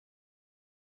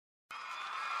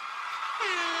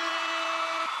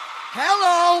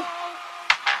Hello.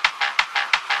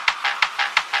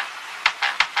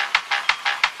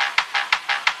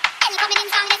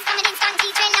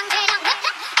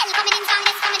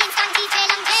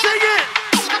 Sing it.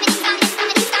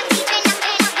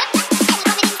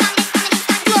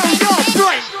 Blow your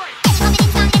brain.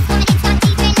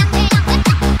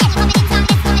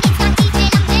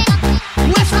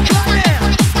 Where's the club there?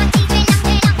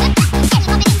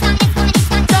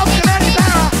 Don't get any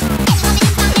better.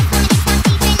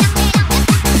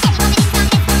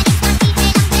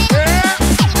 Yeah.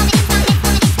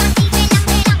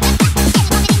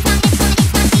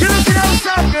 You're looking out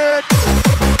so good.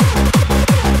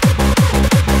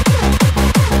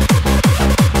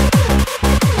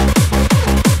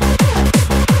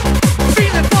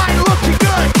 Feeling fine, looking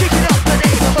good, kicking up the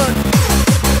neighborhood.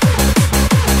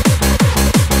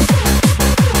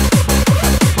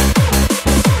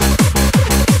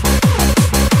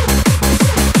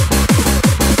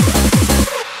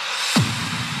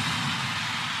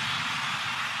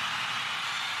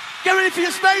 Get ready for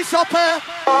your space hopper.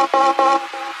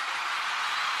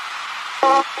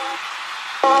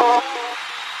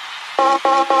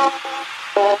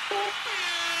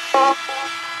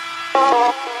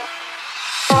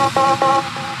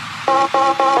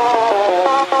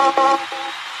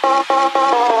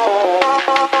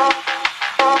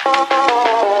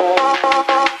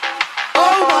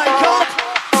 Oh my God.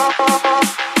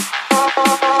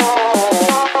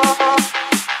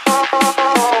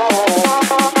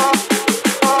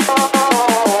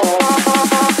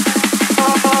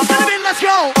 Gentlemen, let's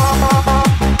go.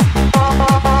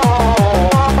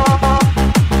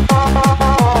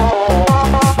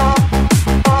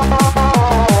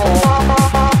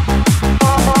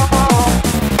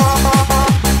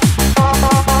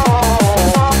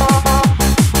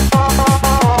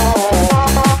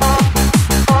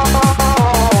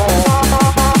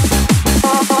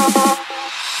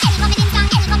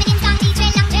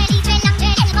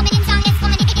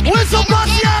 Where's the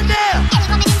bossy out there?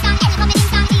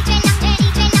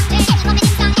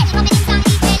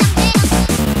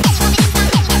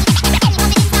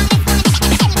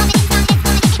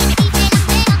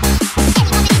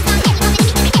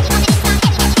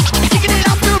 Kicking it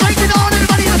up, we're racing on,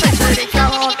 everybody in the face, let it go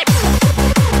on.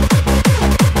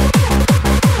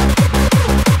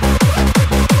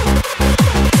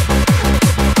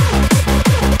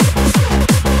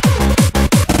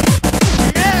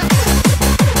 Yeah.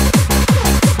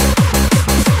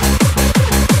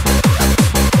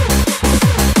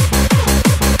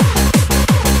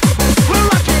 We're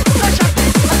rocking, fresh up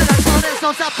this, under that sun, there's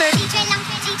no stopping.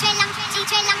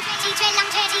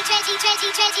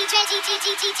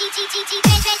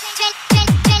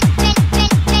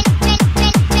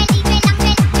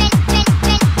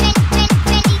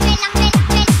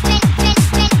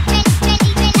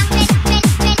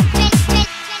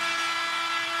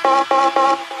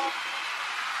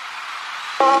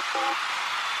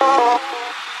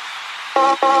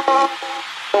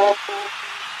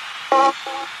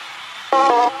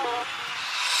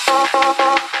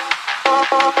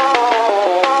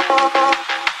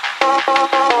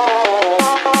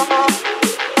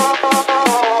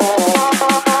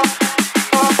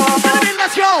 Gentlemen,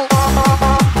 let's go.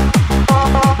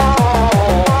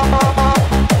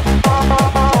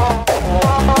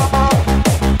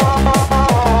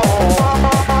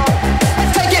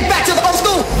 Take it back to the old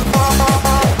school.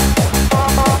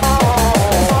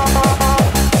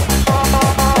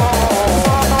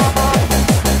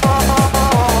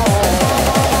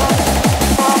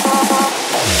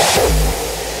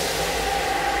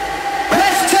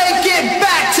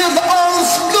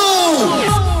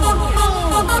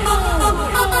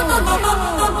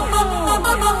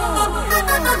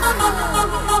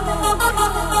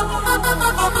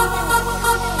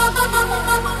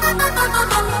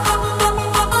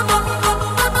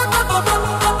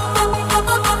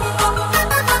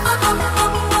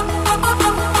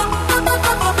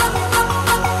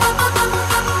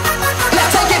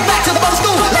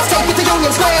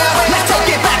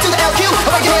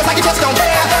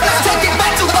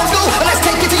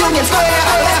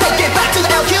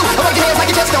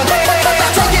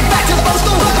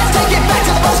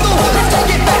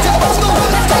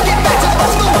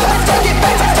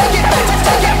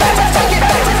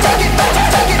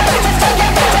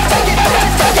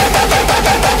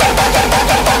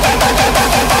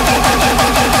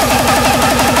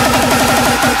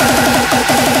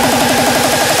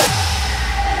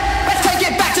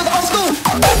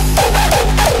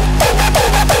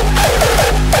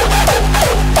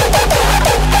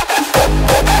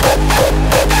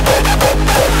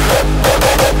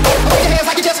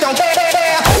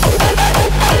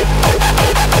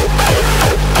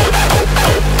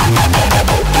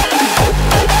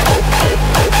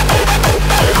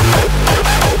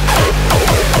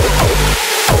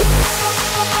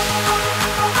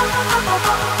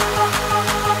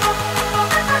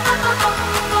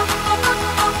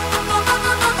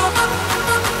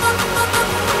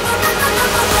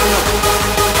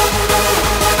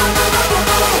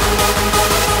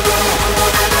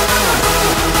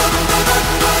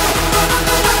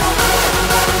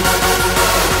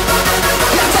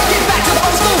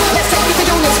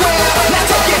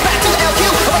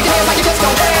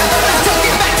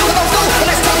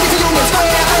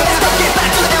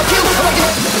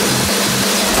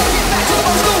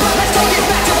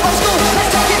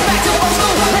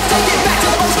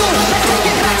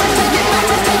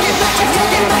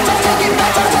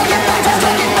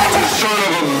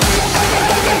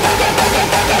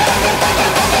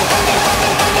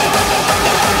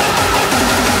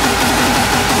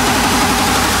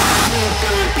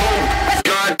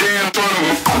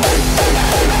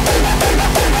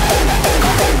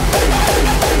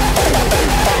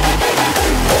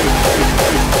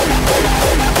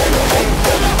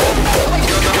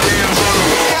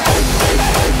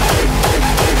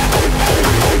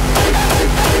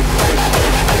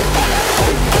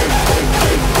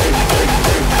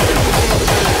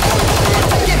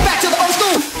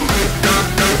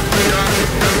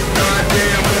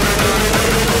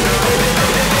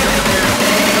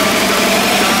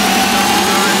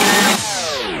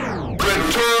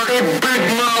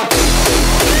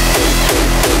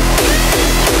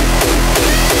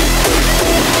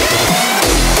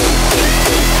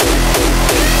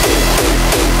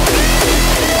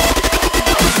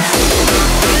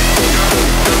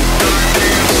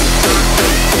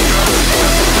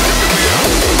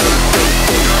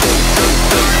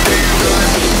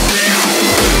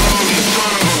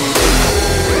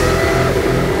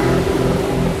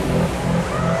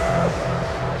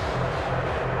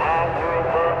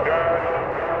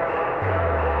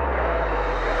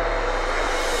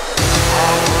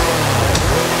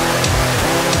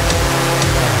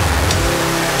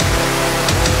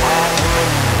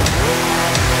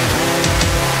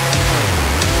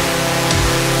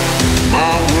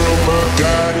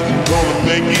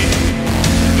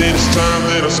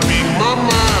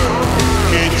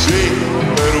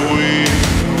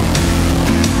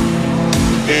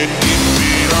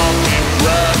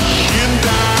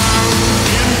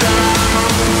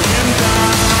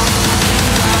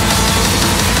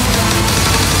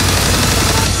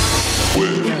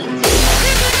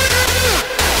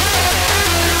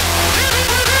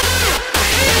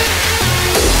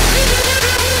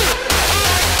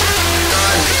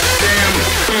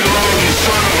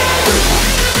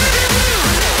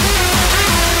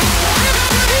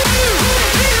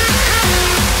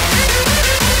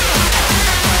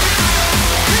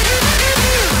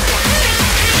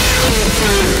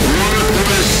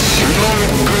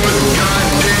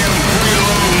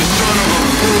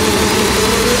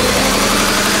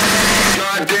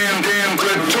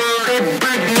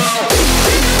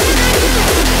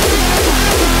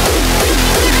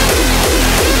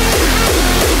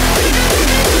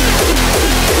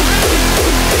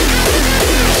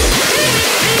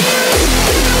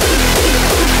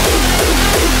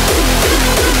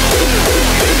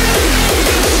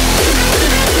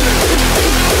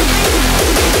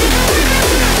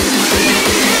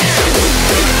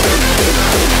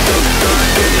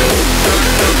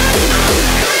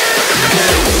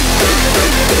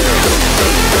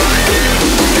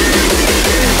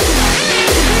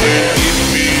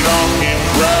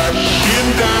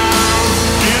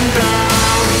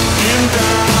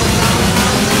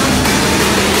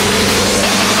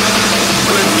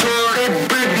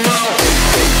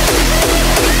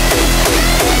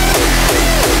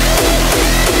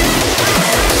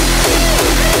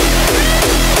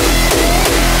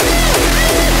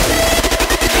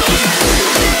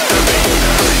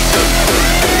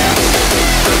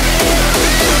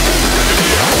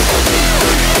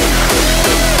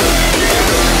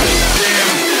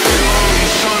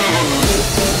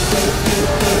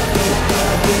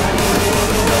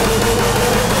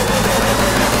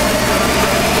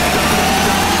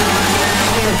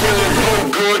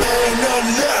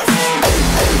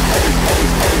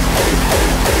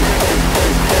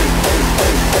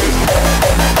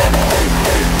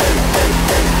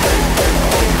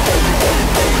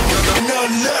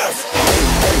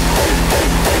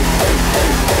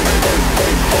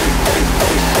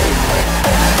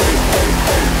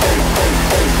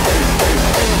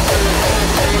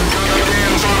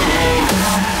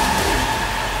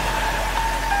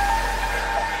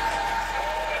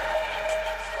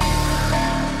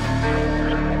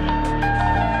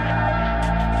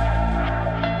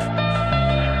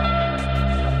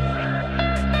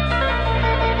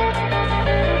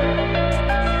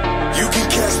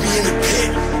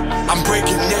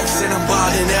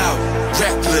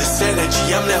 reckless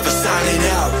energy, I'm never signing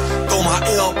out. Throw my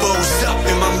elbows up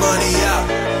and my money out,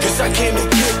 'cause I came to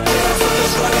get down, so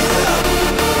let's run it up.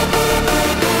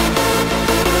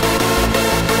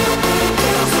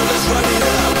 Down, so let's run it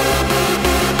up.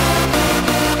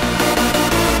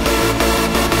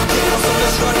 Down, so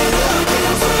let's run it up.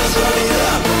 Down, so let's run it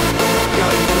up.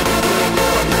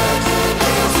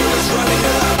 Down, so let's run it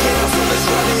up. Down, so let's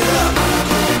run it up.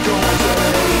 Keep going till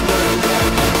there ain't nothing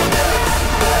left.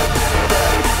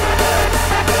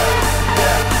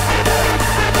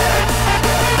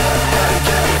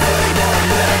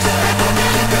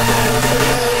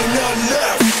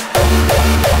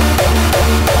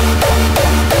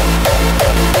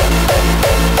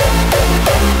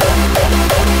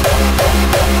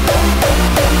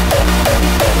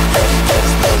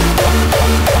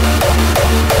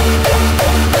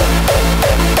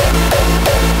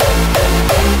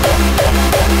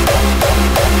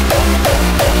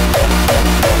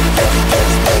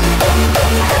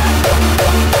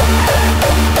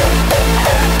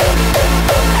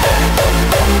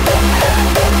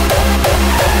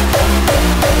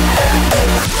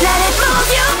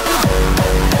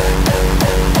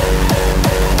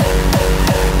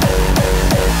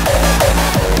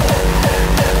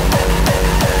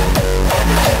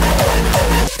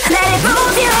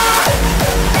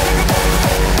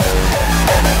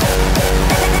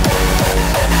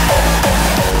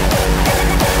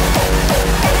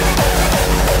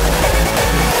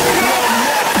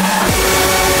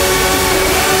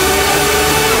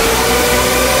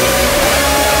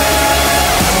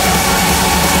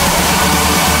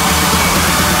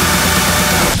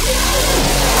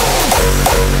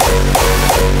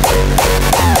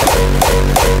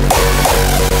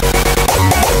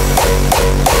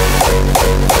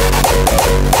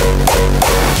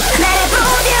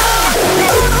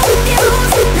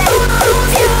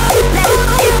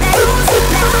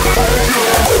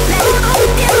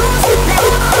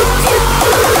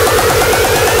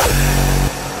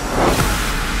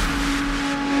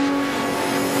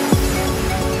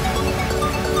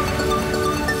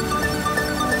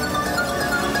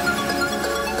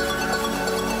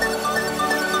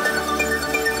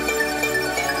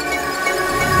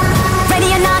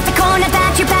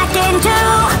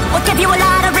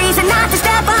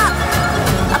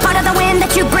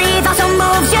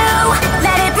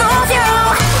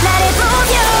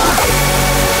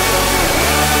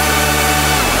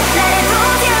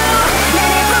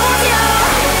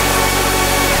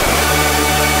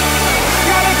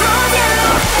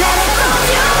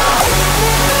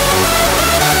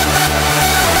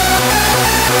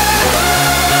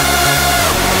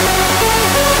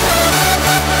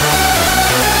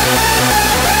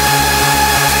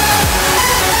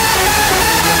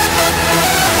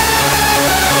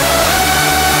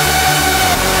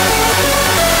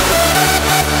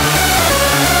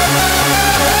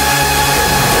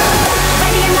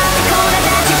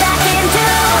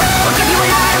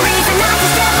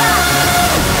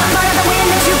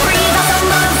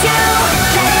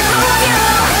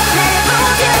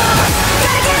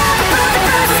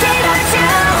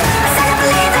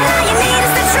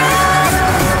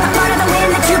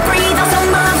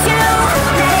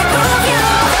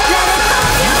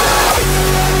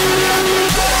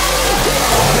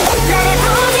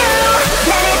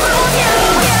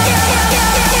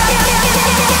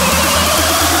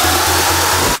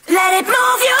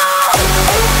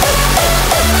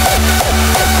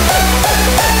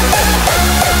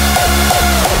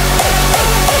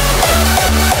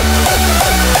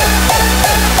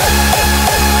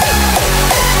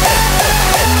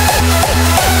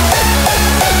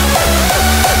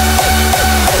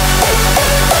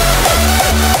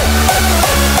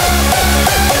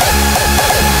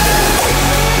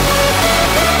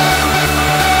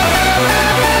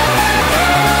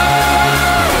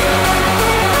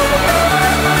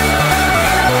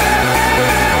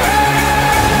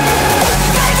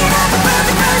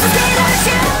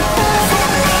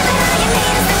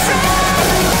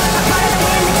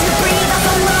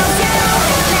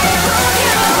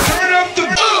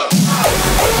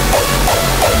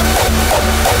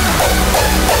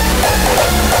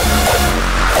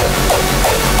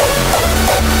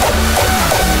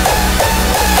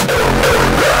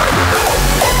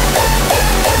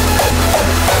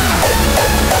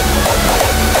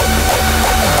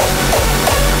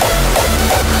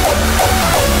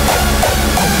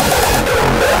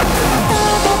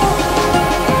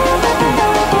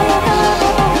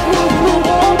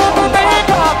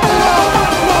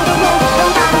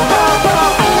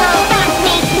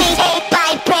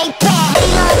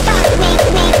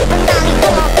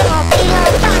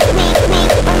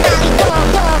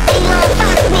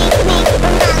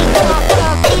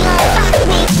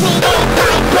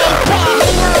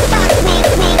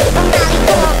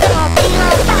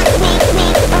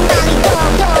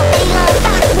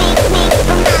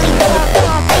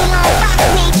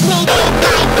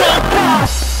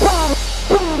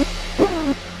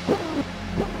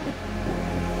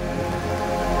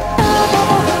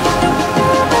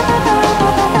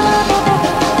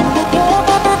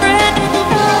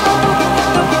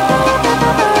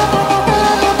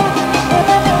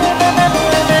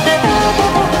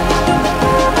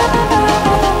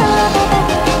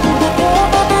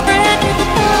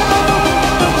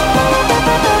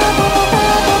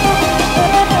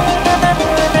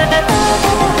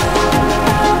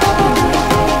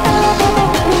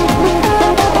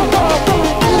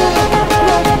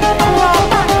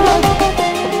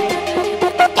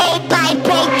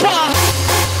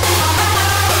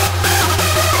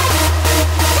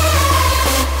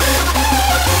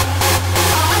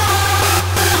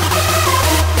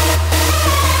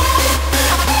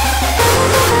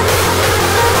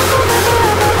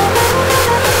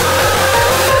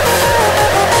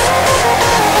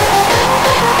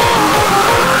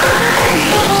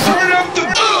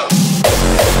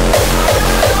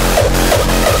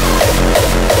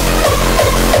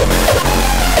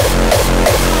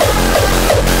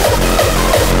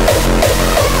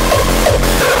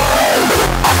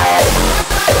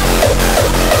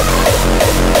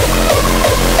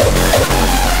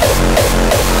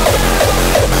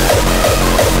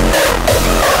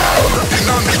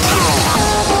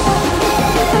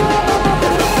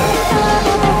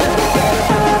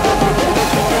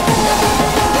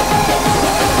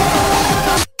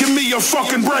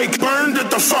 burned at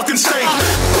the fucking stake.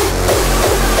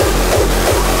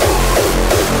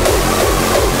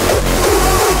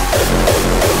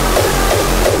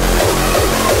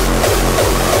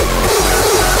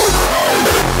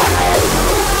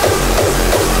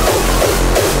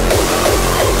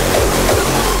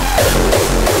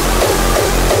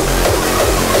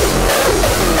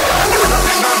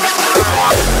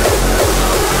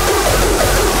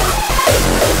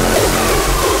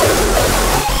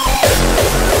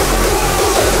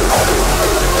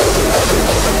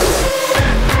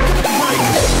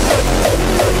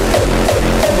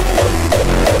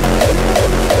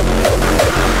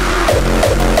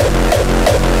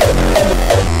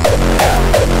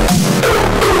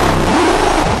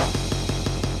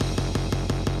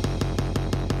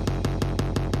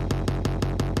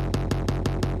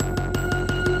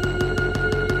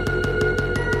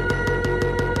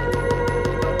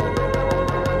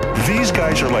 These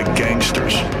guys are like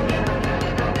gangsters.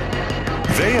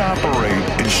 They operate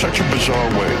in such a bizarre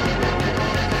way.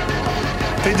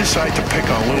 They decide to pick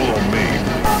on little old me.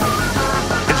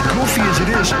 As goofy as it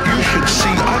is, you should see.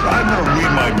 I'm going to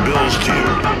read my bills to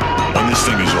you when this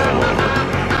thing is all over.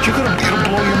 It'll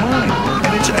blow your mind.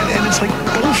 And it's like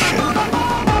bullshit.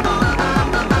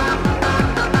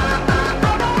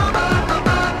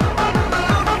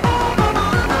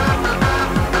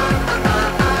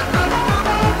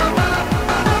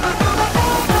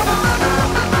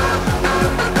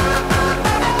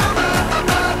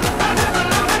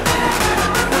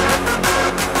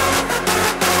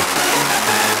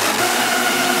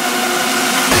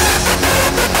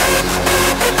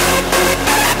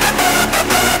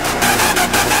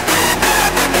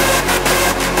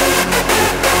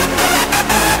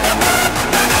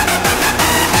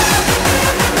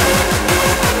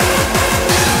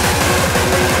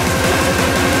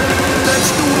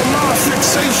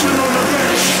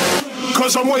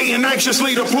 Cause I'm waiting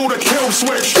anxiously to pull the kill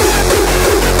switch.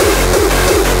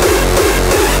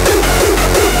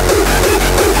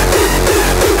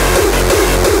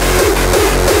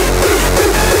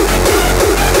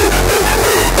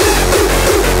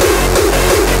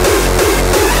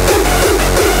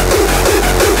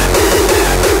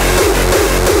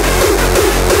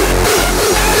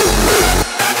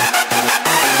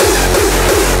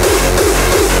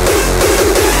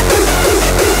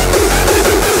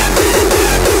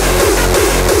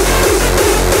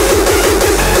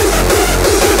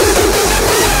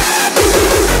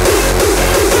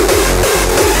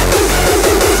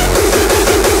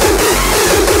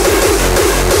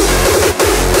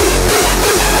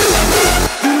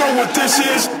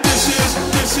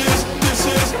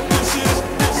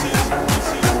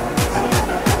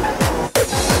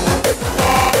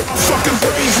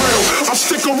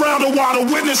 Around a while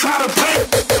to witness how to pay.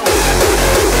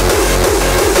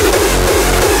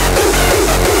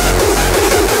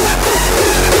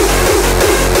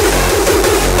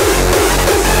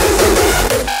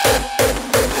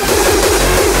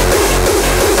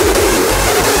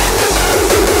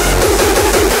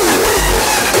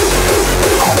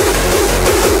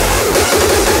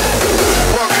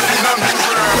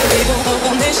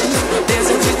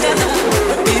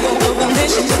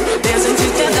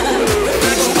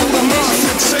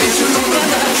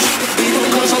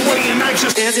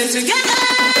 Dancing together.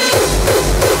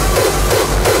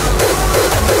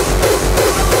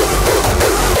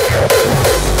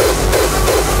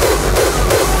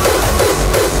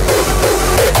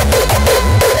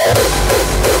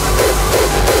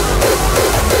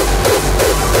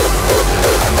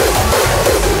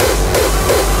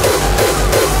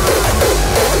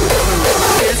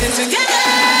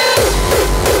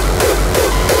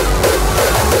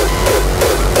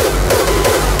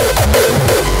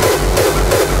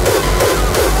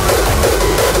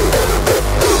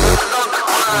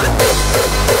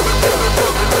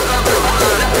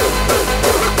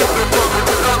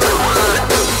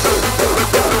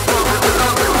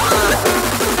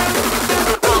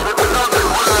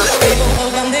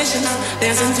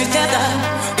 Dancing together,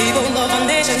 people of our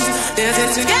nations,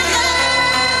 dancing together.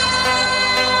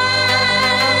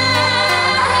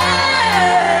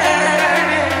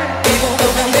 People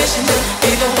of our nation,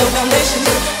 people of our nation,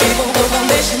 people of our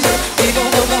nation, people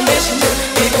of our nation,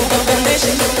 people of our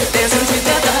nation, dancing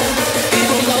together.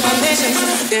 People of our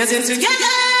nations, dancing together.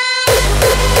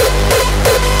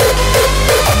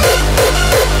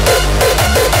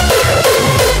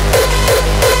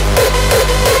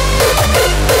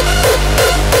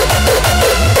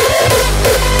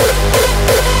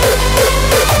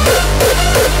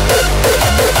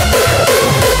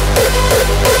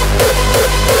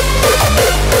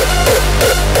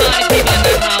 Party in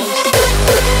the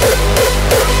house.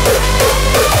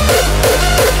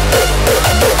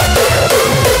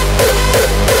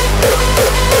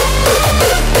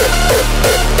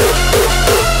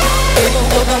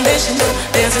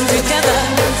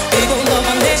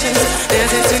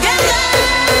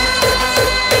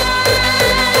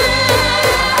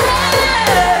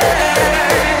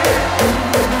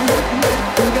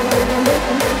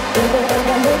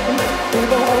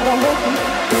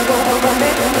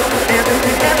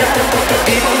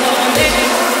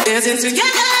 dancing together.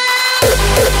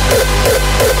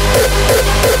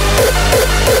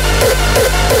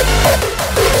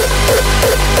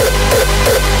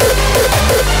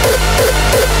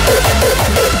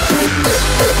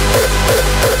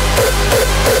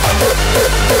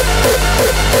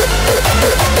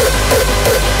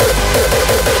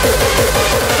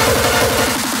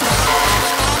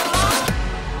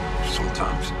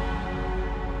 Sometimes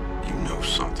you know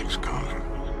something's coming.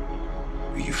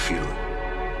 You feel it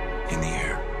in the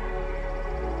air,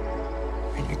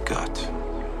 in your gut.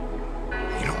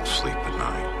 You don't sleep at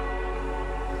night.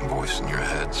 A voice in your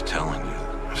head's telling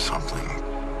you something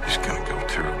is gonna go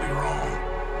terribly wrong.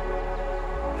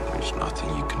 There's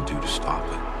nothing you can do to stop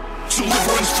it.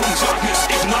 Deliverance from darkness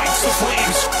ignites the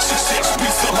flames. Success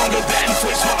beats the hunger that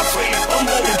inflates my flame. I'm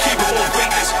more than capable of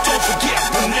greatness. Don't forget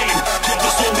the name.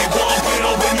 There's only one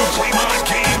winner when you play my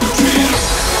game.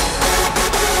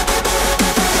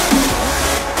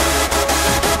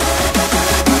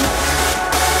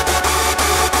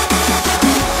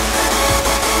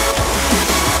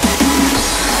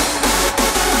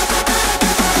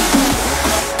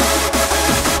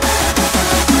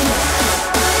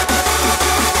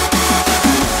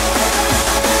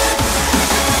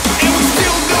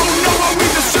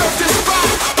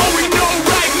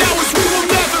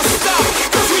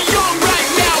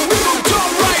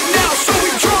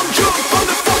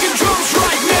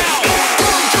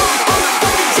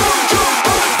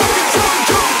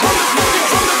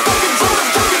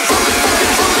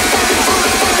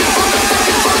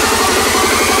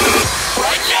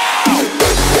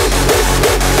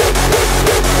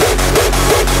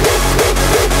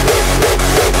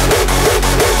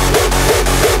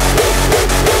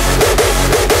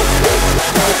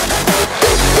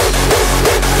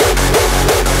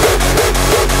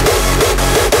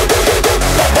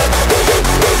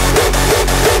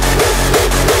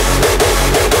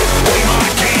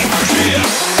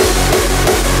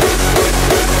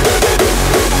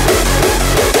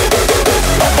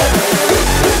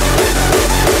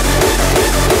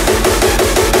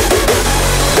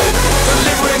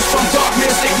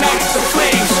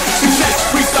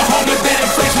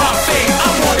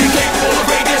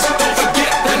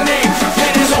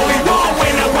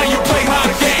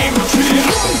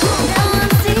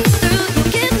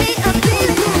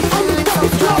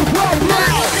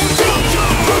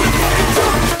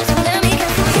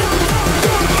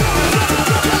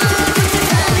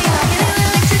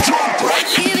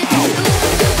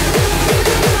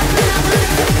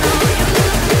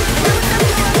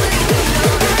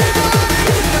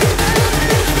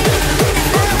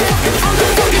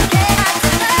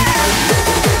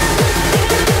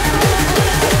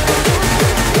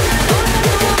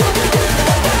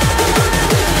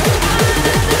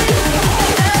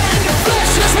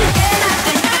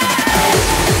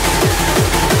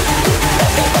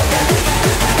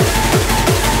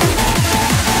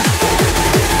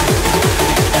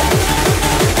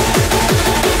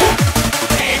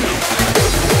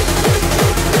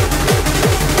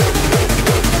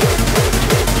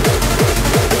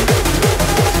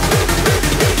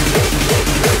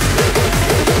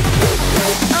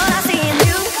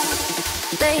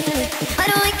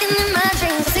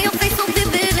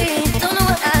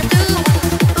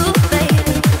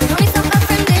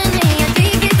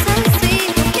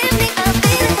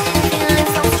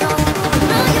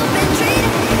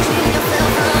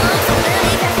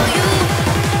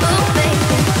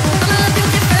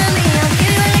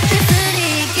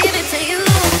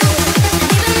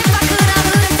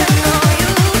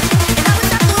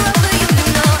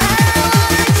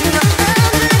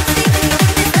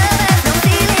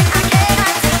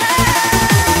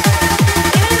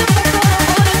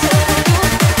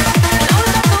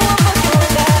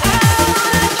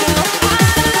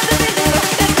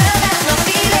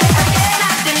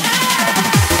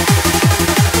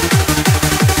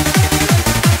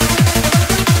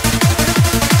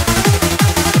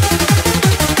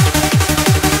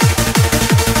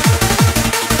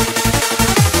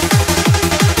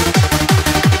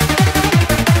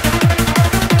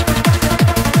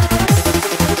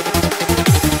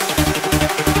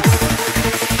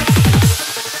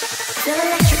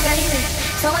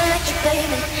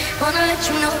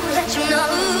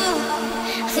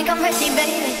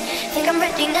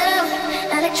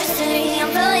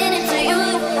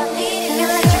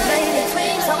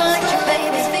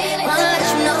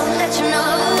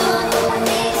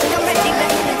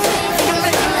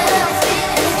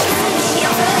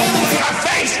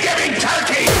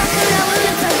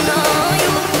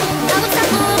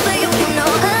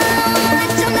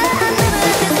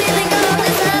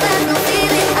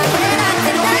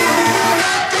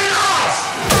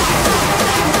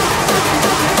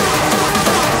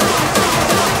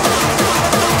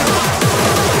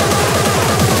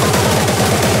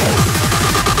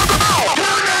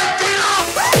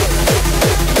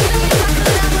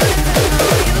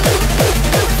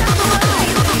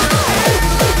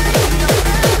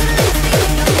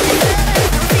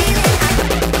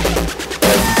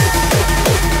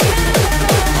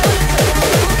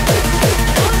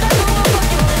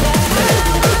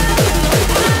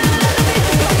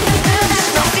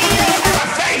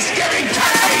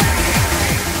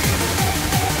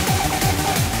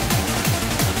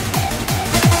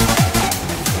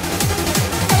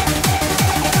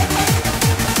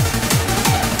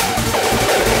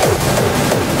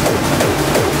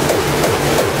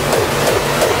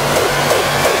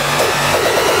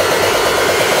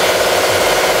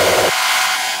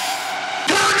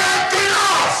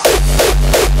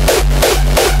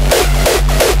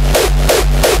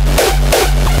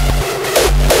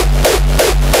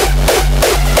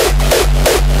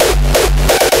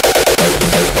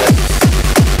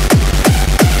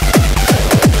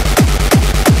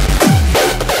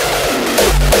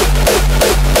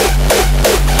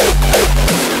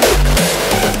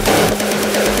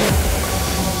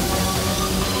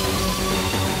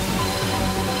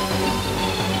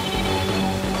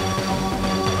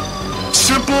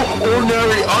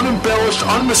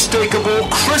 most unmistakable,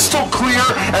 crystal clear,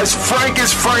 as frank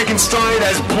as Frankenstein,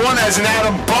 as blunt as an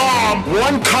atom bomb.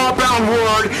 One compound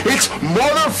word, it's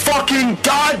motherfucking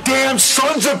goddamn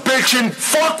sons of bitchin'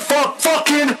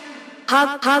 fucking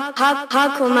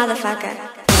hardcore motherfucker.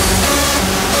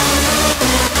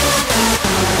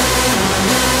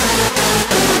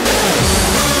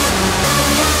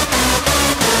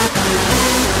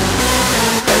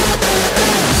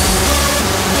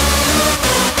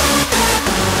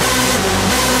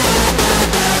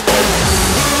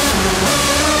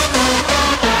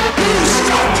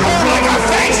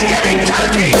 Thanksgiving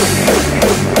turkey!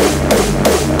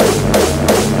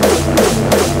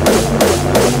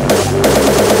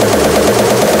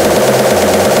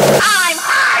 I'm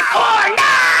hardcore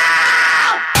now!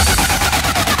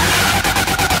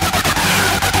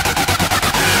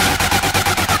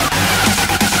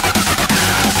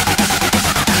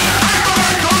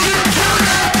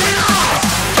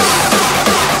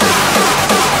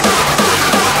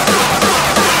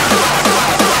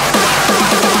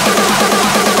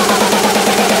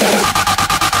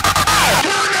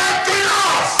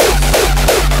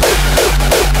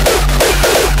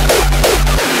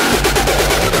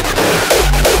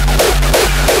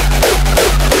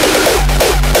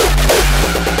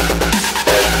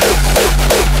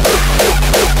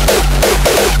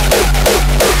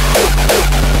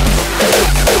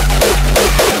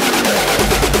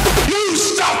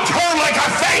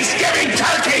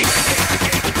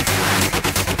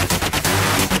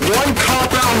 One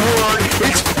compound word,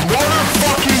 it's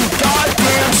motherfucking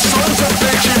goddamn sons of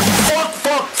bitchin'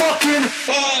 fucking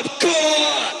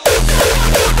hardcore!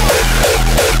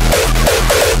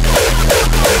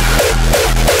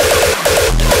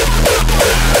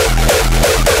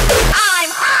 I'm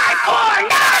hardcore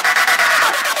now!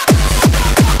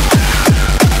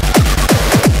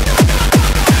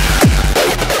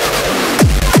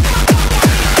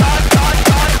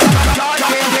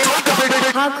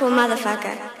 Hardcore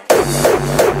motherfucker.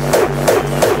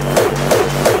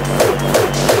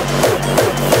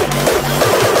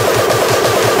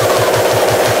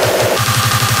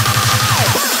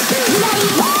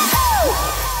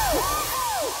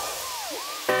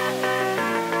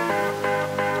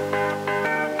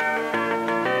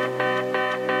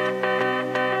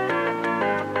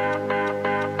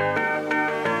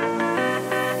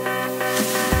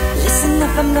 Listen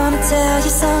up, I'm gonna tell you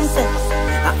something.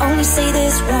 I only say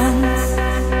this once.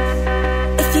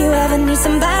 If you ever need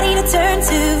somebody to turn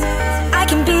to, I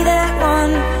can be that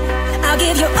one. I'll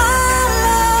give you all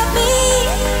of me,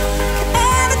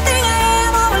 everything I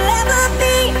am or will ever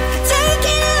be. Take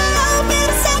it all,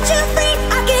 it'll set you free.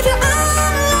 I'll give you all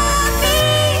of me.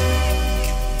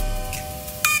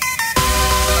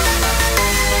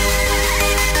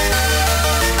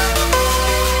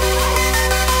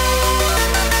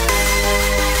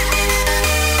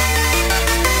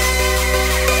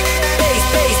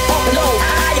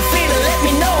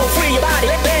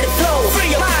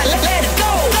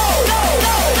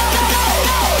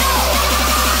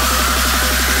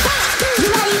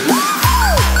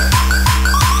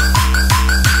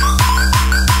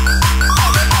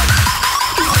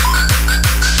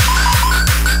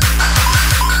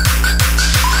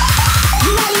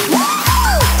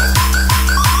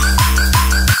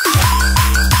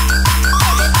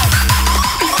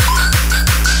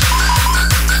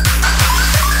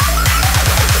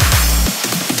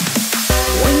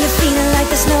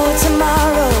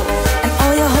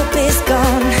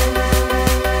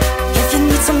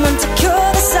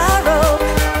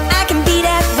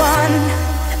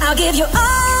 I'll give you all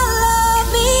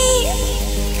of me,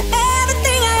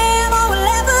 everything I am or will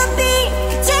ever be.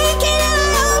 Take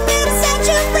it all, it'll set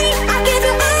you free. I'll give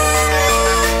you all of me.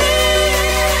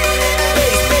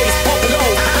 Bass, pump it low.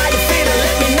 How you feeling?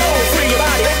 Let me know. Free your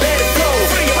body, let it flow.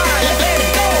 Free your mind, let it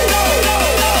go.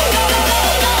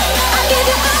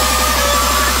 I'll give you all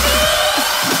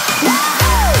of me.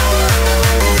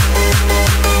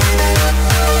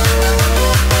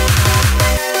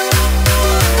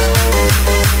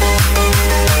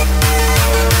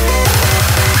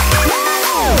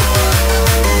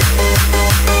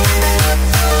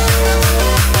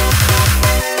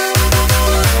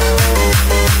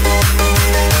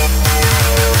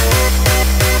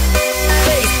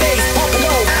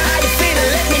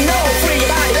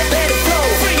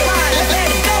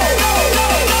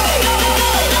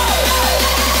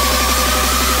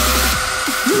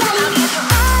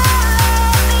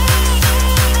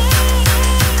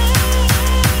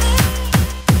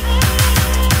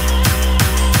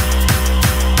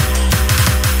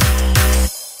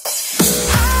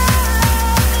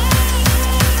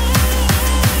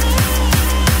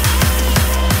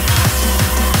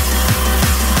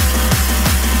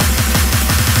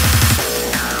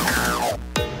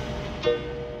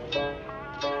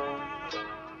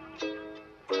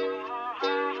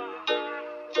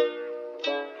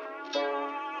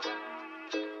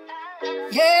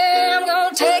 Yeah, I'm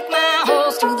gonna take my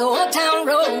horse to the old town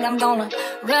road. I'm gonna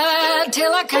ride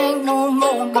till I can't no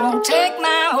more. I'm gonna take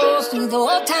my horse to the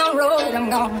old town road. I'm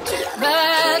gonna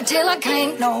ride till I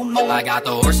can't no more. I got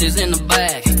the horses in the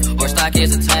back, horse stock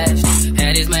is attached.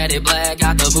 Head is matted black,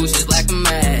 got the bushes black to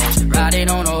match. Riding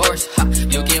on a horse, ha,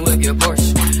 you can whip your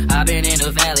Porsche. I've been in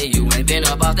the valley, you ain't been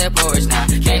up off that porch. Now,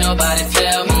 can't nobody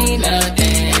tell me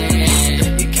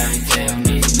nothing. You can't tell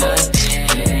me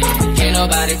nothing. Can't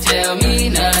nobody tell me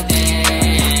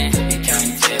nothing. You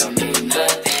can't tell me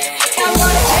nothing. I'm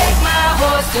gonna take my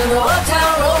horse to the old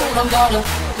town road. I'm gonna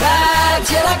ride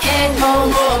till I can't no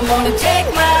more. I'm gonna take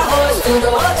my horse to the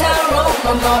old town road.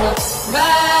 I'm gonna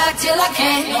ride till I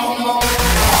can't no more.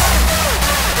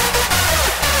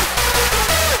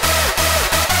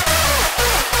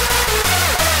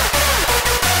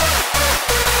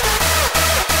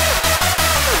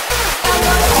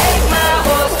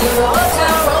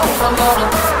 I'm gonna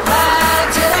ride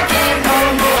till I can't no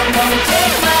more. I'm gonna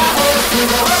take my horse to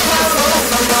the old town road.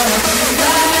 I'm gonna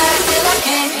ride till I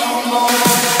can't no more.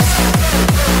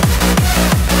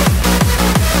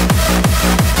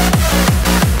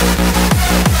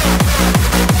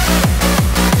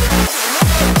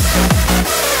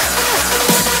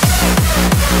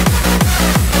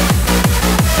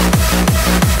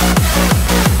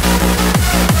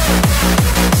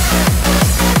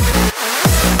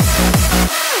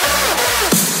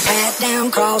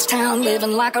 Cross town,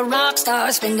 living like a rock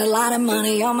star. Spend a lot of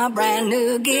money on my brand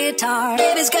new guitar.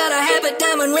 Baby's got a habit,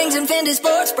 diamond rings and Fendi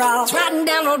sports bras. Riding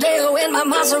down Rodeo in my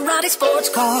Maserati sports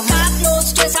car. Got no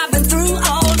stress, I've been through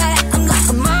all that. I'm like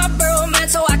a Marlboro man,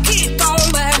 so I keep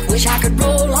going back. Wish I could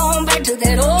roll on back to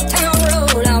that old town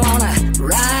road. I wanna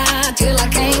ride till I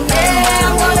can't no more.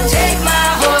 I'm gonna take my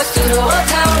horse to the old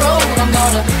town road. I'm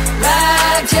gonna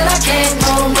ride till I can't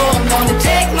no more. I'm gonna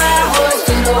take my horse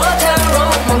to the old town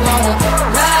road. I'm gonna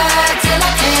ride till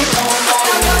I can't no more.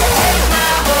 I'm gonna take my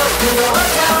horse to the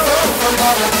old town road. I'm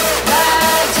gonna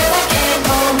ride till I can't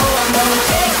no more. I'm gonna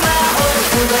take my horse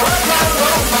to the old town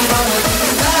road. I'm gonna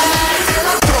ride till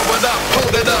I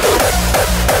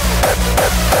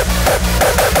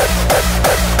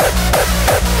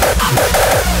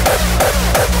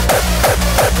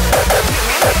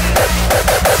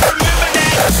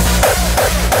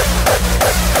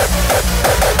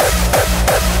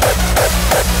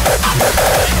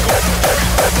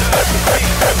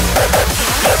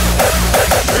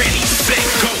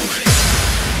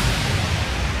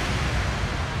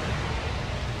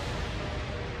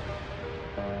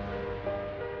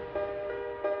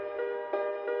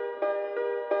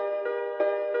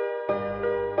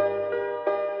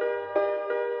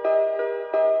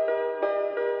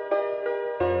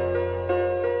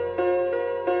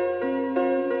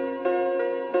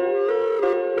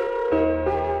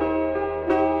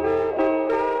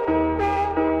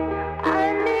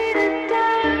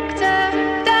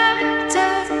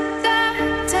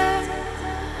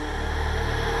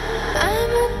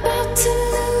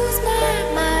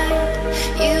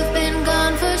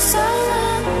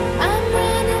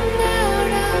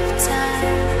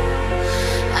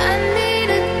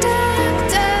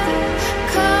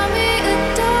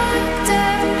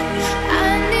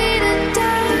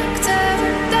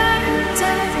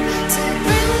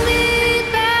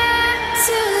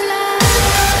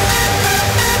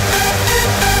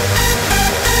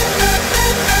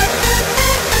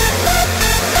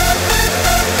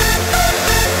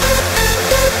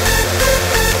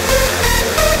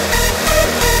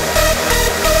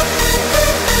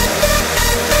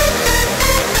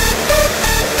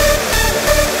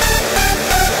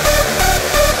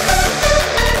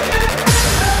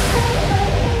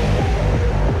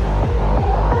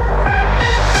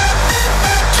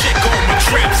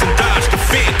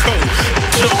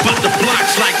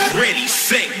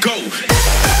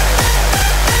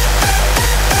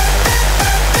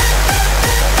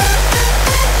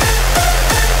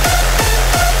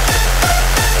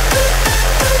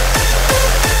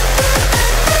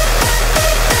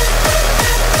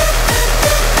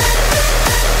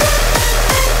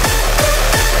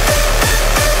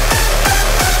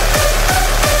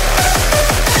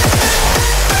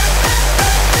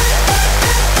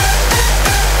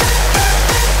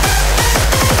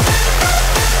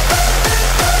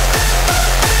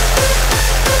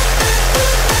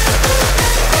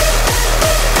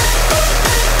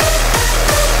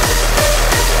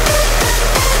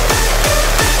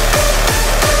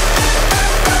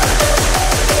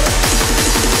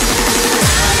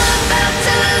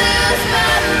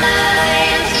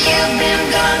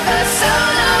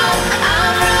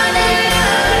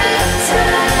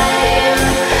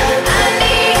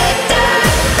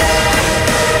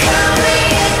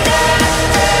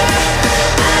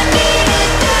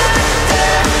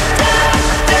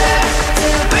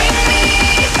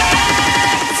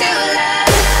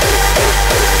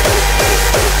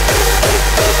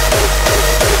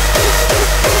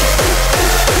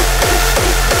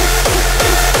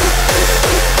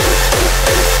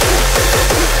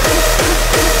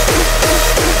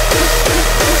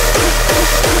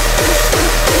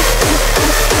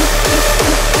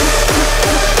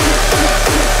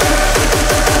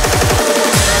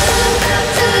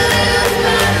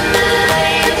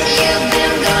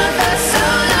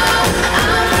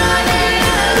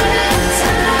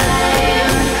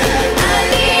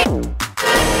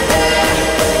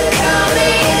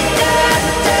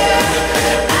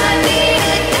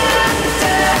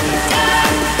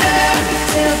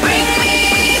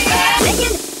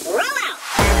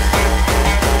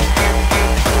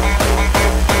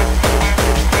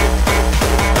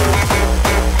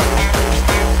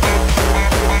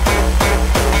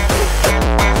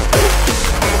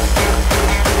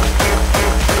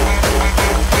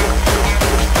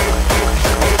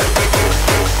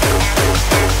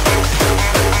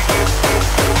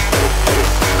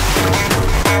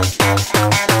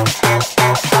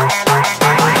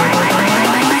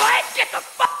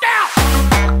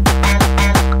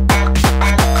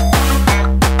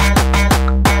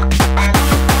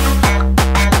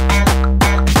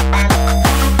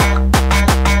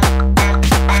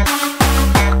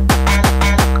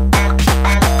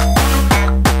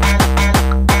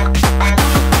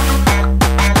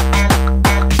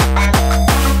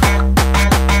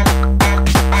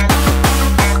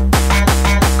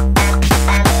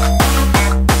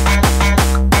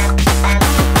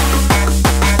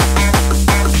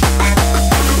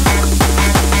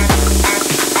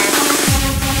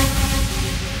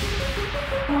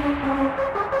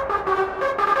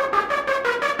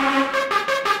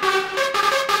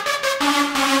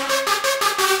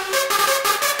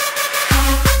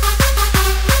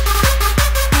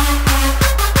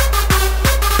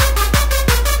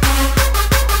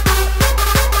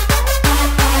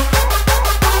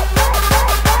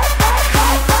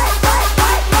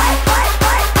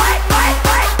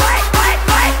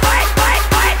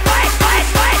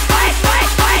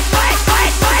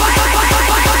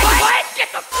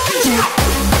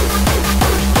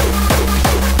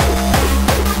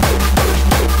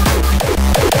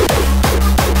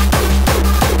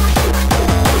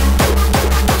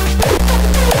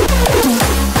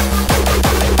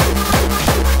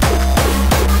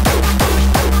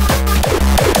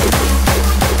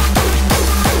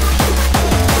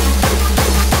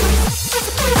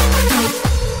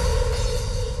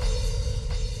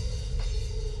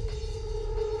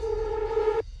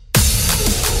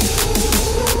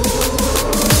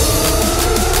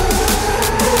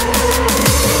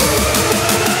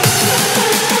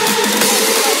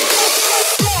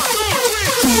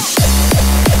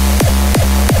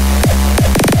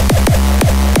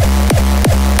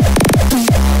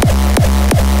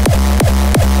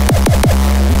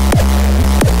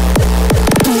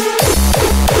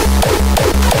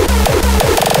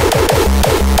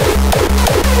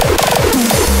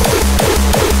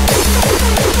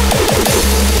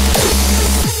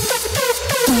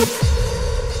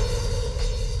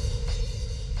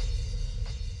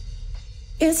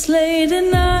It's late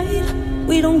at night,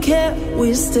 we don't care,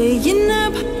 we're staying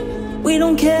up. We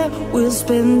don't care, we'll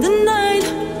spend the night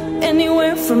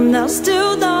anywhere from now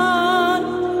till dawn.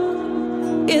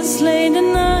 It's late at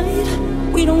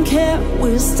night, we don't care,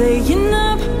 we're staying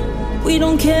up. We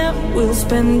don't care, we'll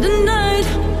spend the night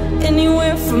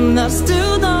anywhere from now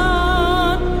till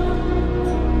dawn.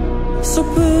 So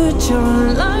put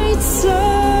your lights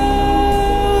up.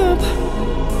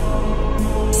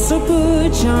 So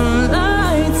put your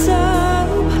lights up.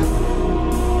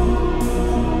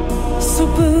 So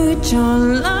put your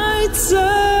lights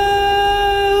up.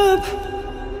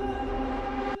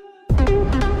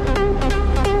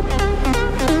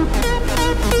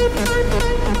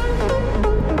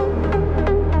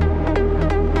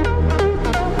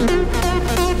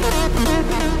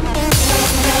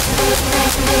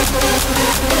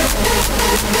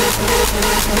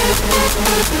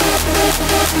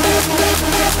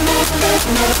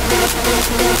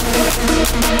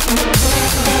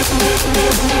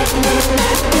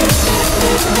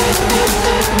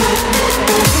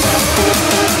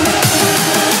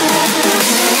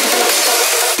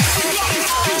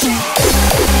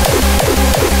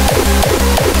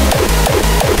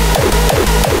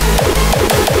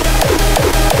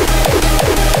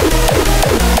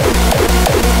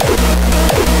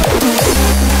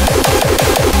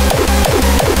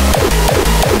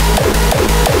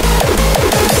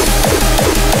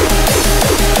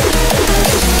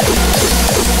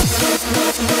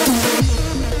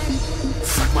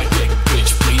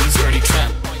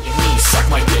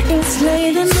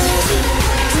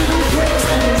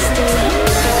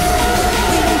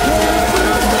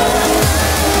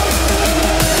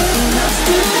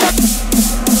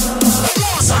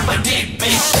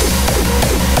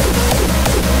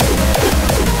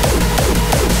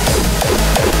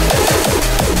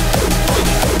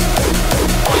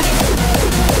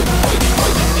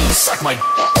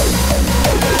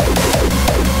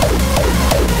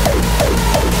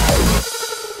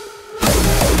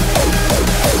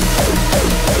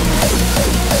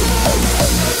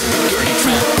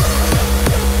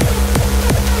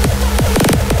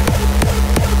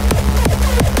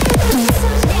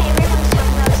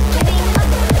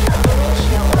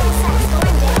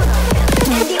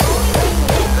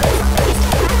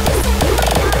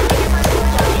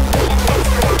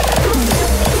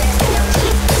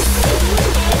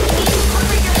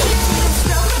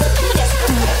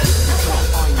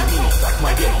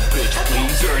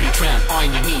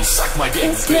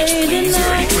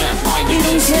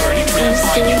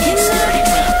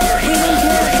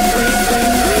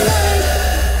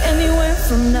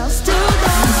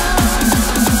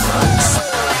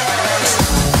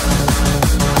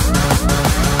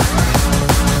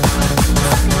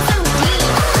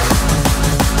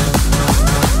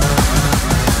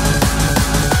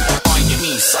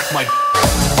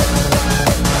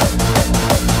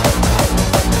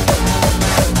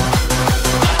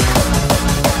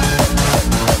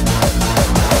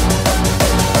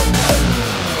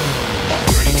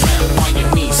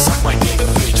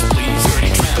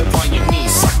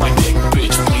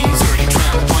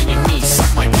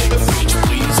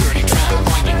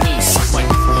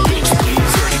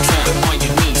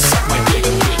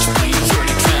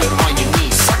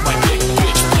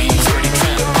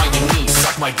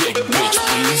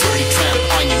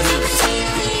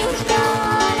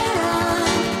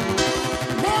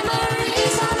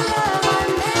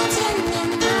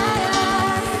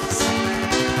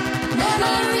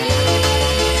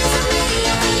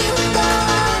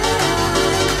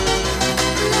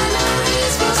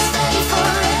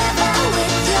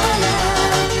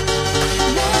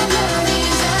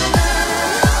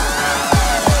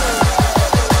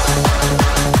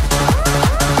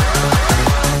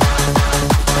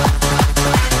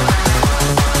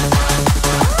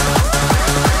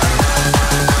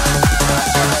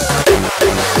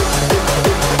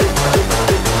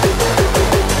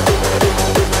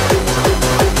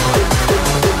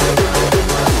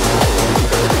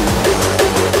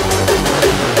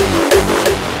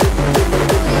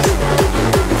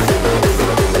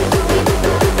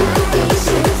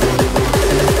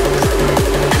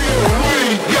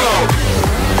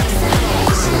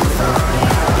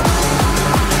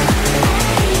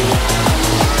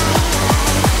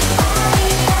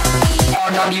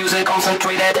 Music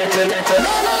concentrated.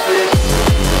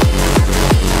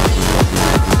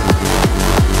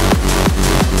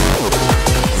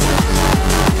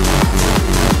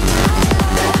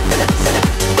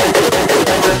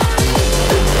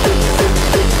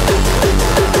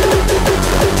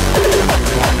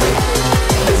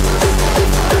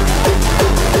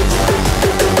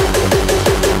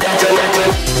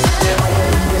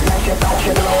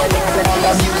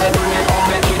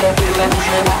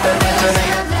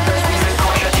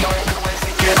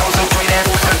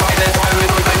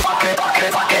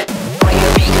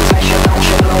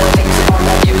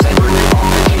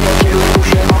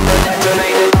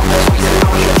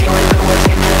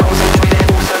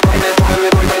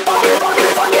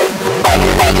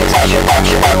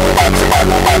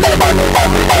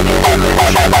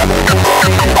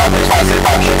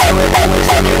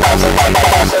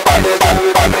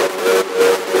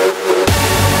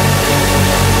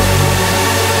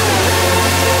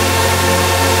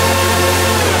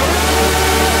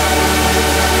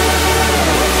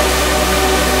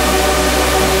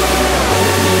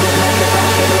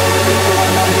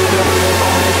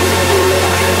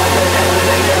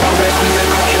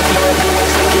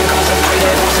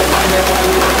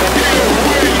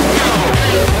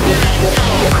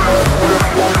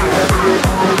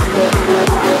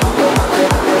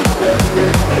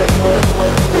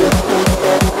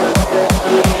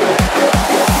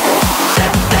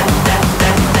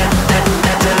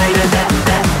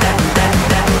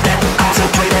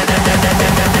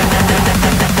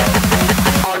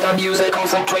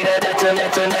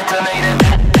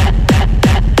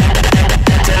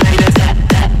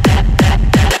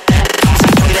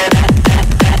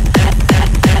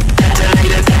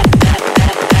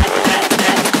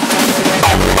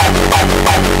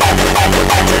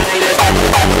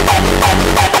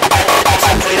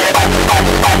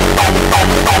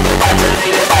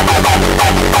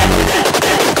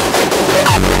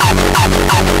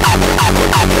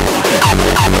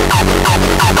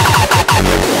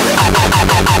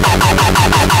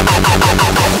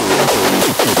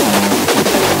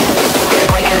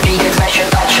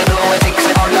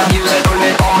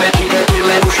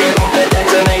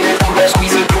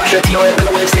 feel it,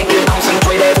 the waves take it,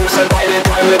 concentrated, concentrated,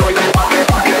 time to break it, pocket,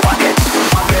 pocket, pocket.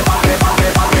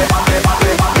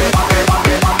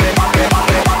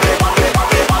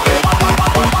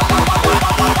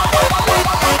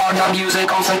 Music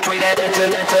concentrated,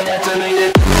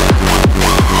 detonated.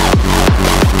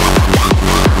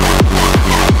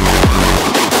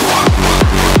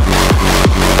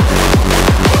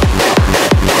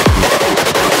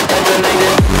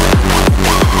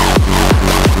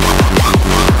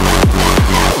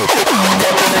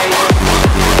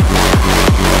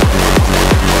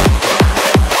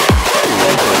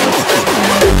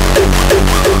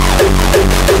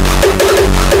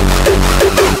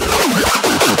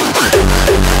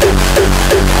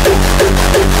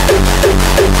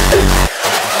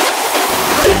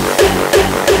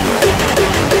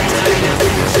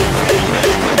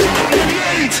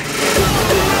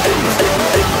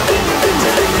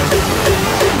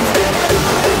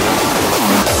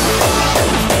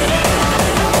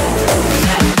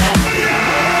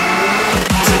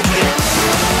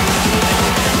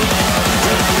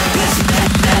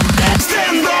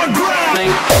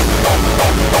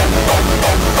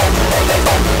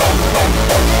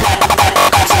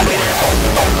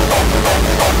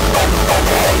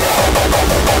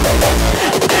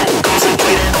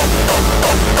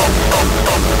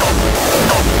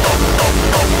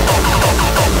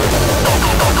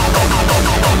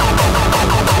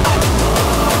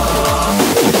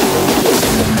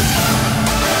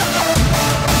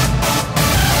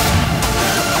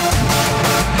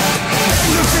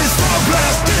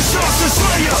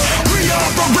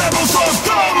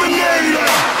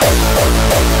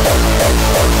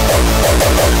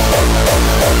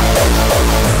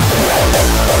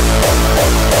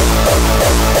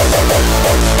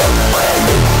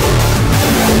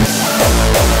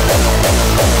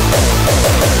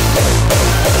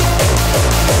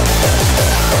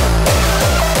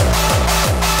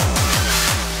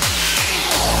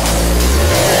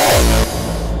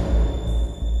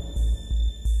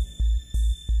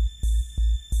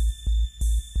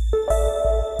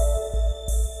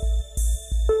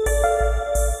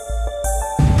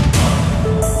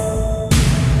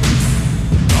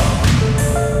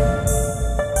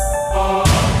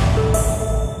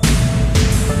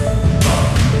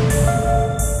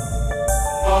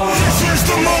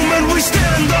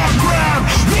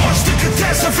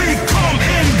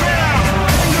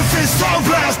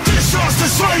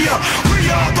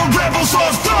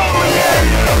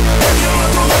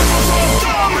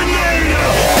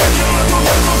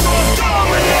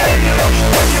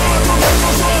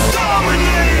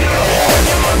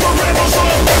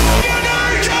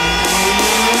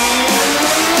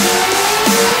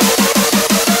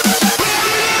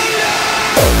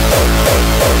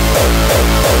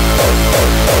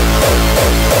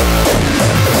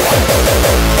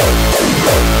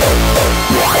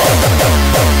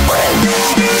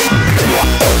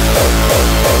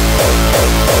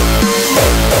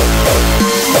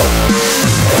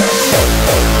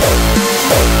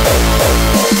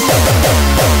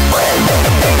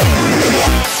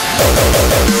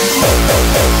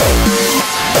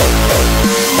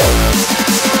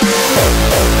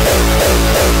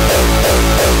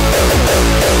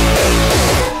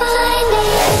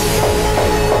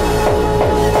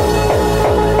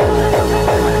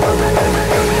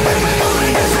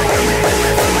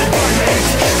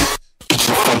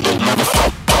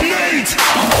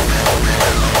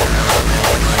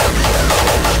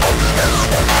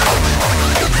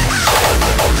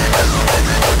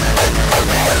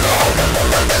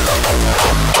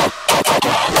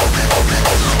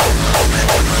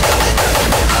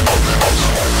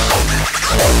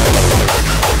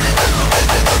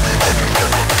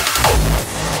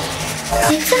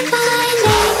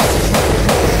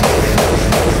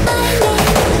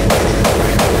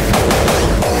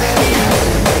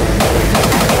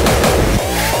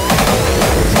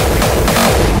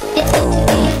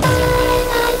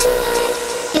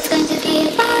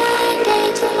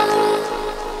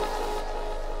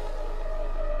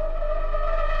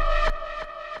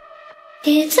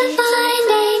 It's a fine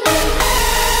day.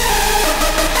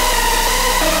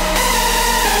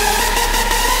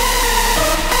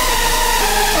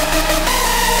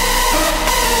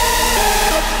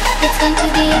 It's going to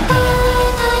be a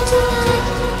fine night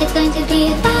tonight. It's going to be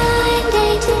a fine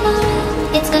day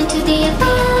tomorrow. It's going to be a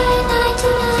fine night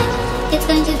tonight. It's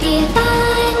going to be a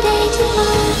fine day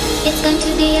tomorrow. It's going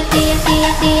to be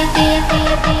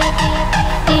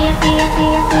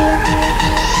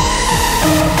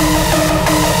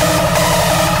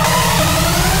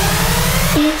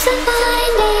It's a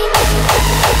fine day.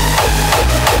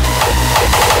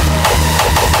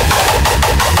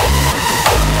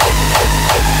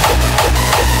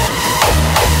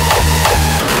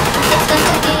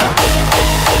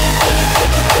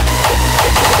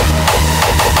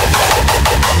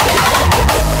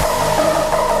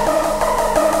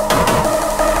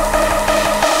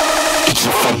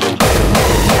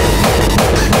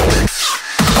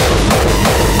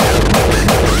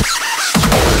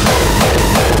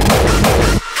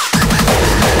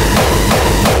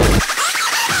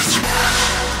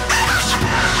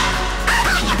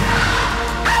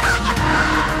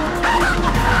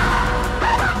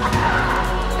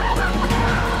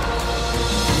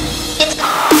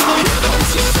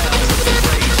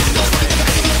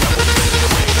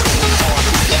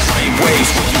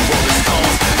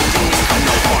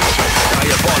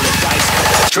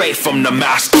 from the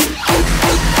master.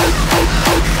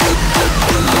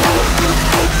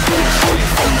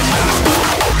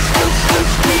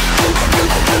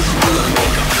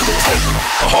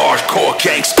 A hardcore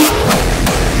gangster.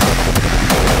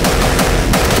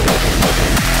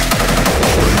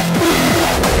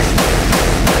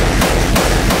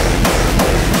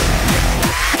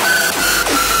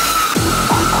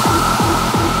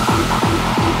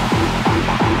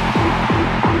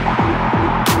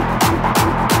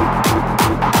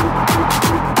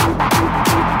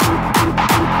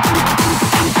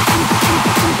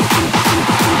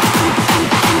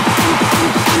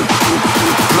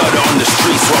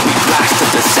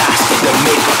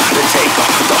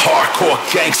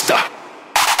 Gangsta.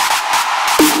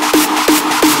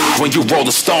 When you roll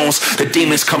the stones, the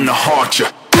demons come to haunt you.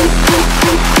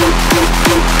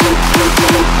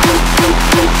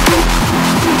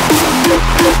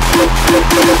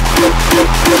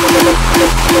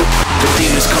 The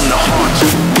demons come to haunt you.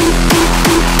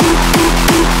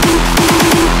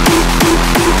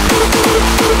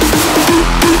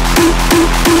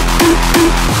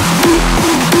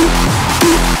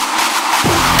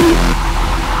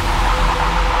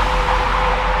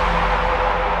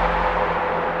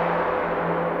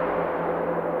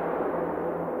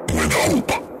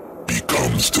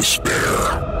 Despair.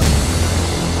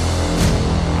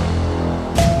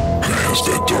 As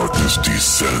the darkness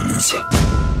descends,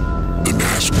 the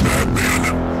masked madman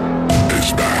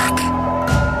is back.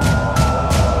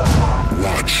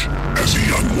 Watch as he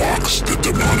unlocks the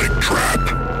demonic trap.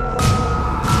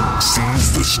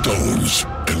 Seize the stones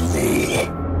and roll.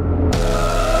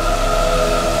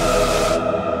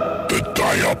 The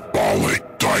diabolic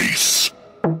dice.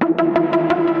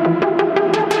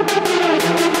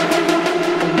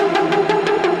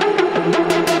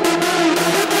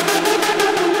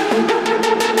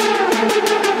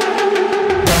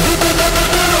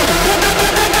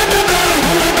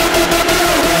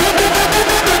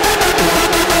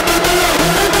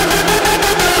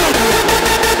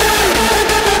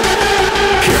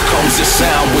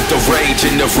 The rage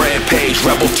and the rampage,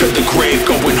 rebel to the grave,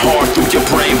 going hard through your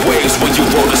brain waves. When you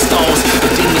roll the stones, the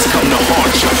demons come to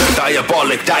haunt you.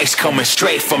 Diabolic dice coming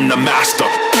straight from the master.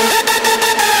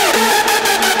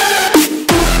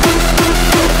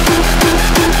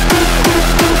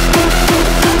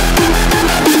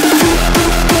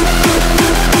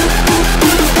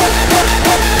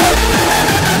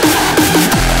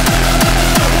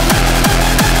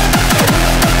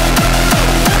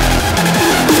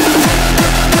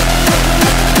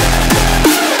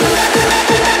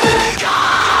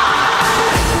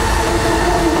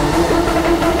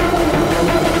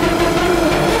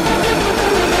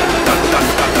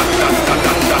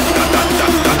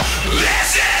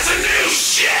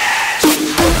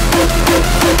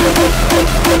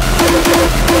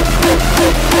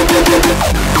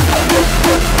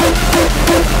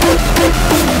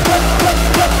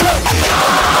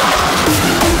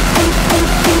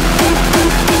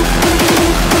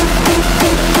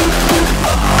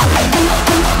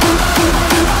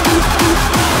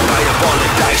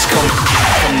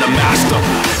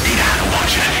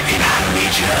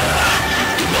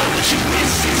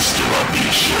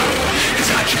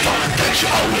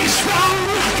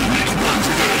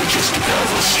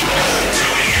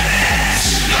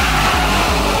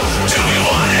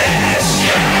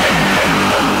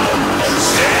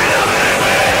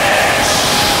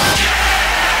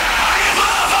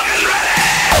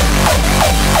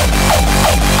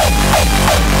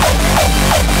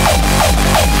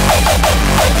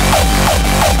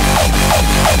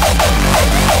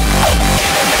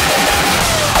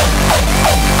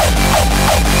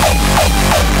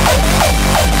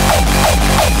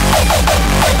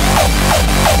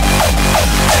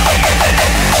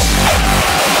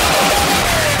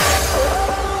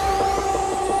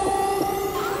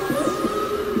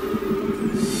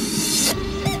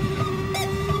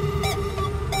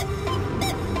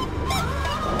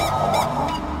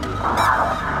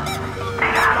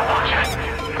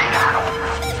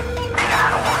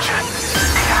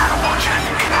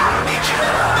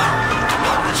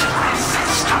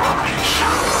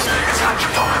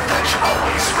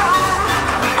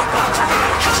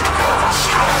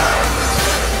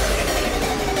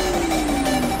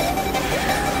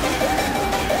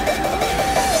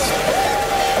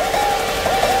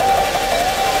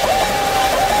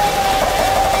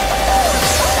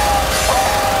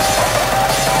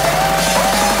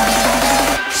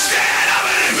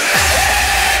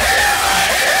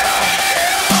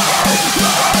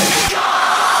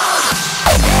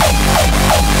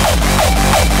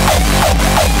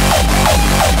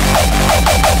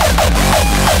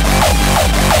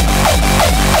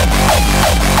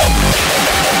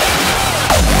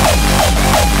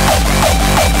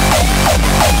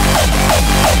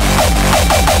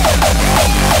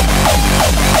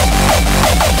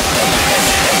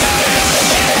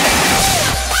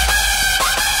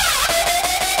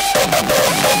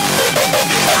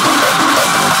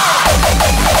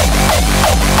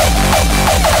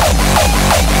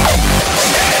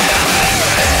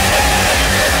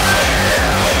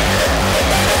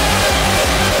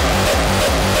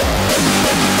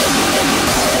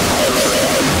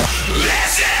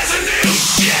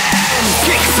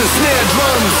 and snare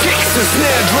drums, kicks and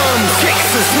snare drums,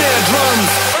 kicks and snare drums.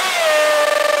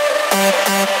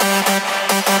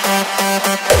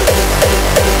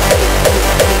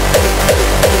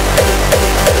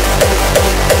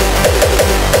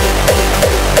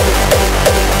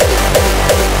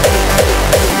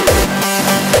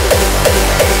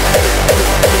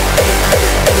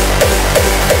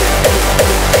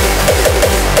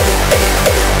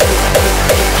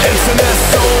 It's an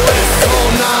SOS, call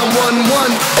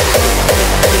 911.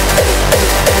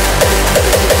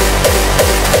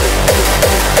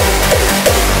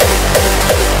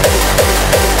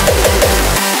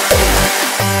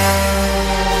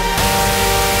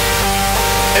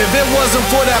 If it wasn't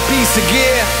for that piece of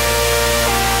gear,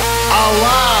 our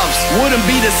lives wouldn't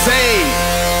be the same.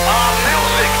 Our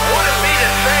music wouldn't be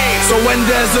the same. So when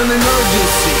there's an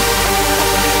emergency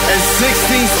and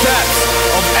 16 steps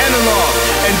of analog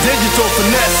and digital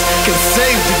finesse can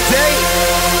save the day,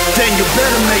 then you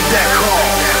better make that call.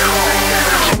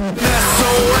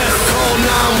 SOS, call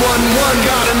 911,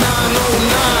 got a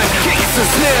 909. Kicks and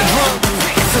snare drum,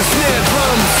 kicks and snare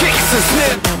drum, kicks and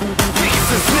snare, kicks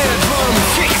and snare drum,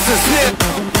 kicks and snare,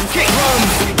 kick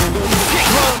drums, kick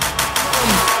drum,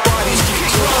 bodies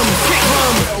kick drum, kick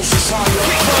drum,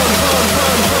 kick drum, drum,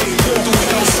 drum, drum. Do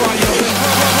hellfire,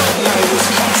 lighters,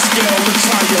 upscale,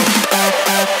 retire.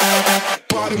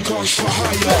 Bottom guns for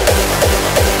hire.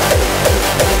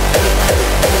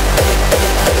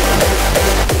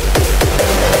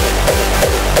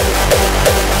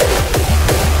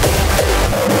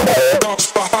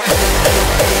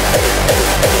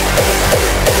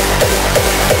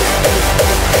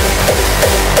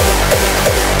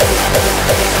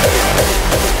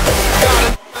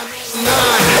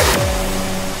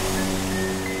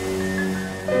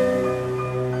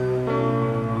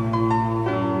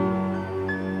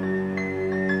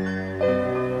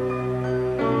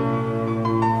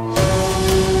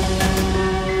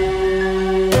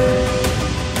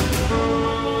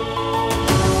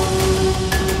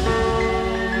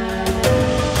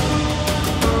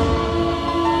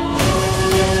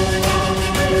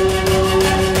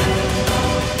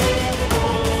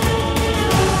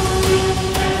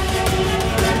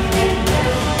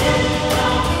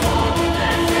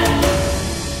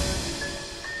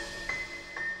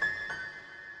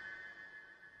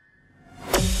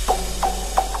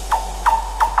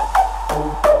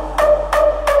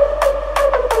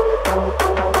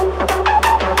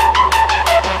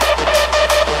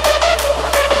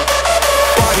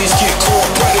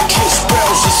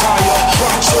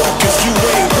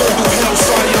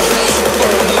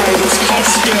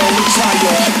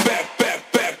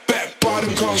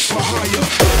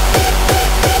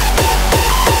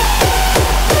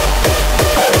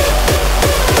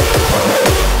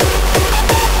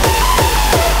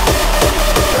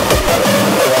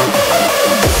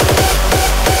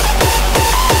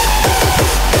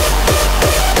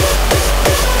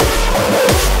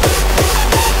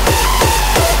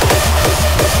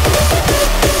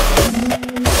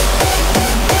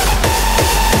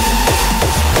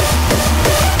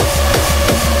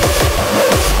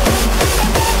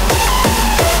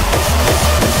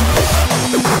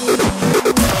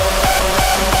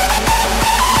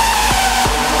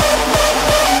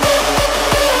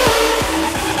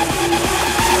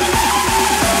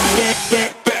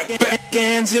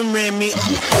 And ran me.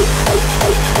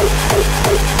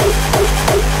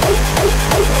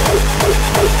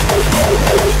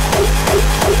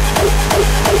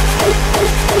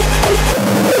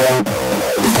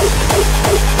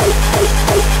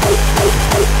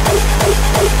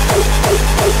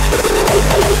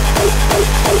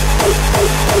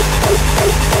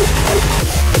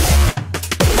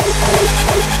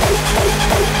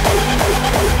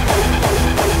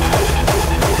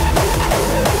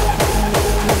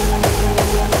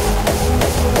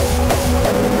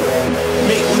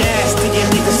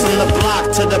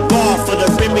 To the bar for the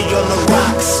Remy on the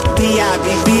rocks.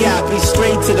 VIP,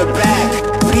 straight to the back.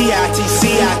 BIT,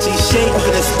 shake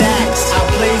for the stacks. I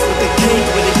plays with the cake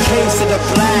with a case of the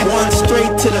black. One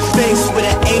straight to the face with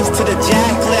an ace to the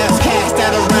jack. Left, pass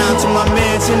that around to my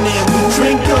mansion and we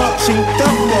drink up, chinked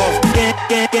up off.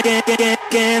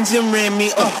 Gans and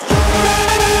Remy up.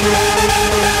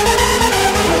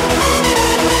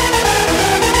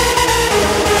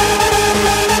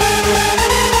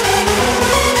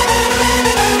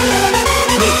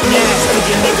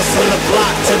 Niggas on the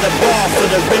block to the bar for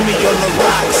the Remy on the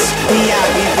rocks.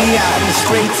 VIP,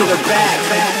 straight to the back.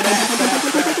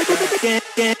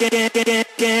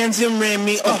 Gans and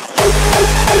Remy.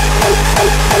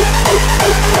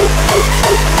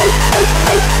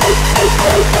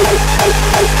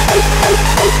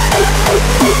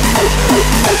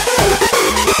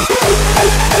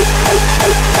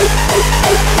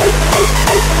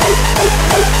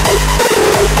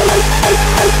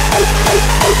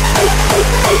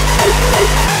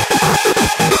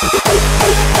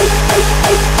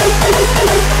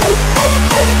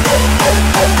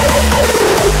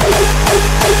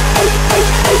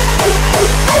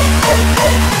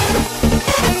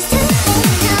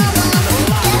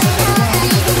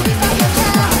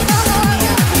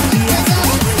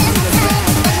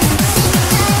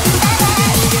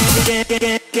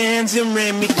 Gans and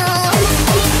Remy.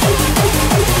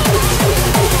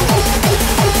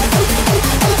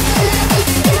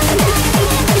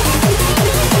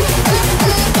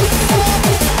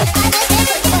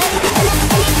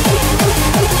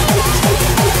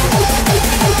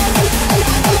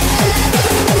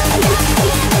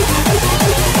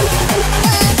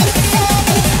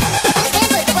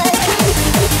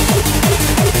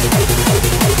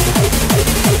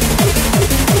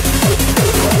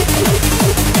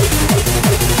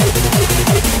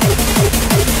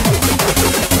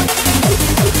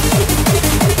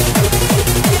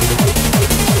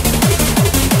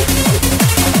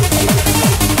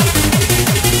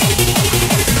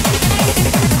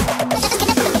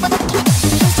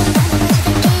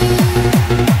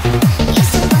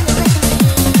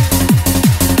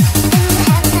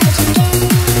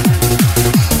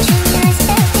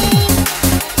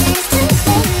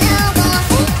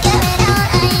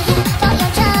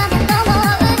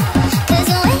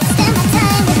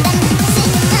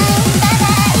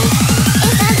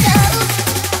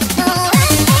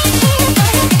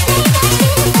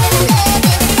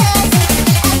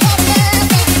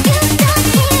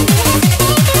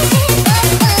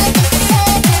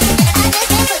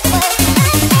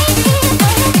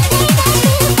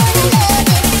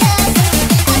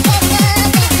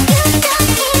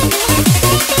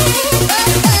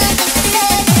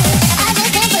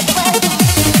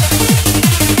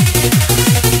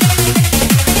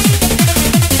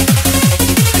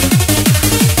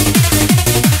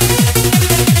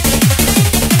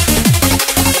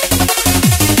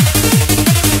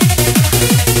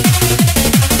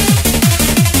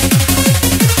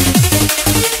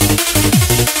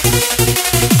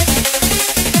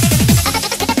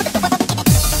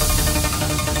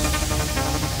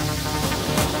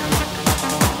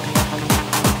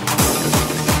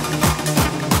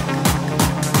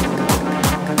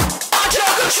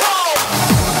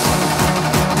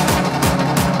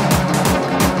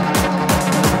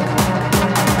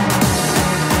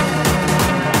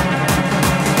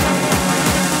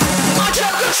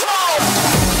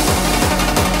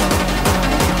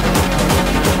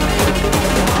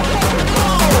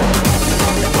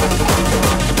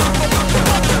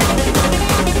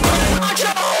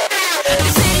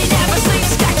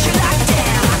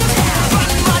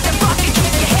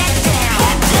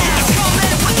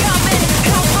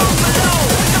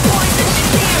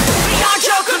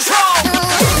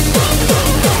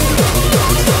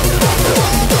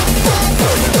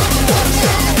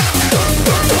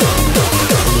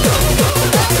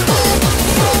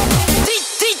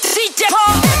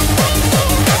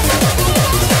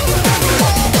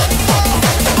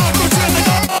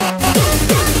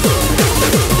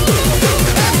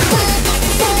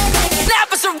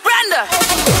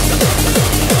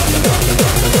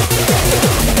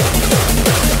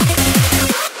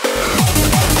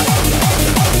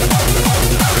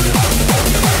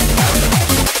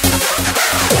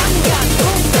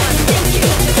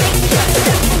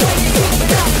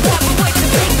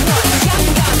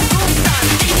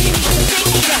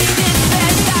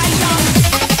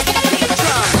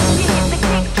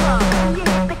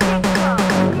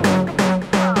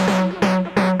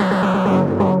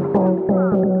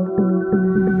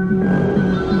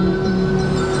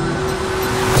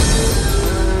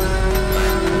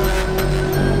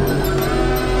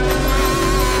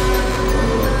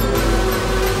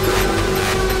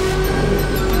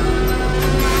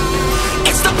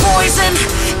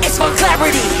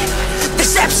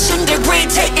 Deception, degree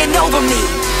taking over me.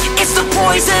 It's the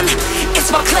poison,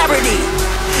 it's my clarity.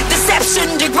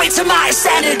 Deception, degree to my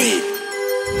sanity.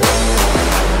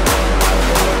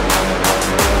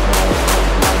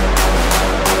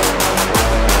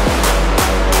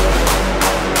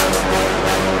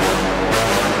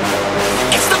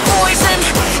 It's the poison,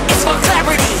 it's my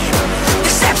clarity.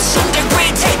 Deception,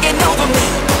 degree taking over me.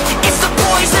 It's the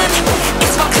poison,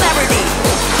 it's my clarity.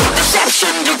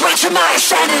 Deception, degree to my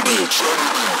sanity.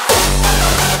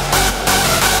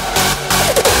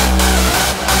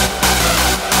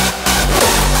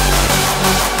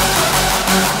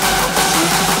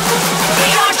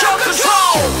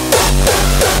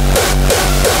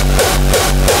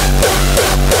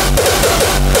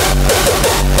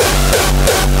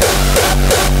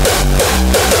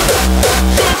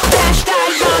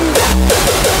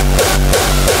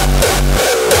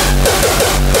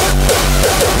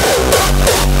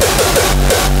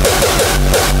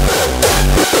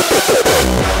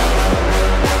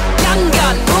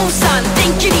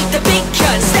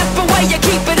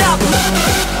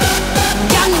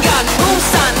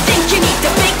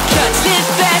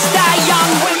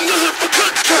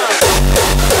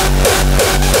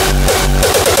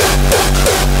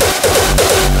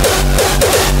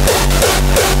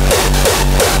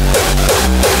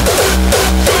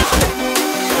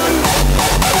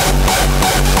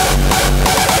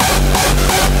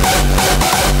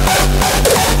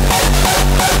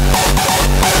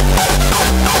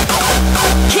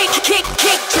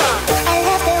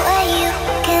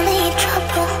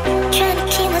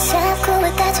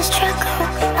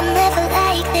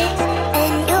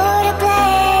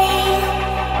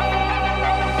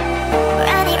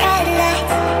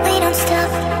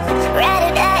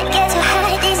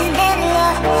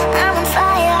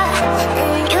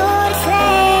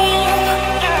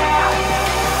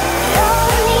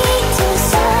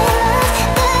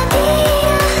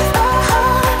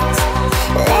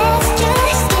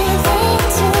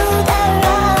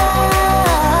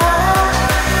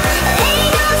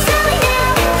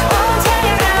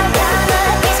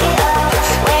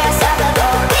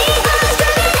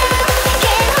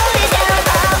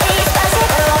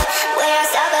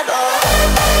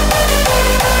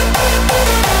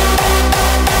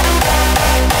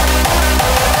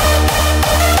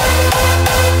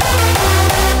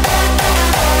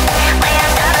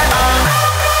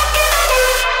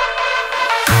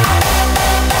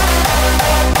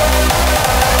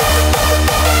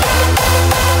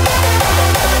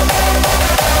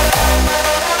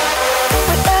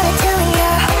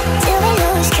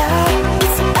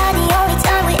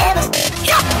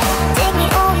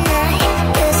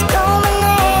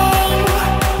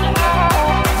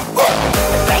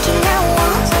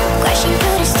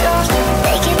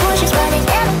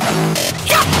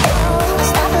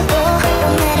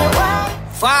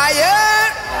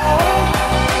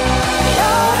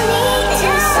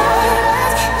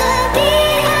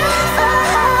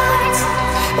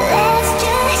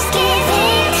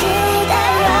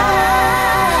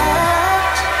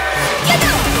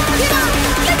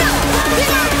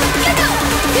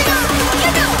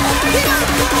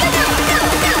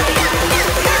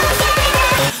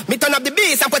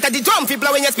 fi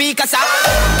blowing your speakers out.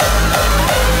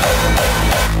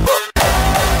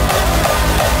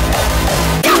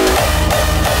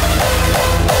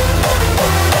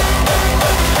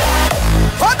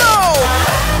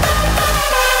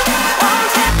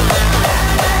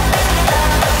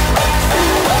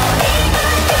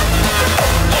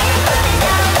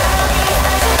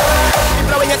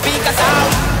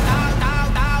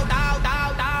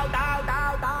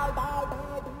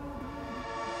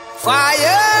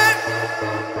 Fire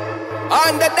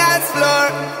on the dance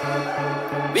floor.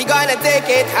 We gonna take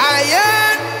it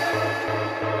higher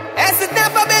as it's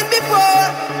never been before.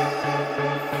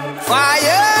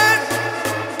 Fire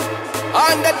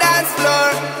on the dance floor.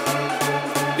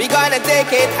 We gonna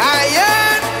take it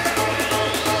higher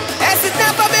as it's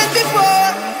never been before.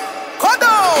 Come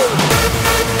on.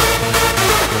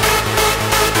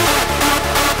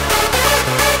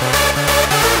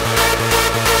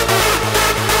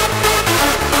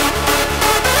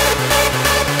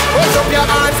 Push up your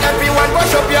hands, everyone,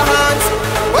 push up your hands.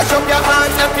 Push up your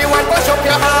hands, everyone, push up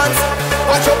your hands.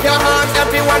 Push up your hands,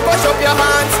 everyone, push up your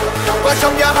hands. Push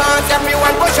up your hands,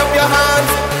 everyone, push up your hands.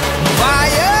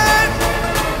 Fire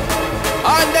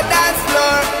on the dance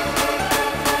floor.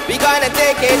 We gonna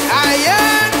take it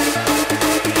higher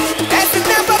as it's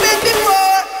never been before.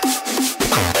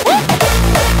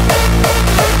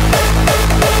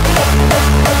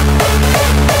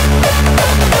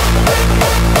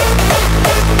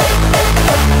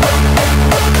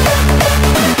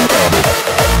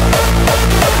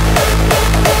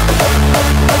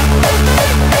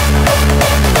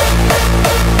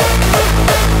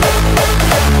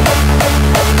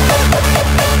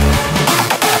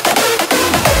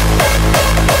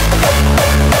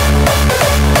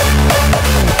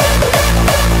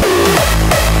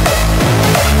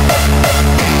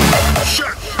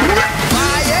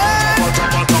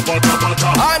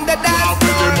 On the dance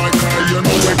floor,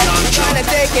 gonna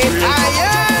take it higher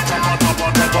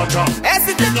as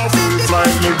it's never been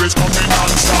before. Lyrics coming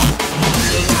non-stop.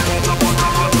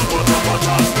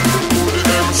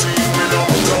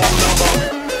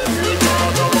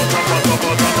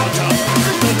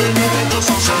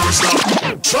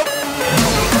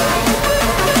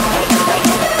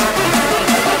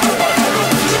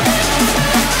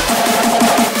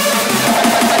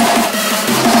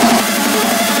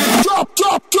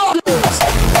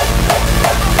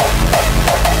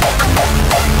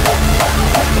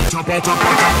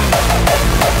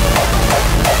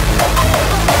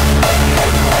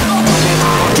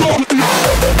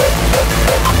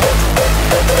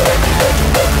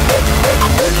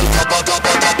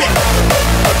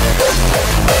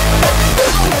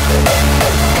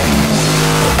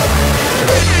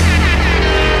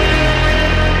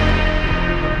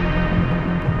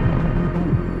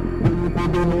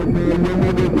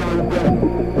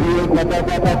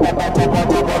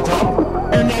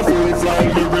 MC with a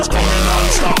lyrics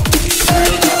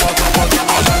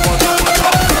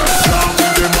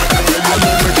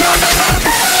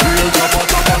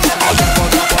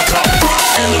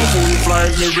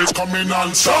coming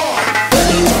non-stop.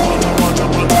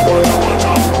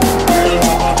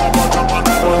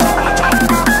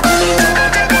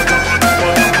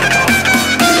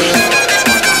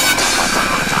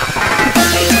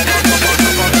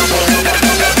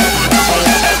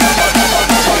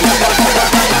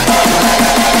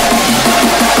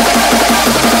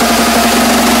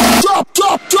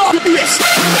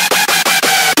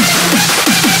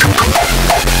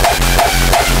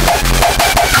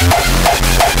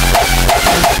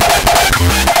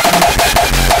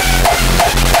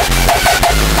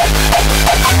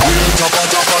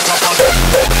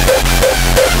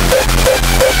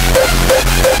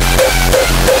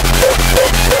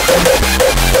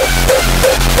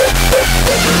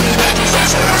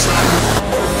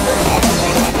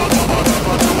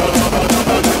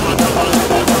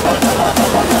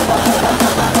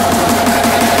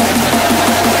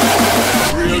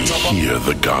 Hear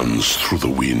the guns through the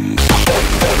wind.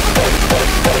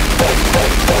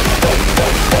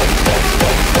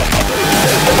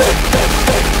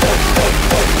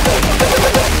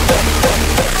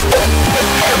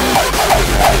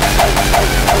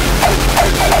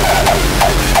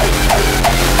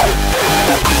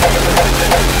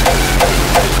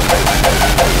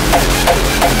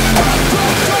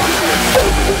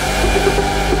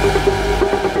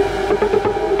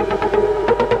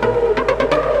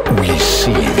 We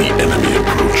see the enemy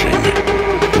approaching.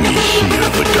 We hear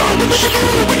the guns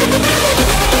through the wind.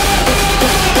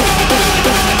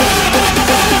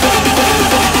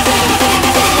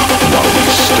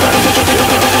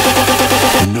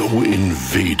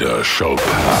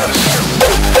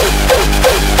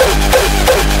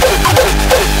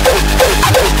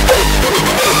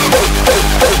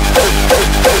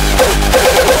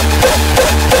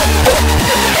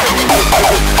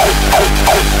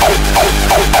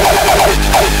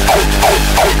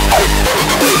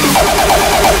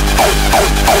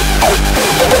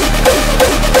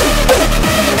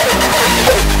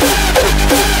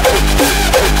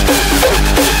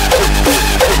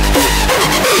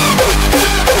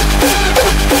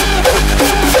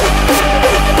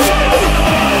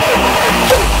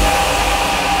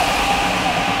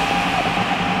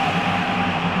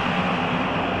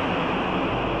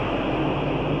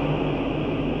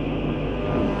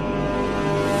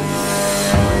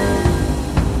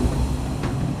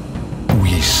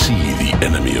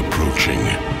 enemy approaching.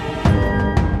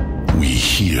 We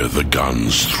hear the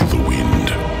guns through the wind.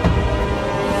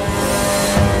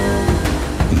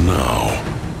 Now,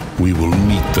 we will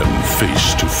meet them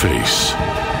face to face.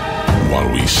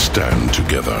 While we stand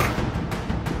together,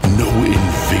 no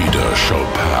invader shall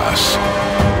pass.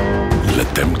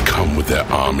 Let them come with their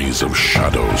armies of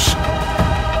shadows.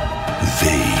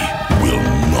 They will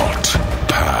not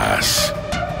pass.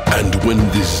 And when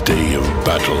this day of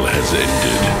battle has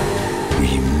ended,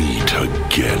 we meet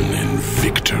again in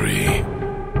victory.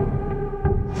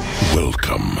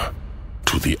 Welcome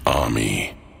to the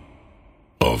army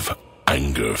of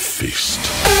Anger Fist.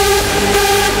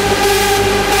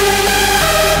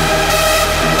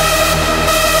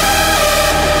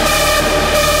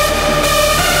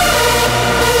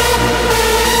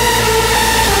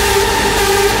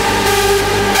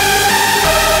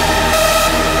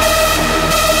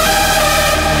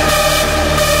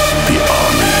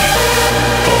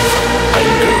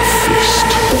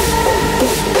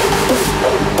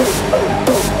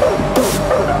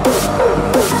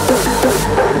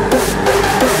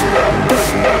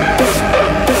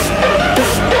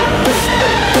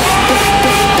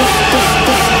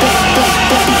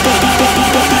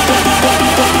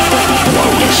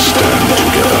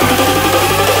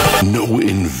 No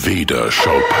invader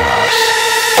shall pass.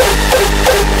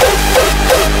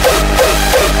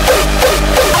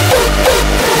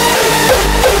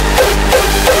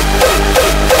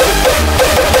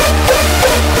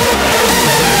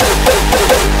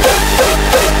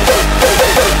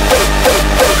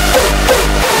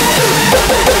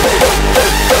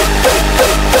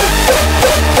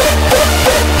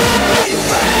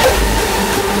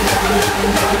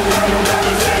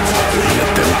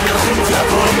 Let them come with their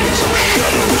armies of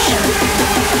shadows.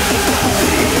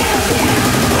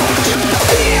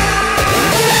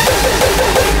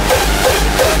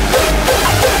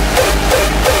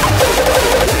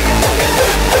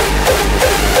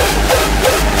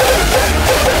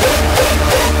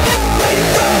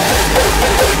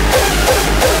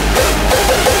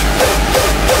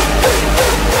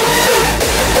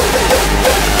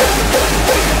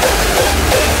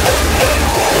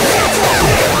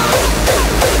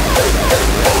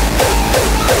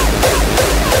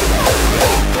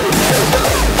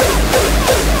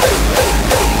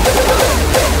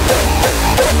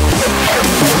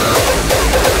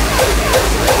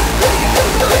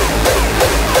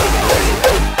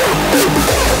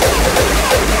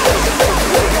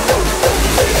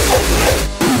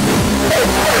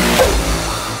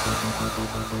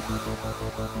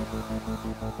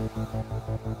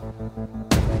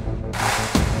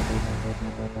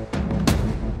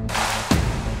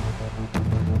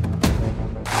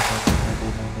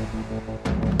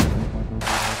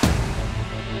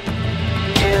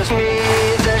 Give me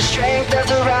the strength of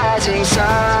the rising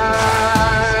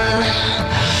sun.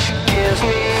 Give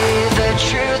me the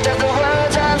truth of the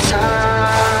words I've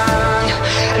sung.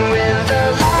 And when the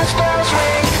last bells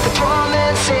ring, the poor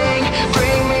men sing,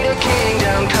 bring me to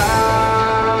kingdom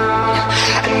come.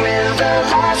 And when the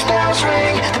last bells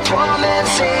ring, the poor men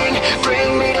sing,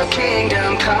 bring me to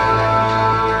kingdom come.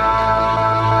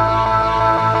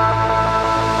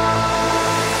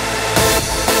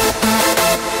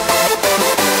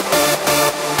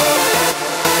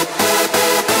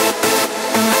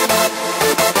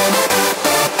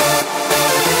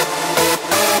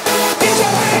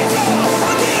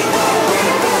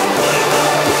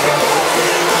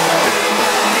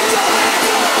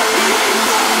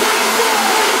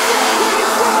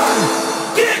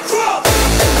 Get drunk!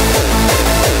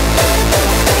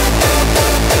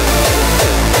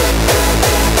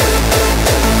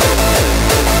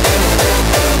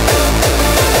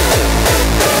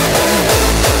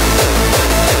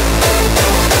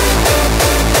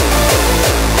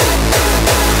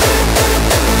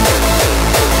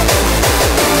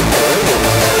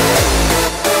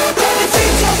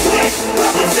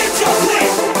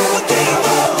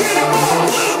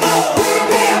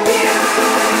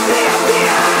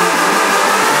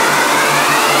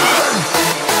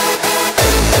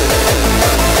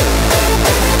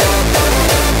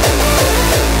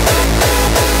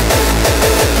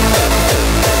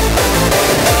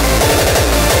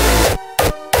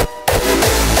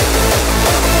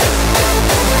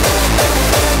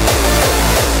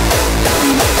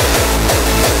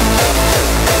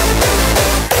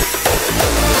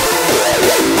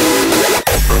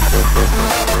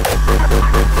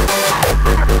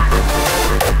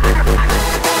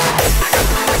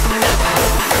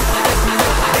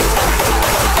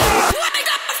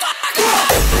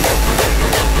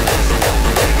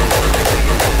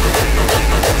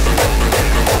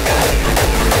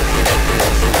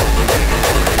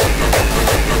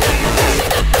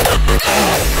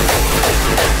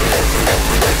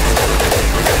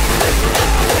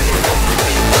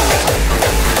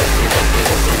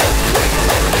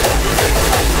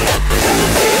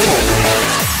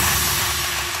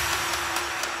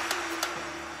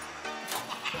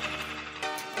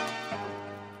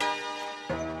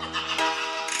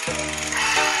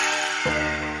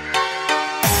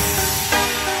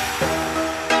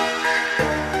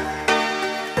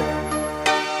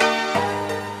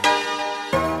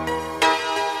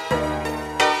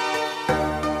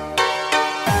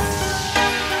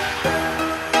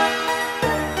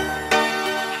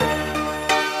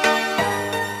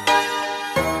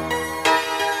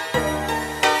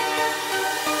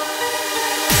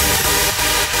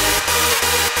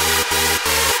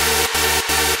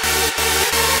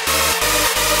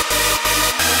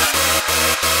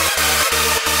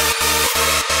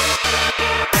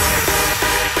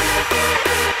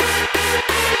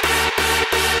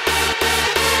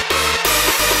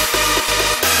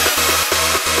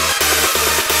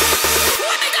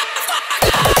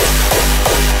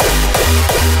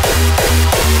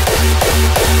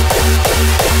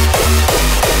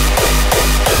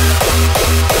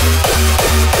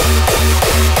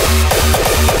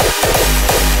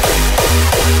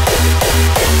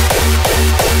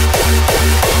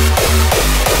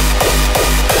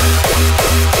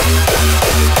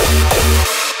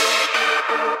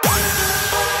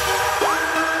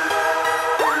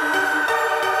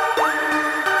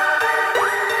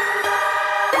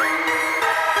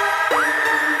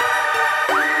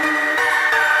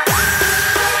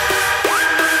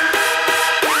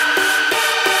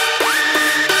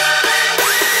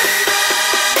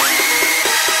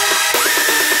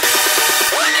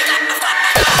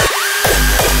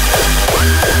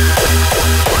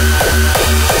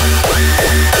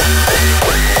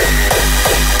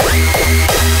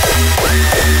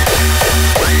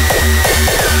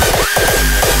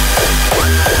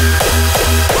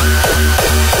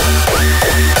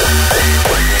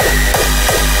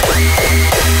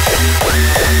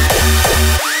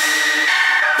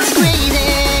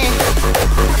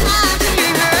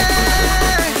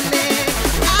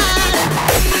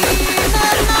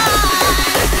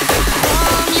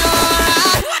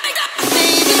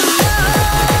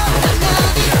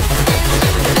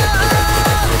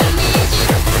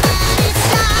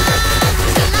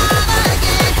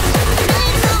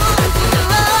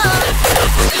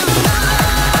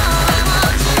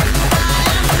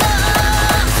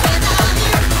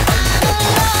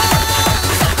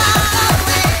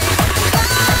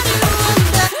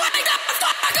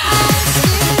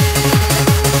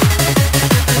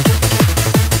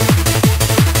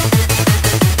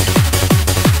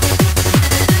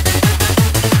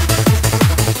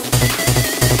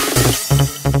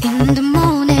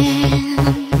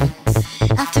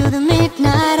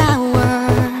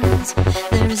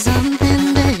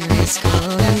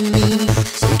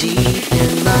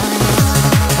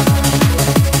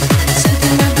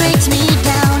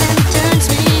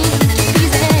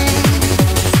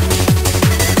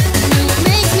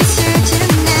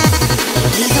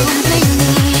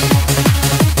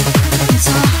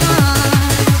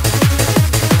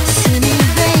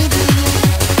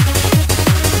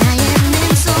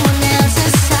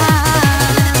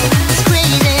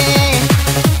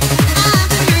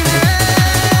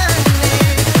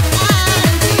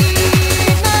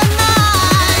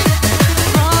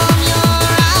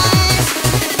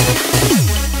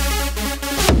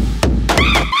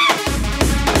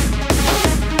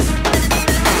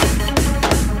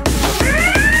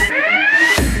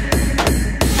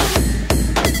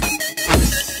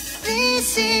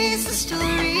 is the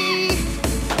story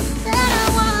that I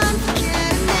want to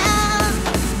get now.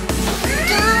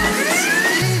 Don't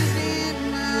sleep in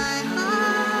my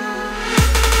heart.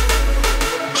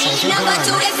 Ain't number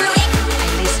two that fruity.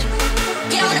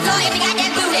 Get on the floor if you got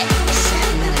that booty.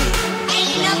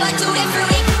 Ain't number two that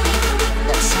fruity.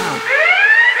 That sound.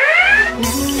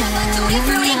 Number two that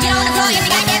fruity. Get on the floor if you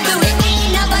got that booty.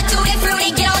 Ain't number two that fruity.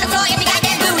 Get on the floor if you got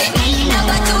that booty. Ain't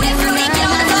number two that fruity. Get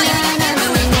on the floor if you got that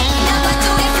booty. Ain't number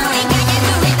two that fruity. Got that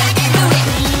booty. Got that booty.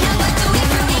 Ain't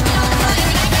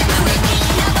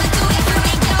number two that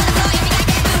fruity. Get on the floor if you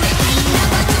got that booty. Ain't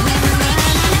number two that fruity.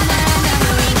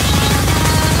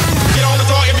 Get on the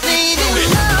floor if you got that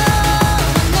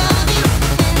booty.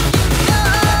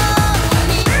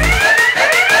 Ain't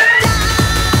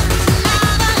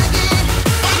number two that fruity.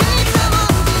 Get on the floor if you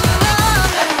got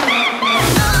that booty.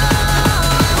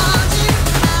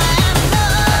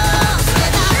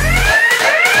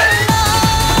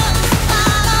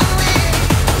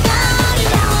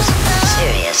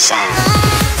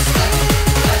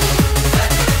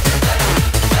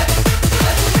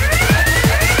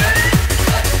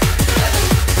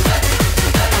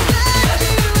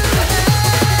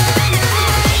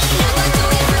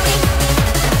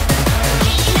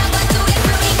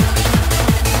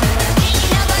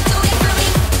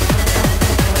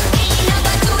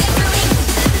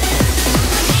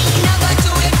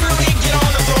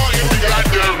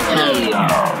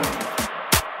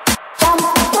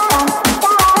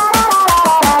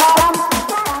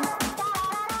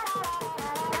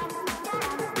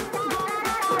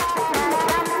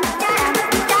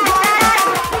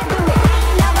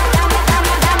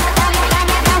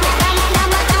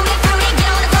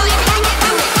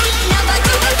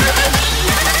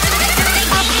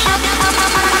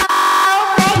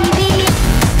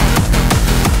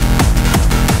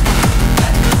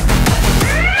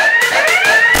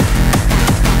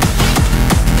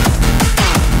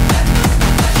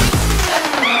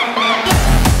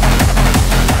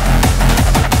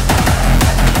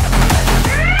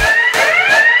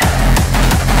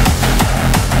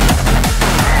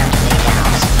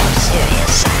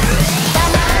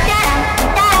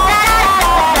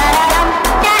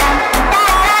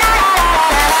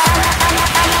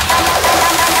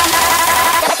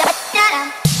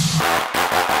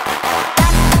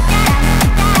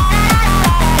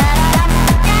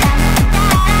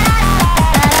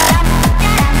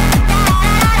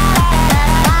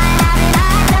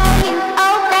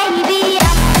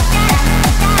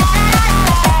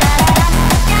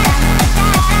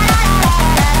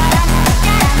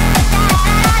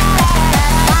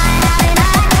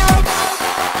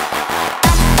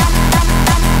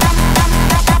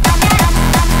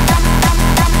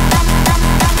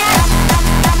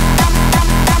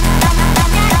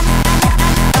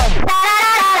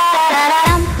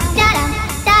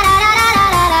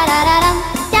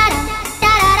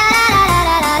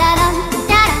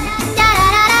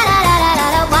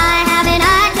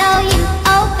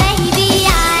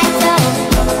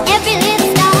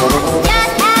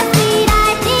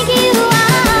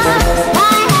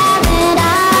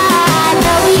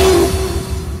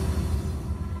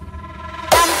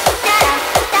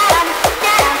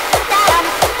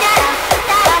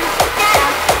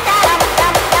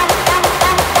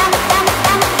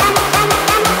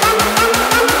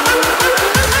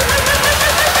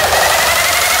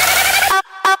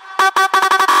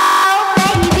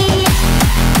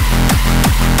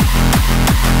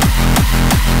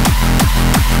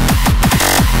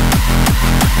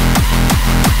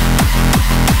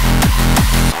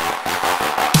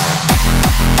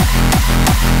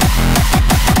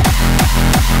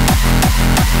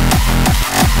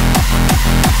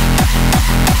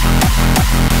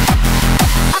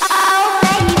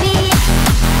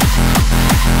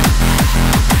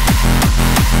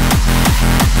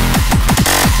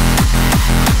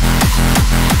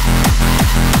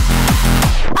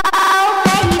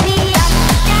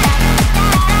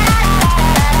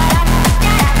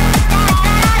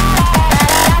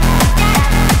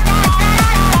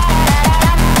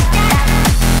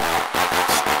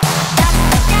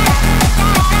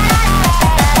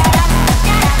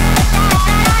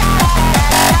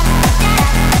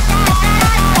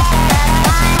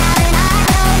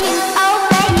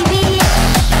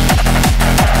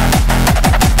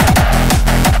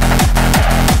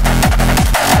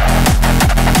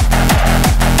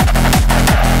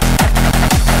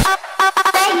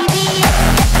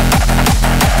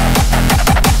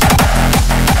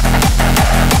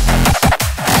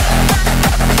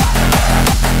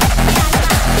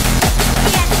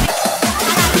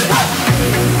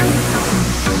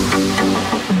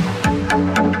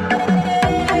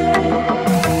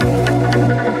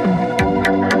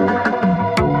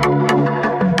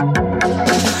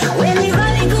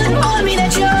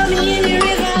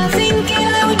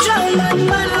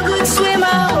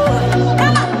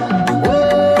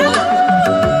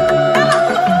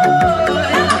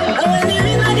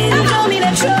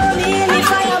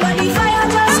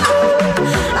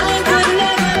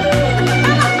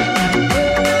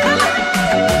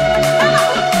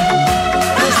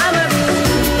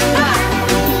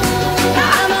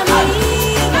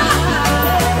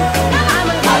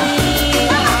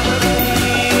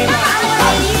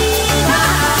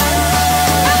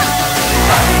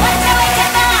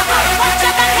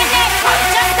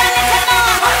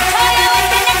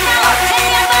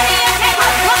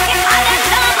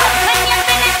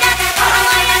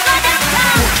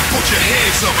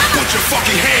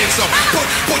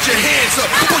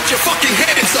 your fucking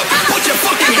hands up. Put your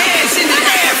fucking hands in the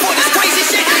air for this crazy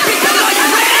shit. People, are you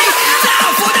ready?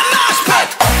 Down for the mosh pit.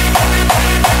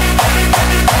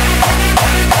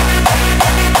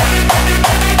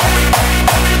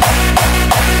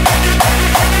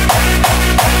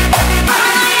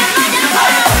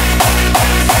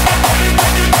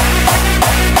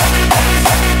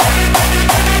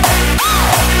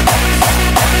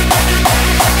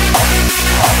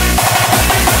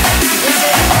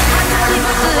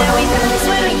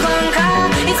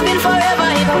 It's been forever,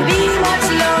 it won't be much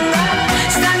longer.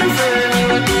 Standing firm, you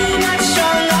will be much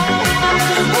stronger. I'm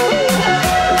a believer.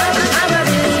 I'm a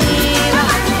believer.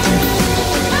 I'm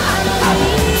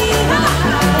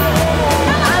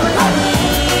a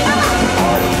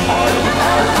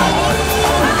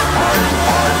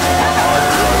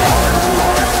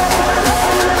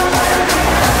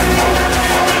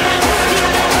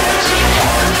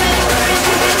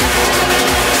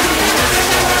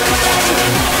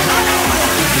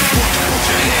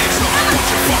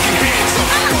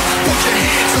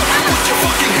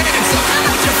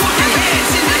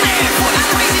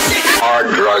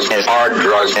Hard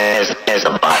drugs is a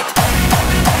bite.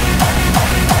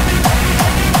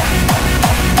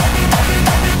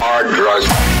 Hard drugs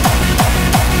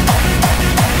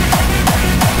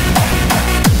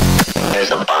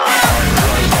is a bomb.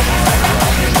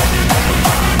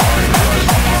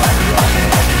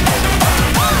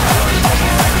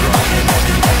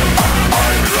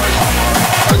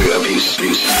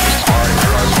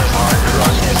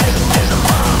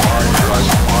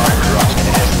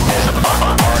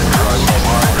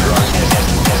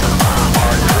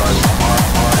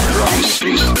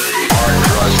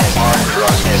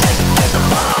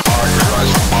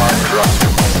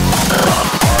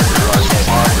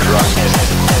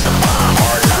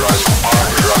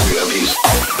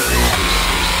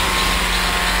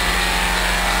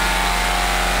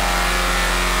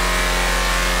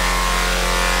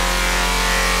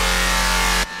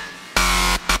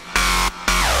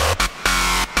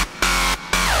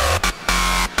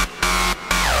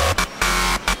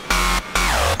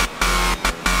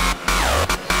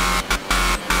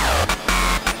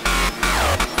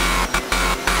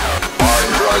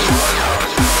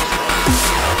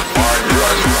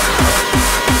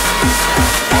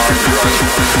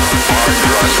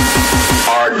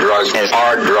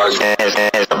 Hard drugs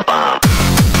is a bomb.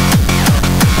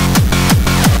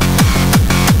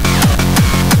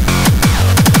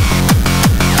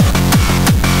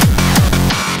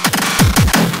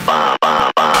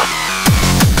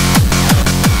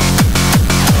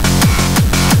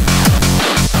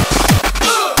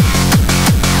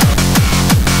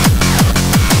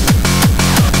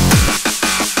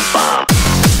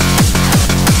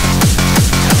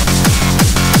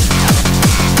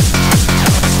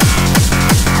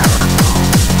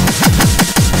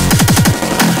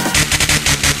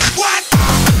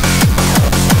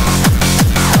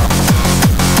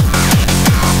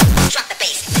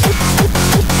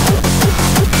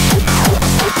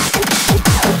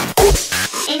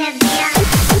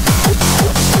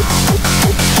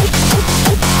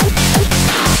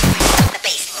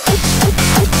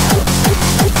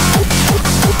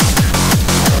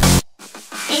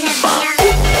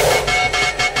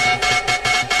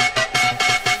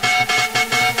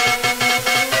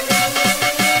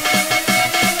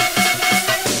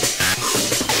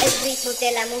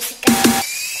 De la música.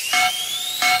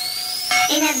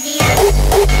 Energía.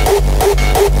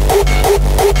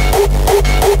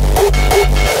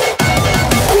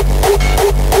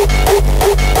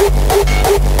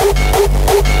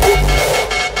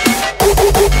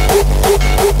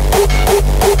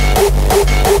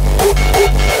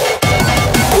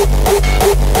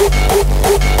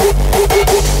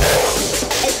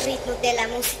 El ritmo de la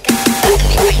música.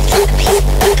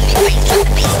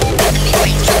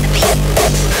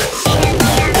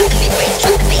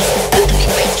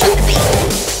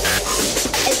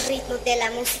 El ritmo de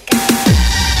la música.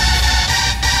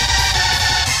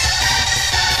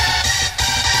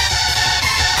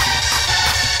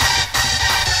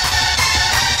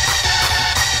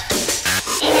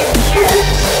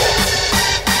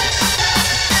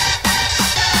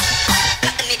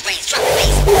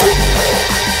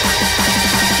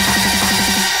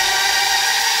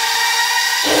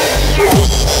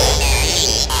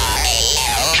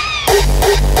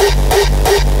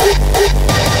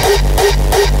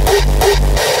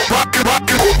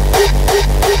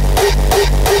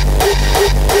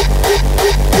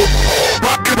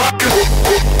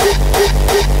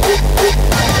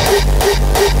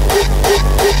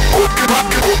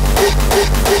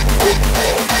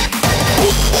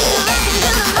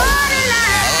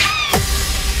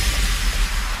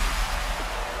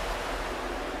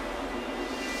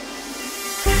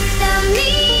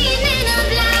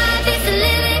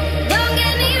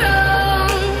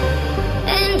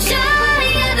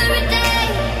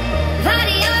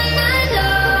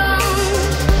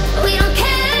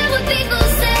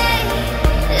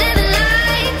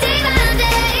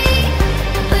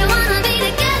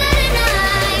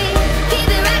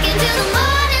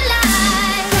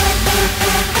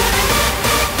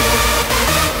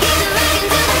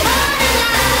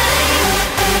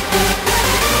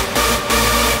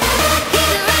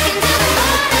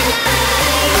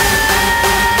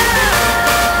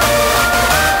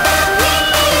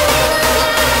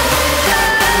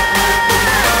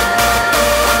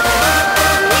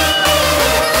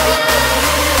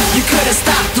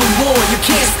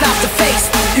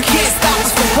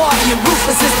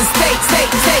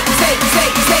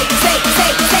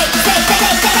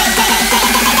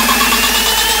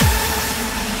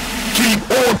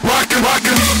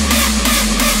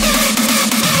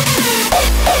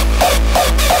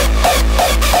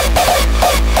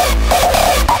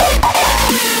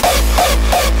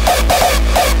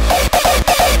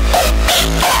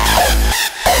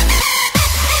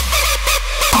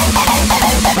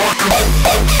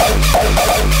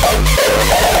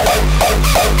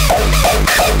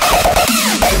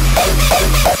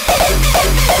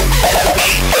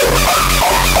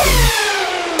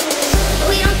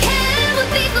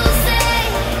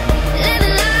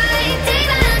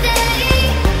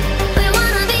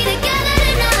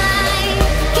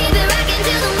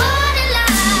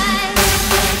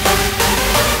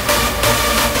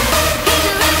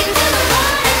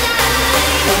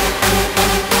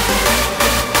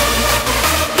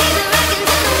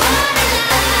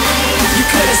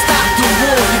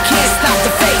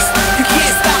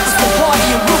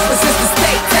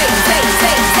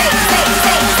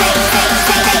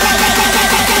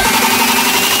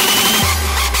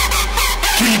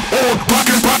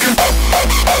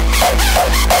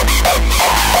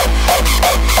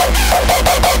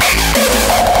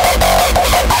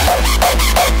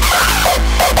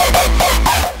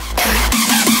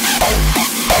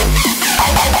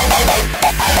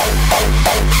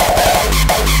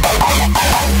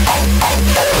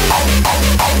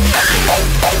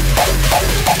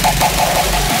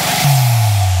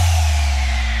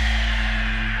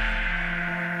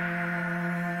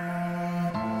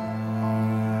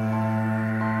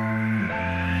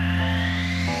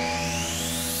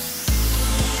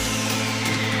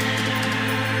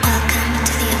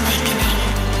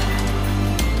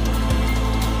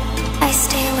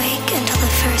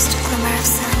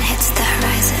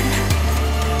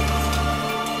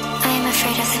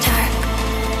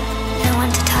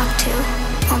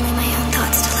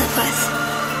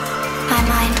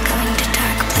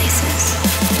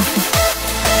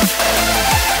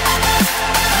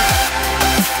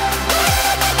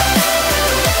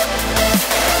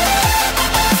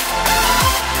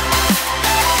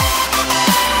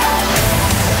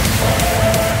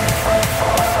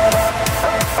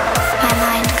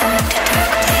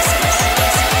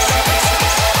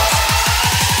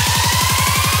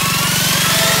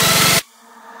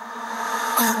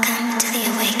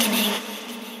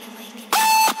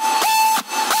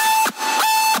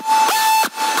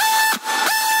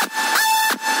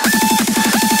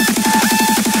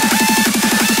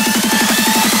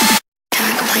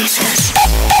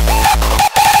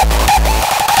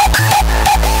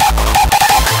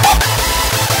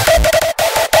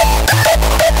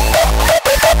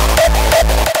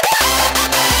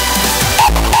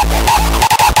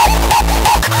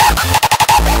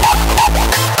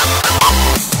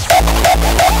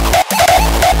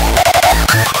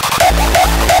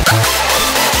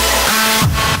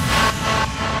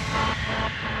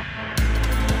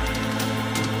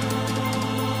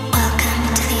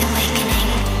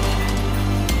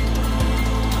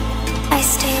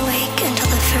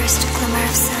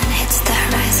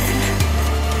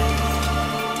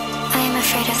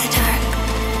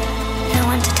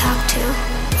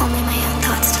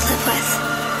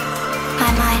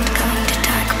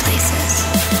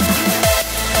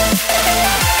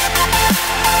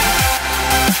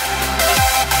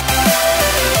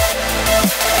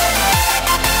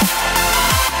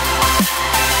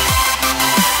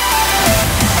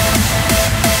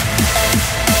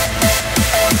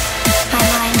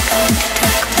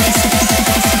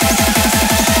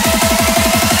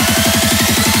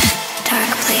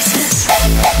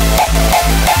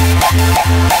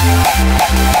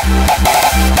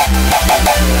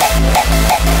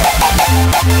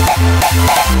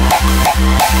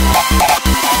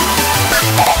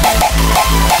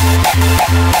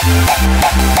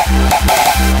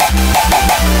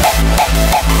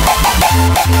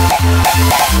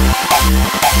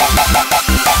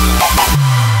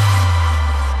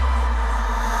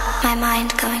 My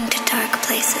mind going to dark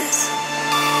places.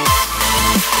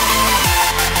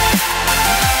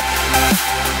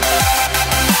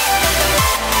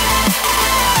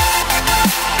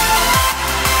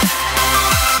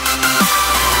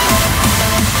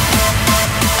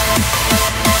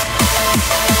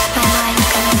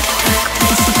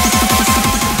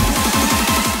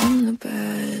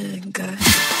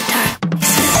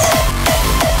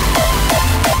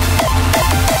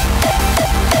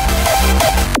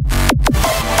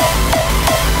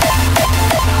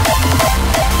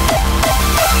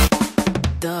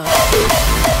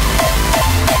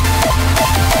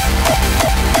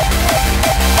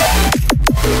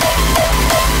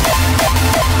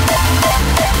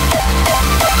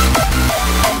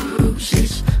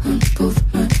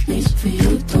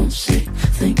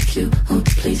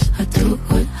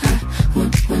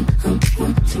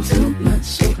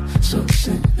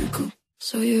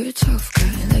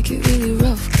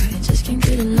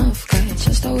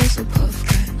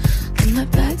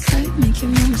 type, make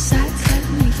your mama sad type,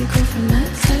 make your girlfriend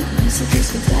mad type, mess with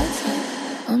this with that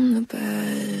type. I'm the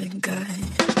bad guy.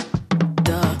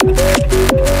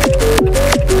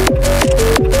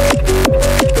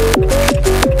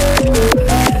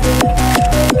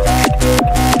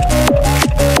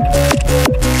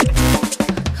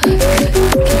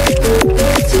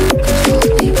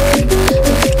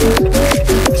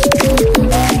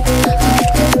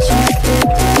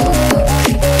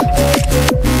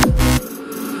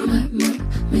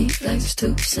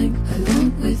 To sing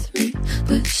along with me,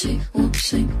 but she won't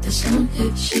sing the song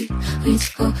if she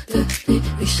reads all the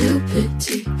lyrics. She'll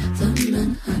pity the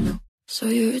men I know. So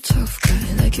you're a tough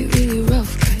guy, like a really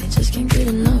rough guy, just can't get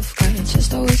enough guy,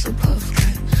 just always a puff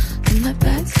guy. I'm that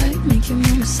bad type, make your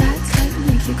mama sad type,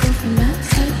 make your girlfriend mad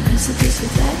type, mess with this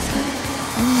with that type.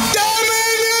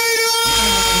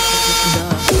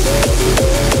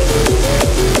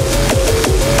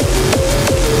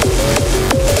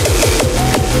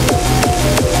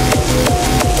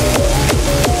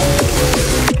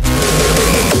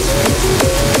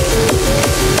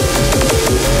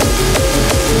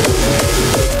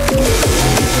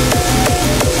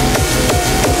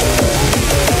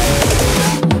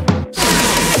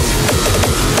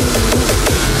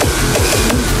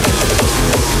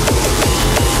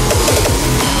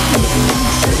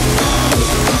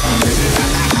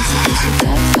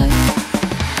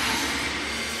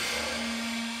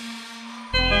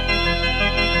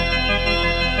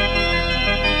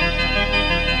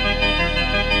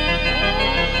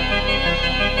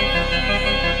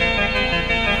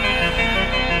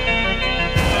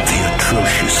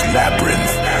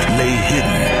 Labyrinth lay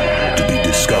hidden to be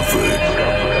discovered.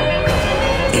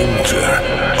 Enter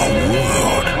a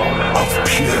world of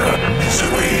pure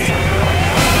misery.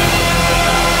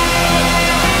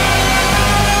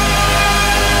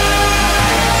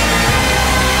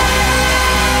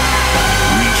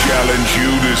 We challenge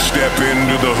you to step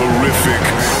into the horrific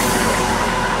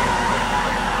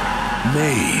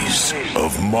maze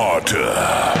of martyr.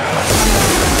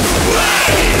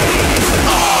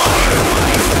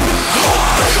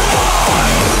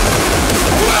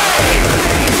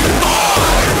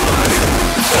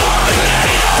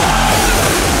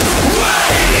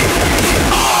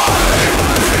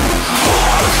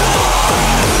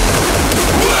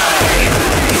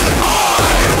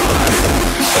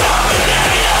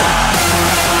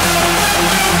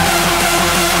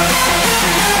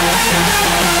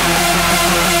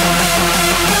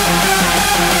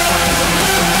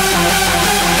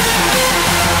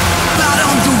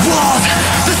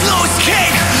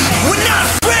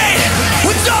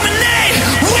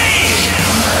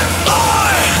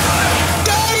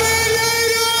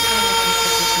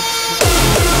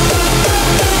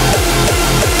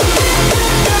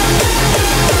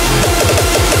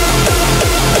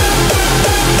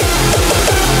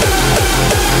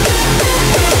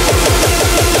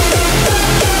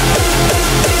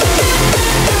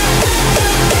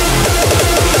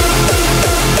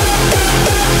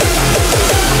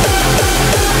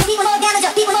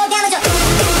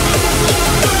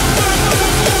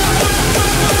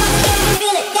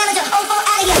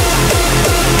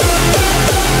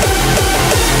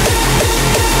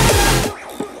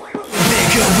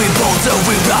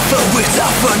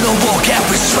 No war can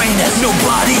restrain us.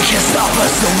 Nobody can stop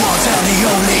us. The ones and the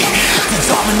only, the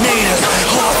dominators.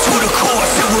 Hard to the core,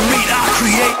 so we'll meet, I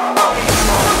create.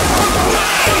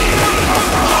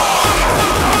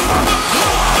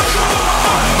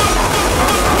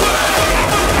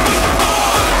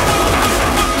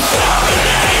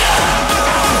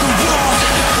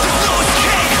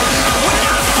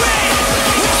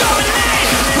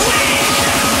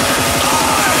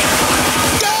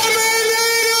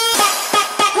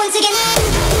 Once again.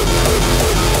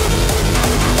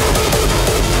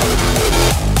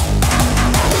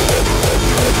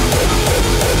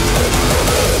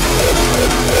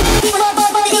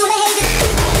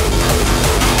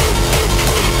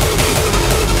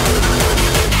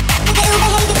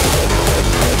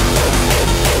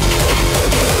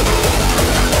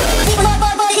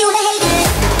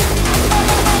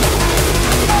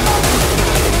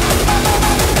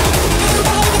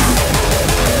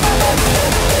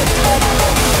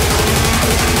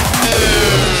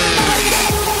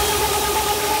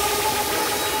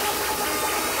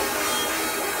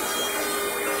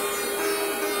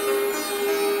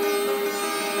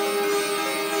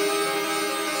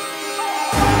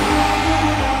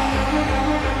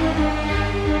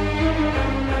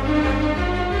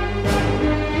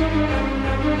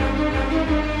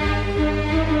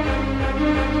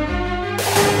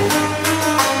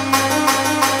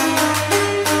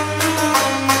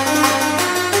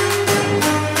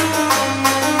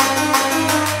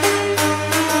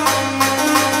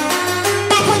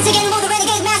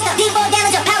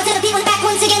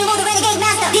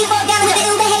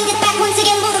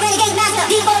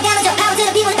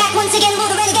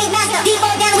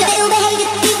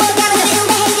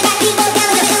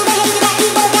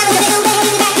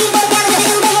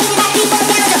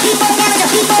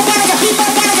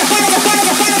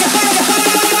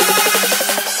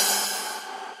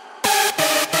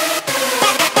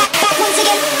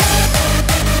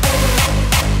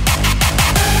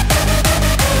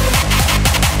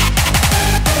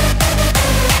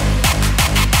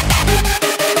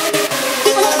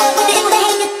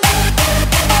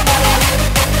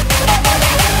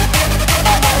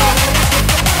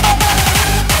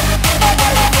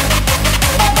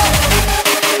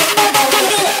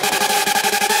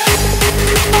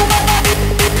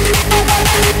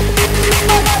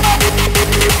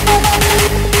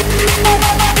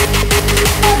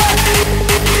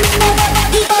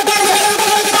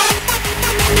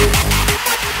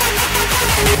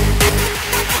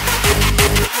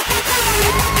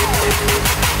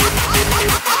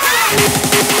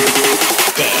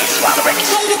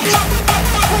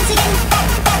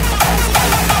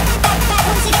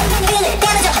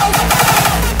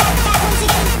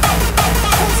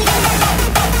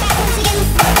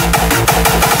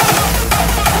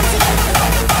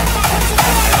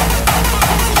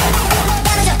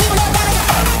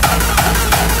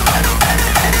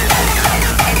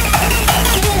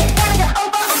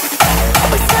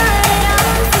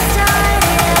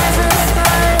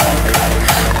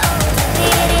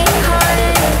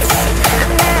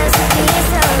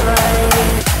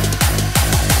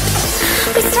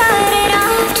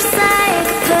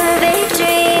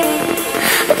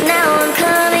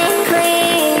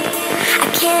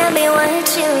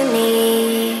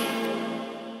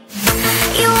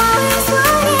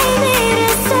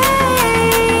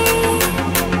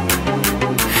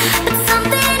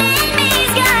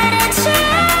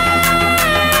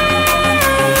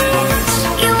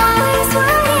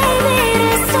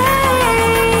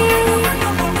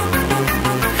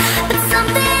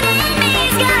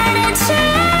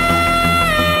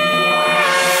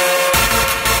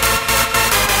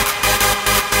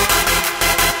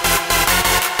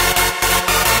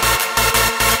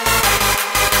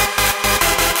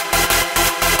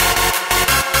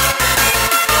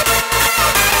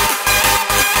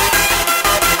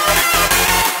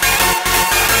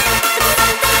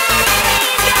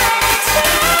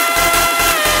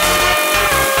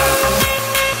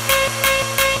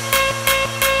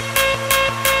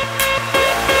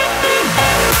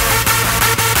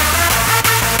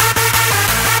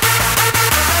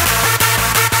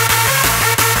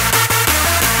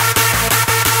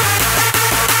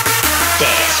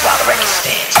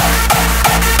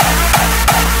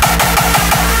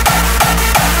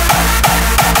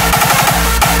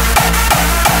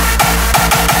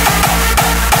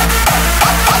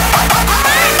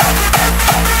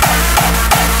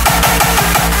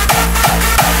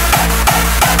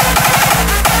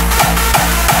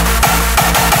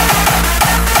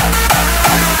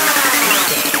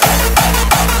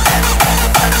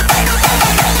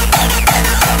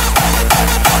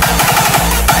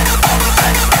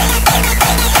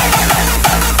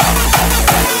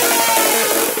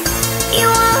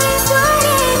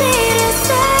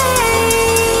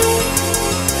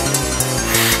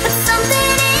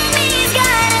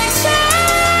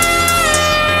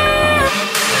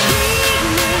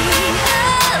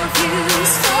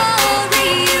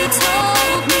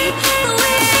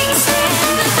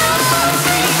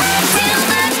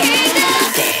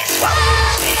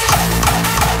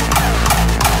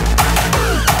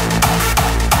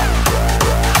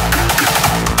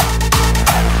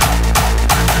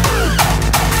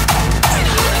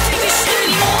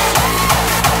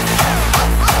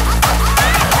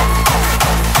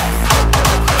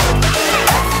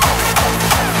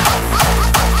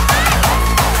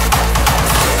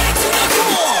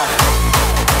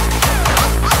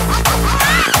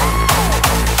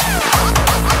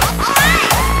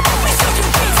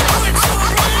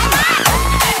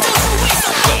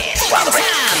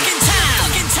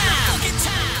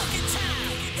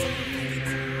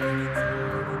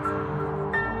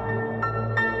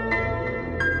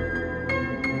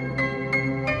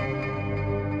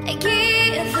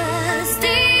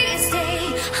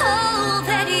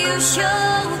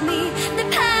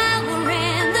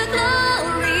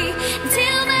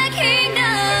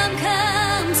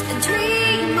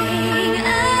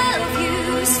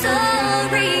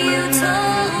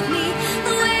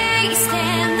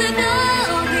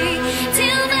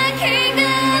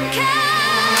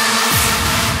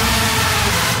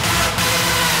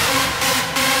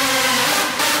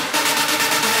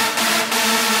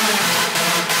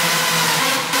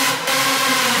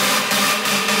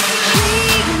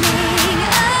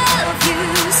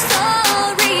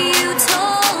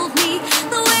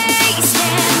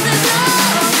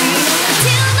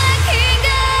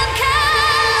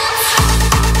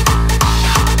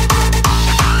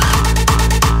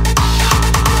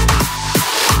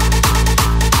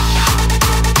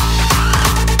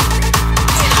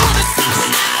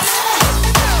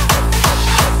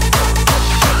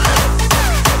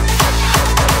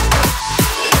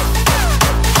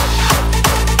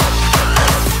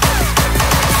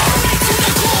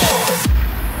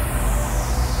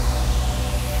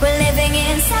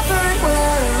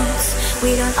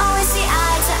 We don't always see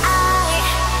eye to eye.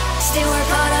 Still we're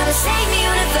part of the same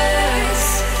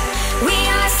universe. We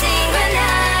are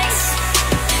synchronized.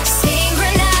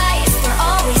 Synchronized, we're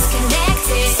always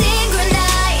connected.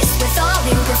 Synchronized with all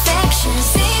imperfections.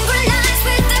 Synchronized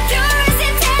with the purest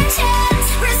intentions.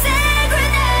 We're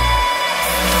synchronized.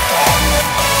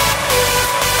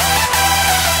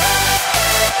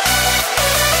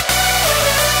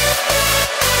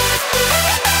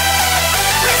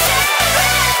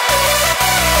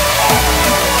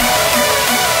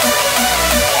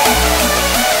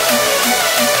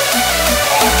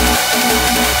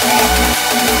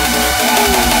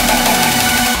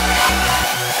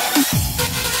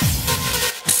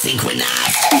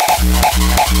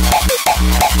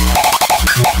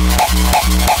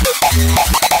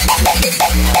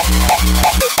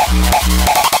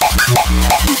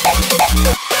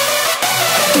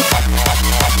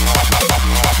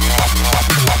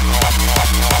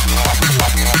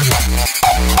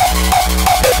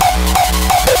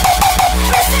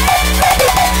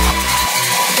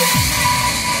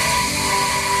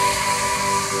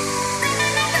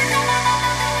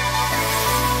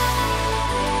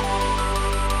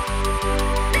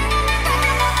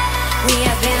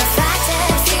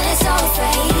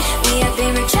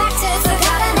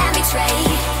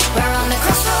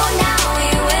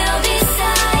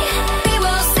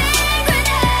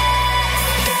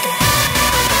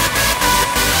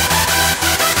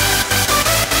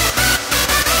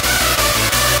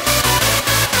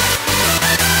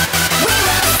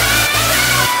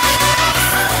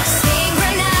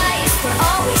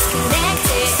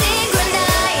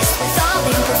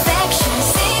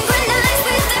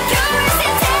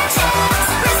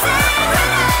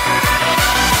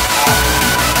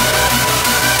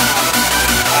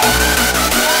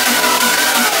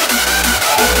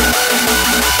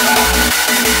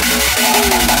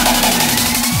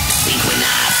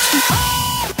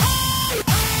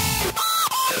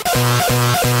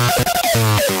 My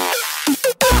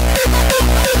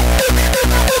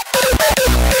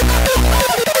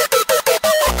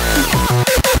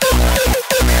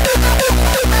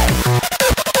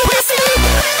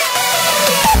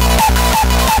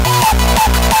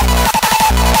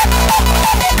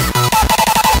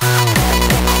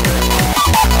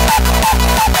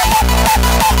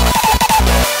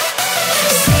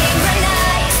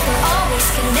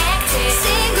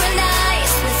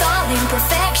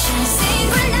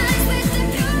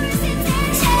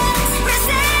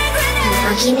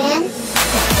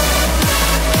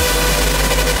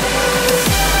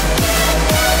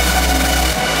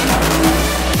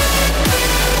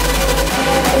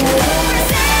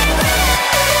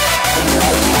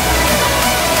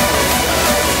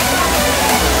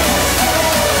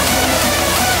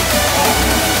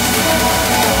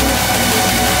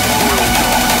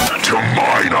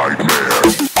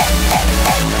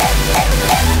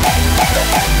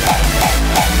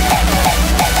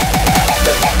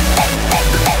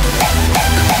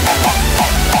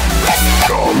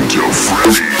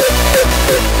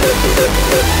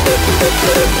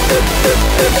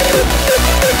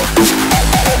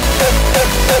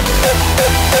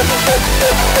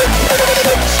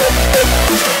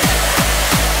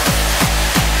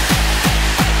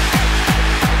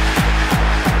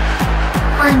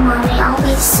mommy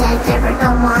always said there were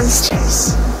no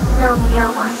monsters, no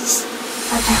real ones,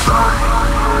 but there are.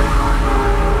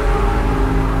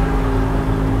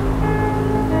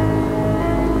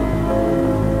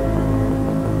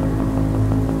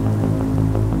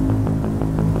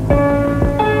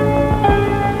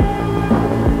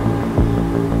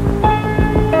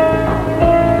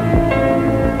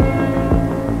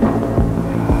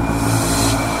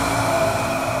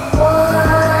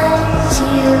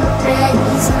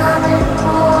 He's coming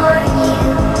for you.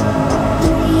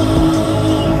 3,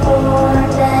 4,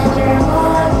 better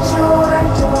lock your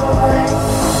door.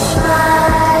 5,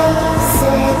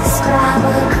 6, grab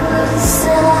a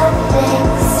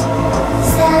crucifix.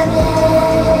 7,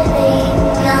 8,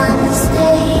 gonna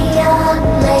stay up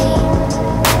late.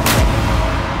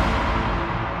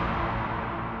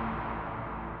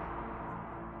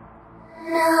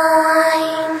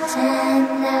 9,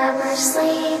 10, never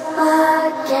sleep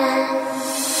again.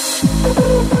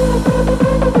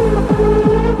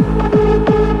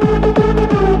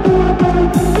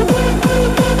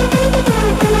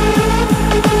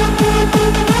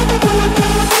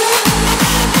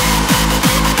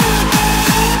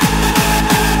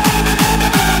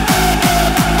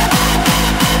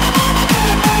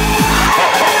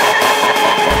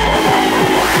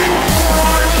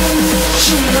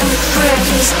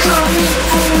 Freddy's coming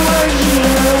for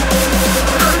you.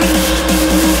 3,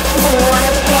 4,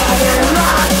 better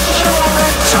lock your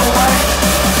door.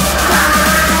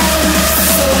 5,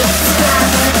 6,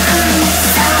 grab a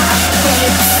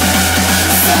crucifix.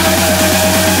 7,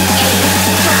 8,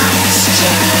 gotta stay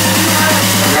up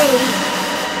late.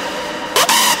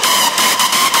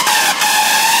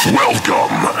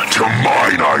 Welcome to my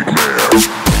nightmare.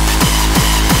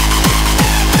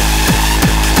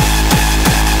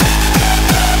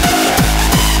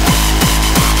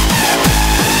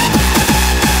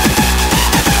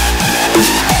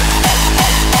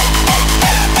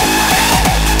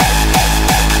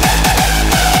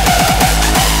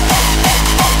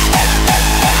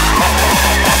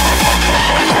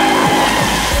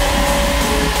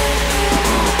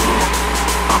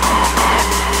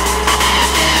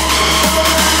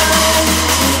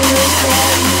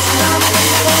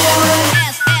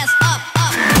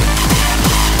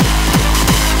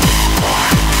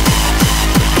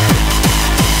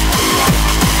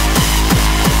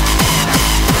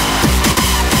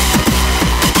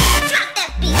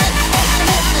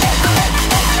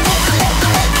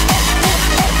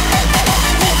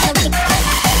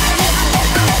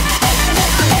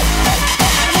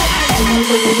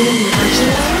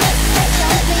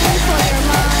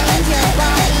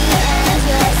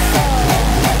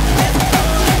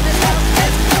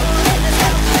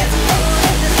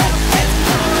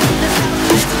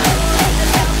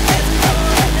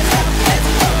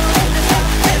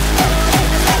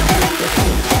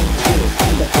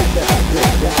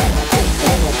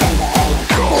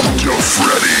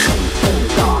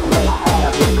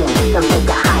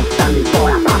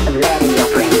 Before I pop and let in your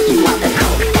brain, you want the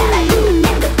coke that I do, and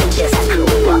the bitches as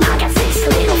cool.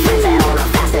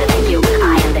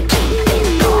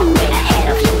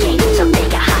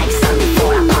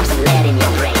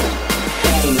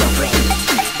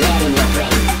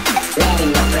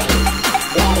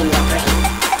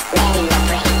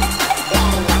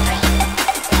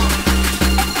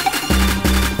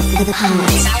 to the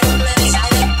groove.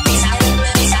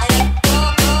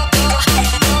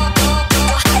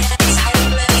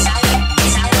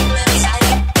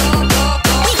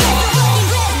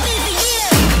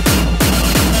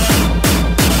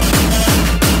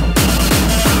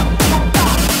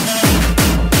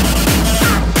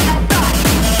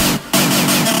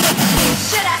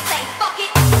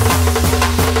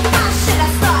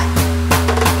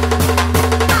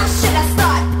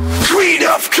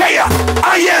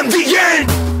 I am the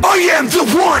end, I am the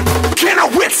one. Can I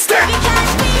withstand?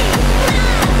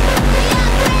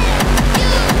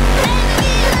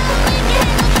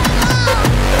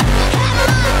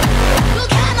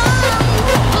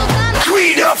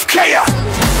 Creed of chaos.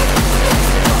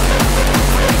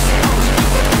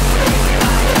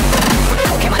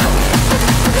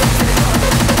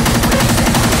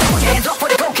 Hands up for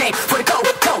the cocaine, for the cocaine.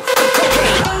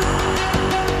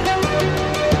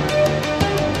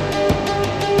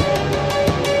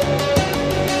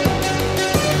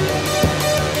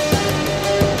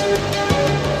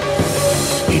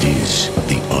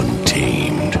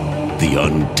 The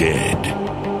undead.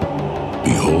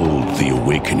 Behold the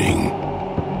awakening,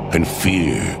 and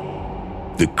fear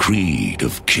the creed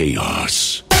of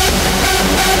chaos.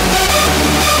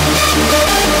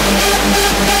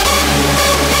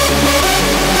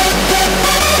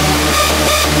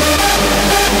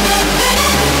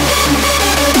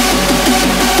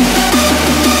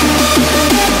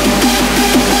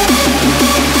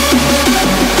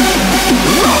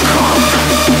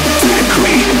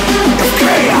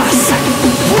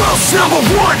 Number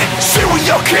one,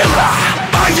 serial killer.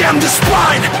 I am the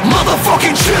spine,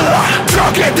 motherfucking chiller.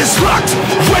 Target is locked,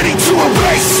 ready to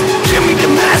erase. Give me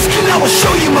the mask and I will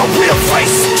show you my real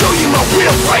face. Show you my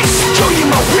real face. Show you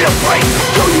my real face.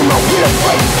 Show you my real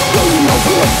face. Show you my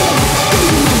real face.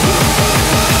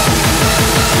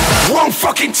 Wrong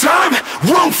fucking time,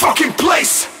 wrong fucking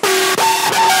place.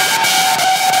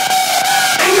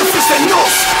 And your fist and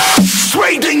nose,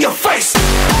 straight in your face.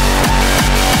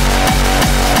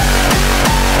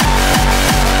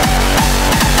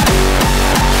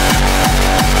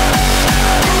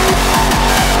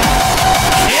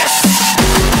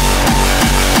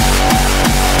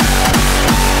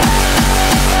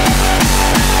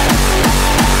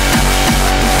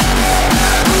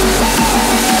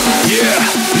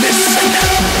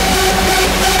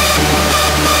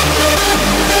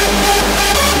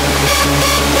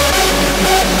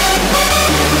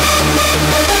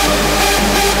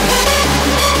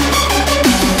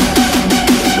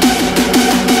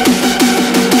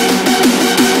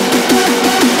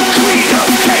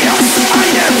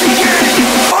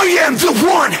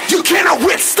 You cannot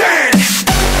withstand.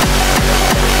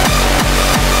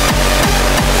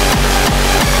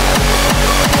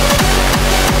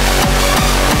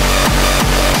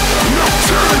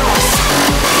 Nocturnals.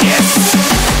 Yes.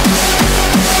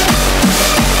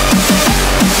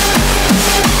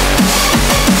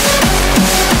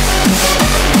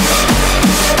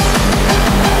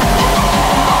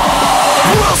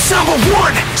 World's number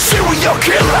one serial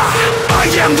killer. I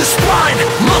am the spine,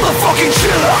 motherfucking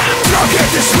chiller.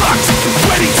 Target is locked,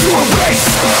 ready to erase.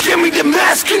 Give me the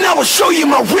mask and I will show you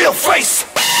my real face.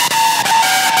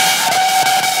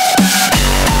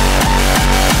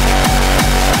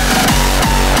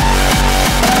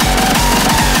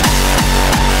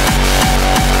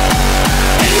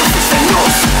 And your face and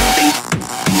nose, in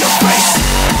your face.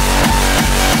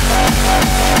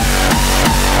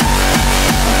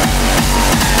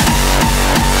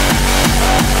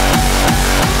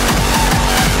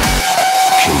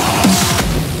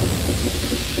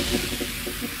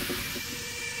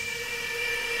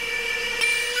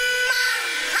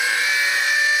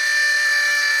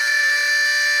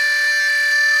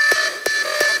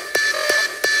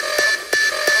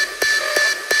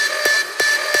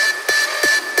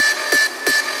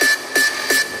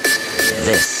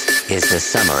 This is the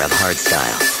summer of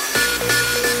hardstyle.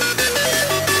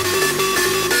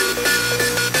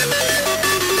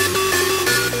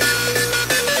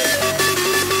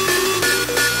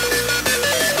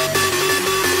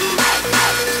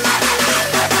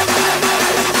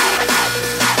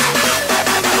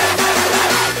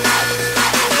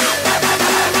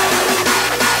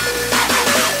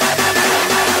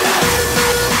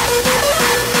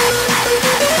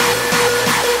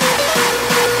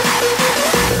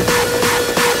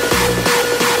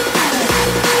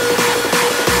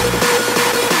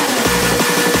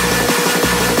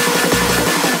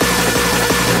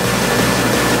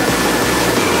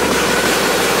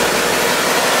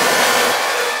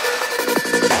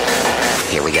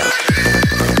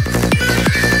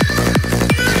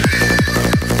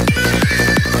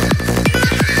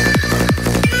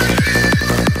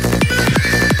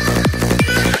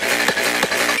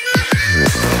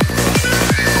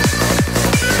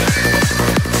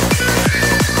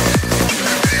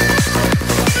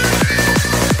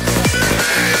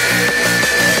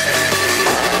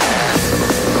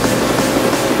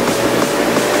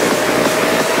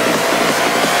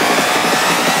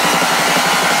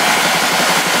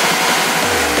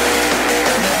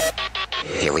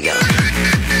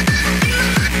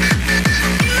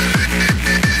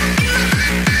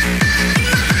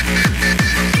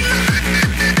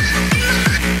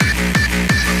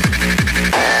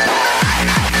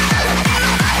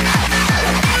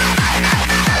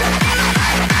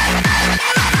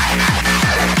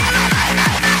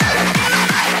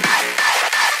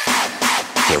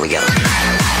 we go.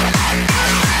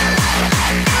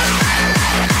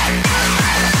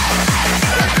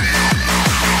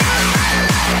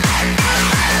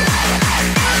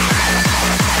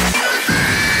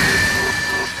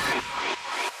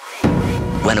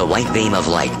 When a white beam of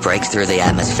light breaks through the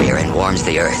atmosphere and warms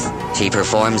the earth, she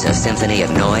performs a symphony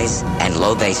of noise and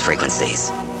low bass frequencies,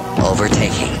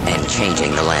 overtaking and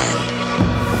changing the land.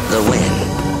 The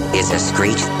wind is a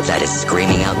screech that is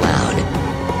screaming out loud.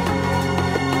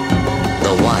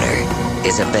 The water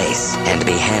is a bass and to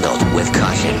be handled with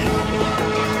caution.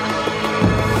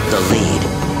 The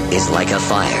lead is like a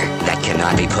fire that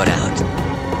cannot be put out.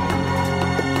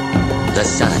 The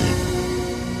sun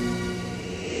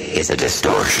is a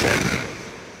distortion.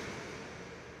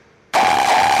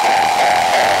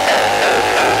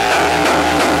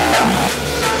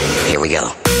 Here we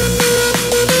go.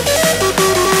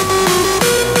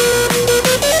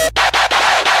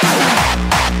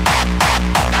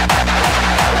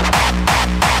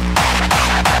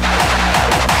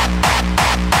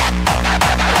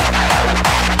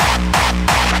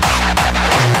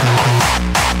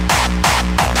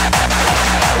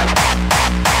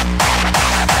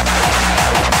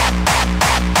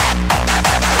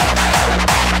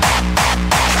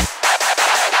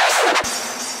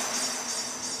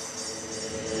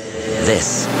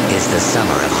 This is the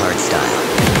summer of hardstyle.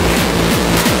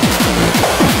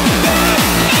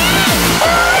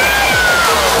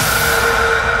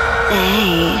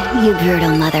 Hey, you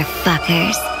brutal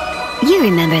motherfuckers. You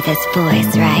remember this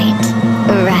voice, right?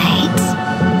 Right.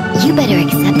 You better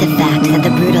accept the fact that the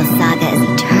brutal saga is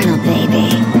eternal, baby.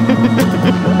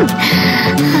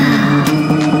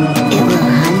 It will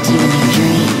hunt you in your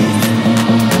dreams.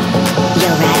 Yo,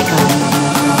 Radical,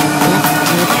 let's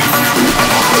do this.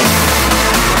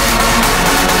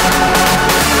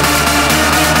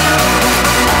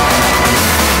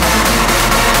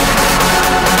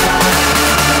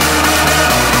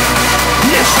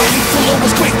 Never hateful,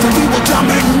 always grateful, we will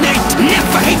dominate.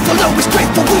 Never hateful, always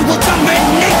grateful, we will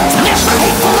dominate. Never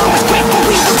hateful, always grateful,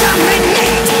 we will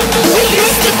dominate. We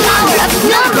use the power of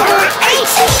number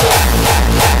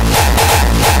 8.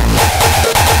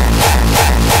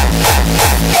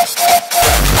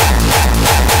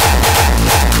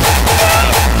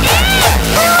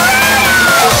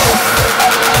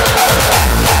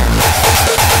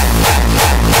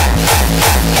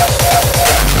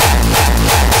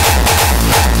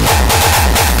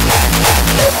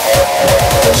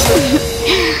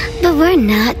 But we're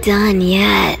not done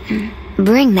yet.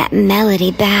 Bring that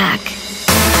melody back.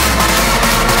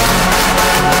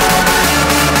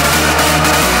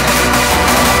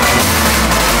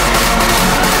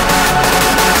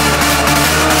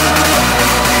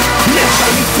 Never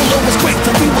hateful, always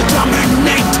grateful, we will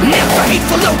dominate. Never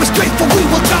hateful, always grateful, we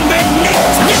will dominate.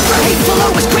 Never hateful,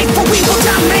 always grateful, we will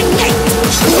dominate.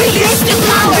 We use the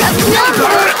power of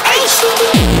number 8.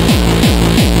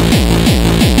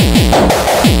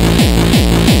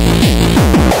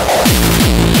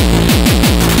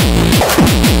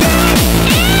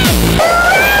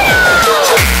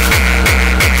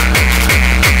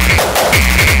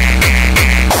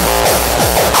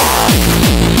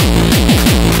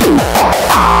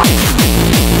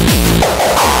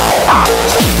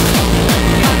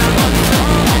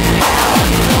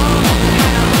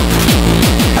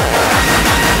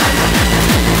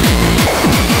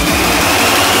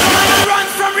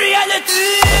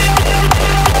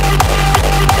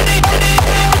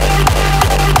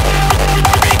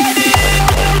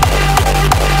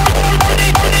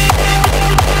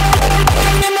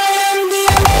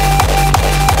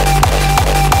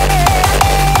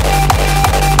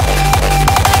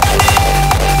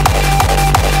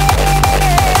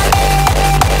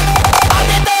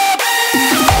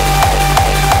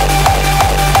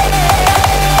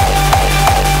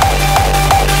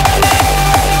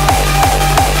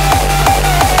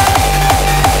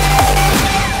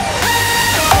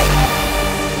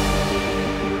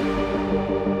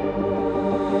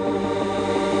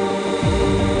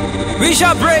 We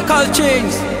shall break all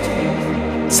chains,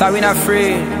 so we not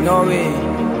afraid, no way.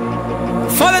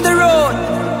 Follow the road,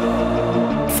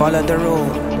 follow the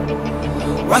road.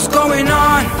 What's going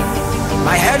on?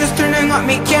 My head is turning up,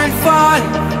 me can't fall.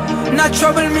 Not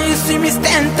trouble me, you see me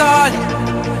stand tall.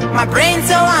 My brain's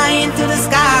so high into the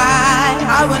sky,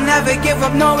 I will never give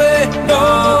up, no way,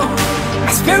 no.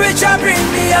 My spirit shall bring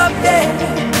me up there,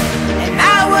 and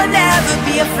I will never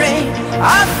be afraid.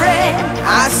 Afraid,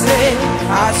 I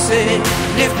say,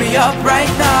 lift me up right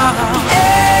now.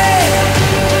 Hey,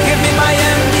 give me my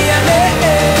MDMA,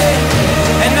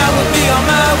 and I will be on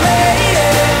my way.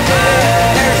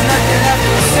 There's nothing left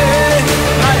to say,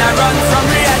 man, I run from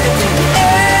reality.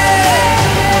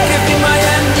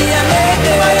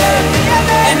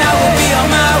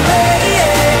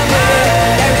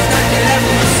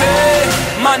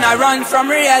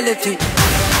 reality.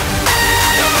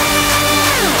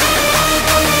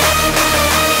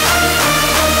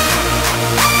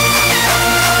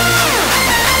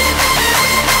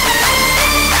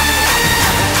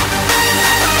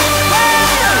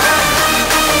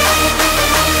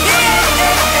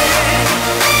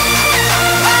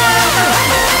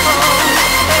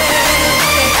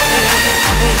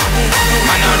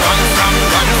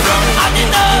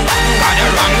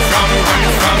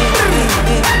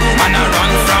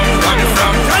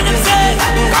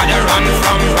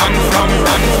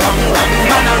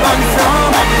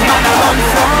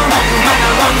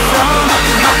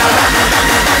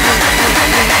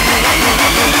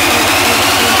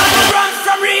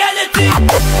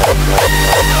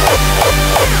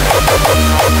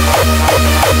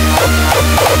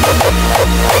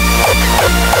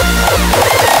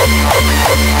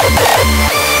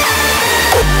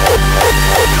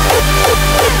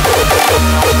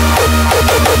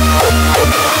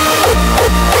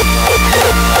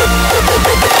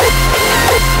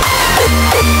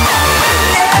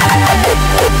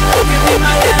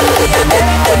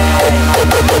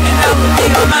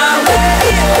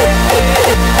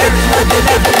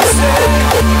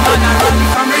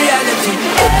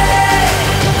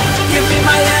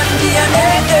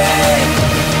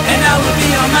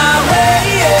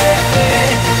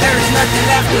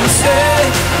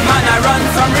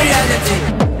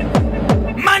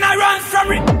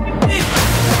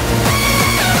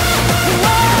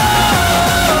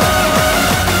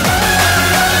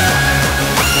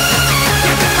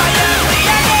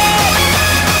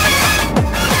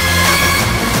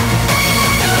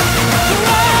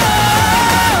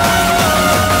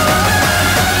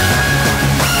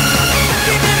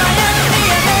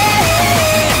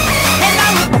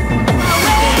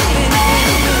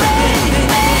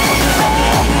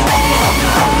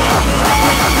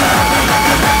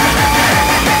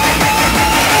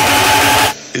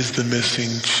 Is the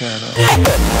missing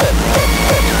channel.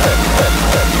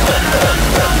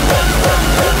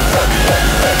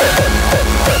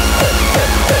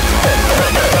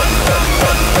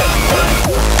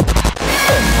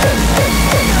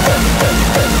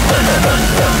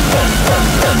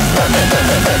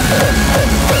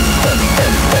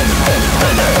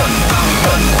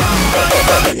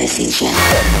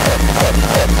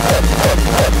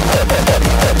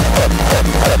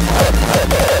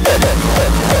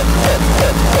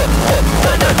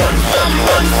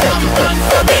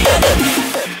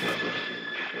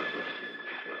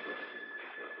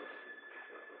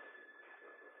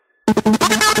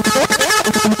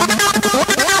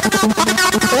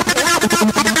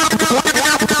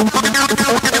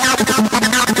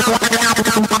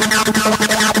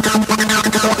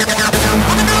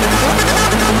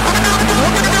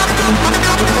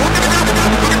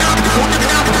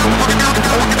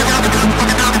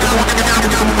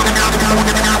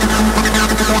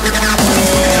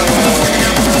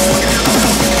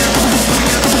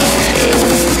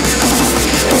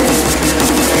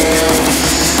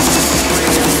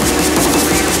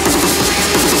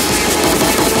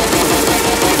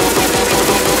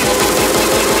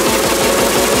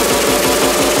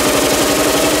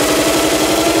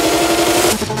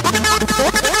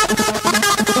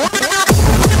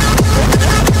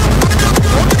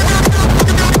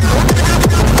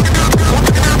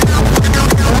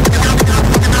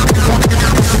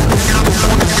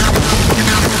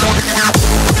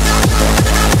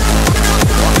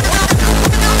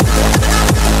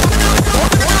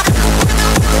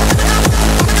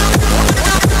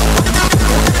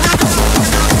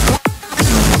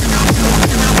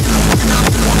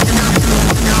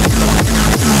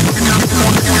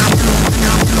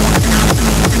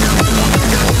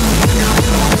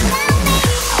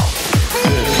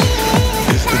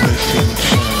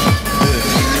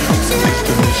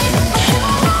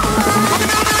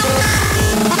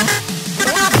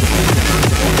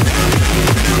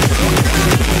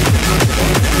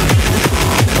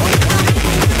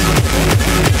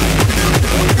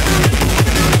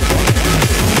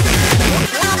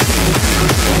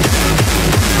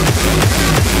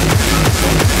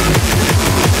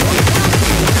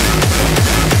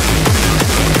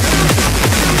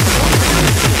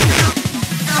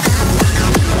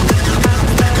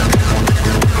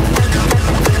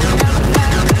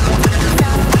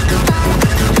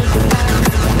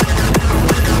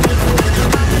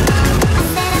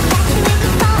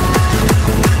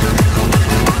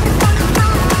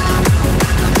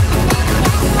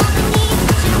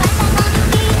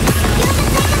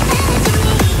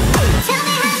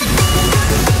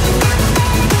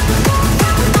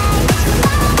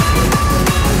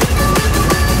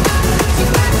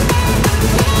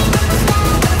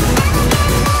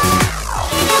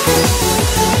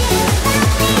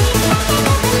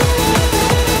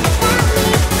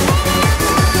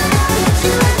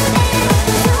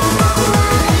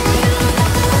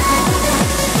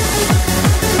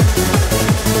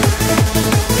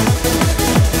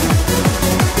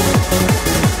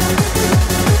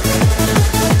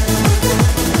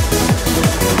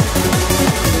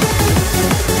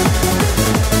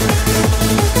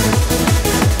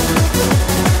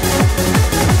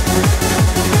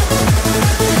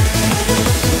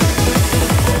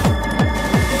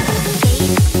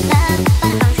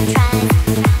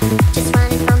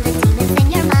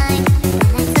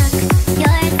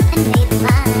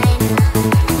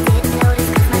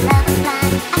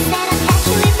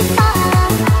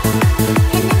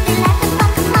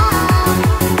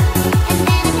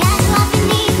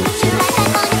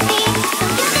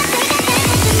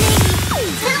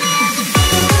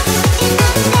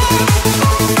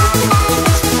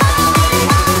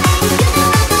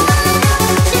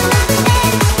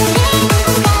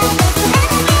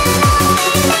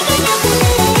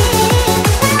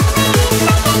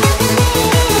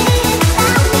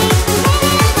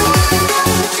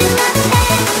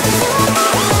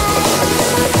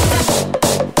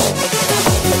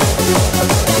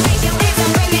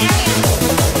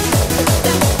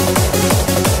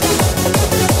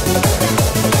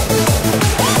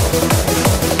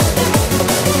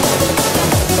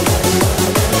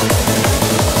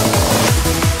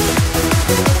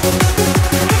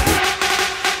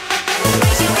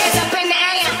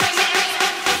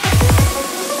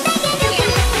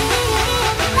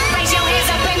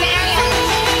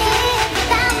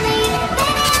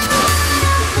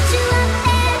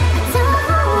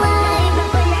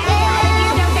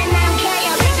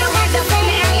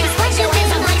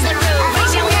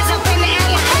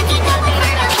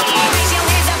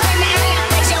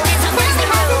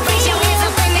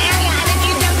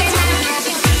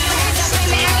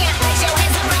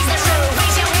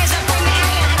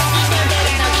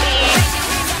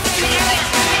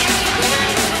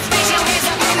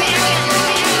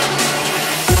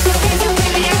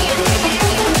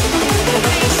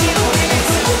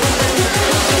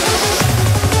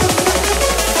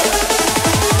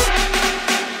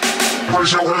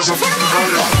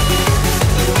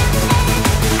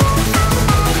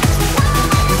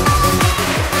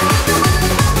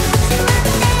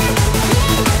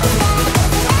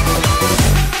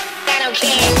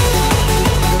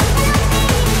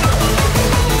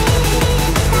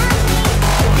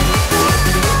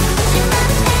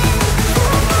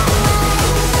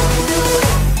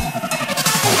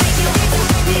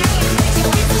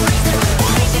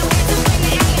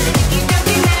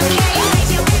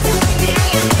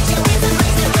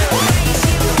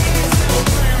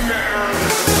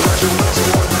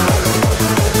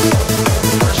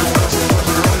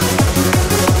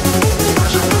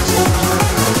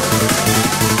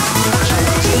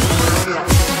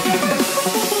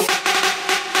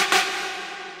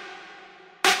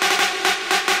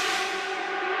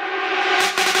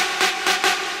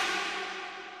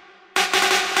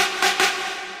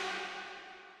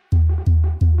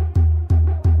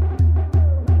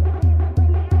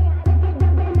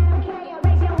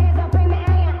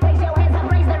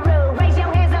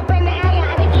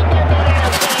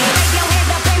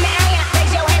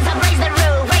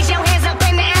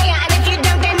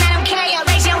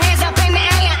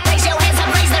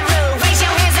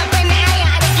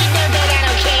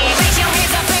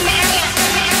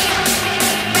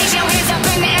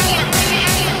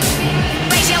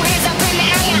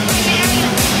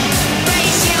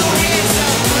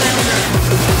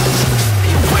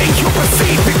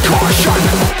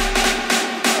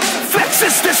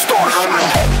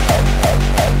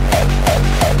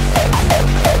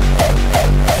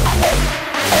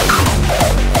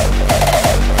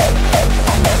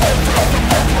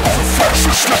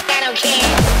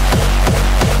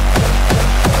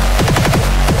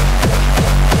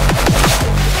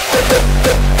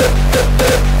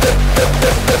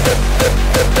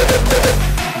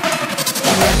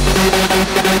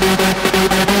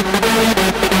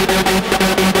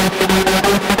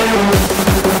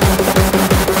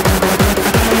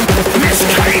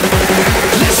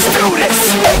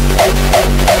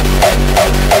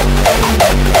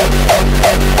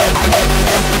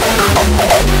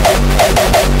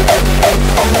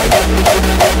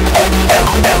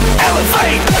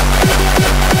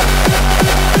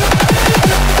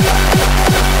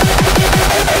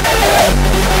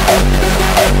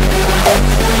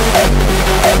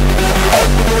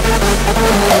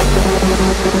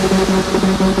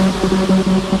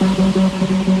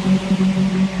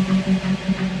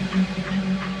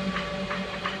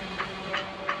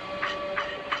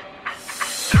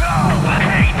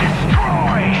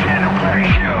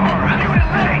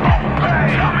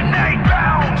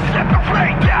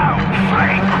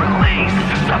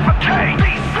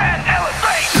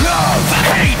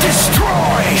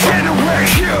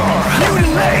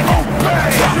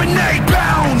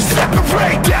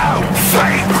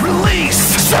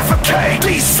 Suffocate,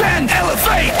 descend,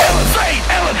 elevate, elevate,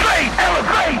 elevate,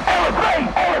 elevate,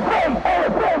 elevate,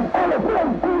 elevate,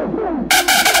 elevate, elevate.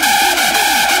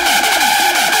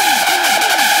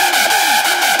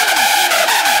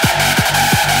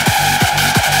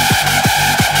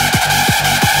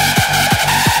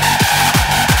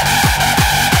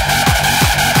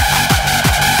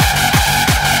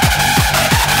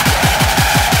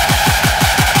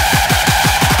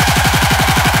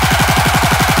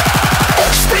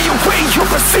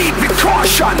 Proceed with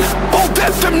caution. All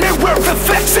that the mirror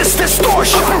reflects is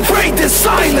distortion. Operate in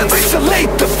silence,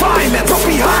 isolate the violence. From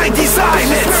behind these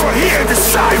eyelids, mirror, hear the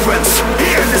sirens,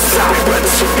 hear the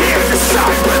sirens, hear the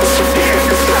sirens, hear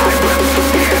the sirens,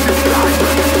 hear the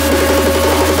sirens.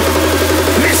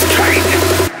 Miss Kate,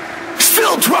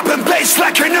 still dropping bass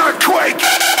like an earthquake.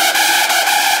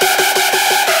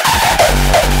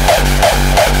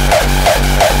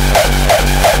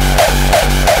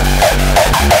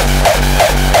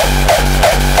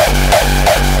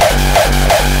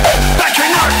 Like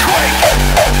an earthquake.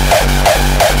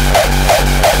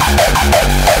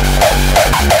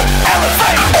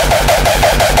 Elevate.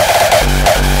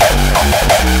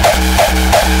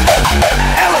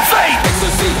 Elevate.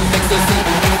 Ecstasy, ecstasy,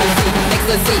 ecstasy,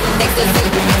 ecstasy, ecstasy,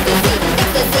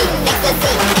 ecstasy,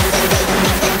 ecstasy.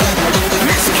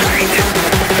 Miss Kate,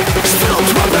 still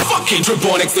dropping fucking trip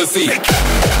on ecstasy. Ecstasy.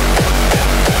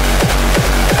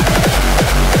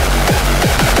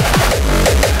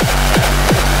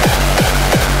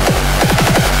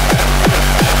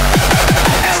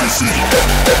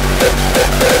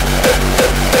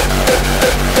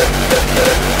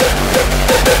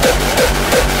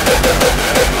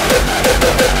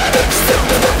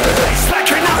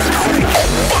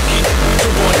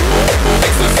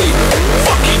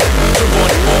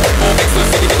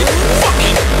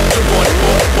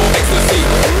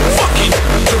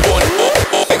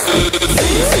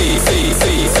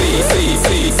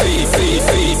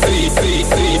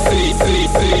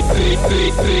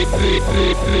 We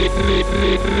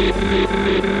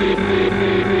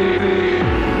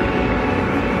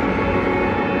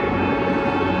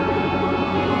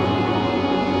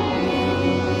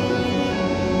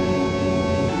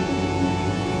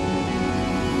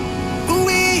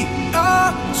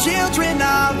are children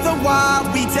of the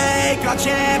wild. We take our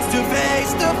chance to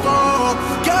face the fall.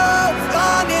 Go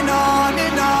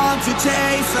on to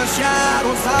chase the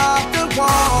shadows of the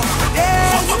wall.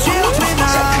 As children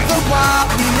of the wild,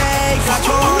 we make our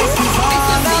choices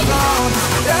on our own.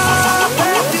 The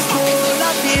path is full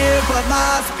of fear, but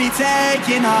must be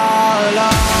taken all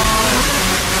alone.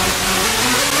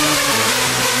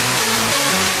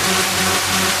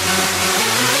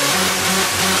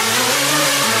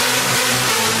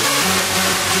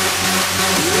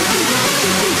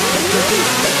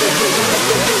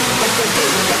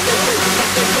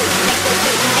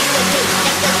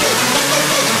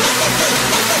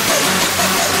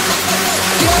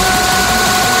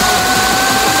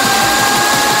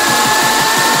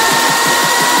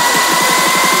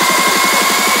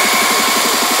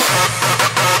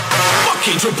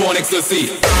 Fucking triple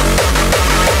ecstasy.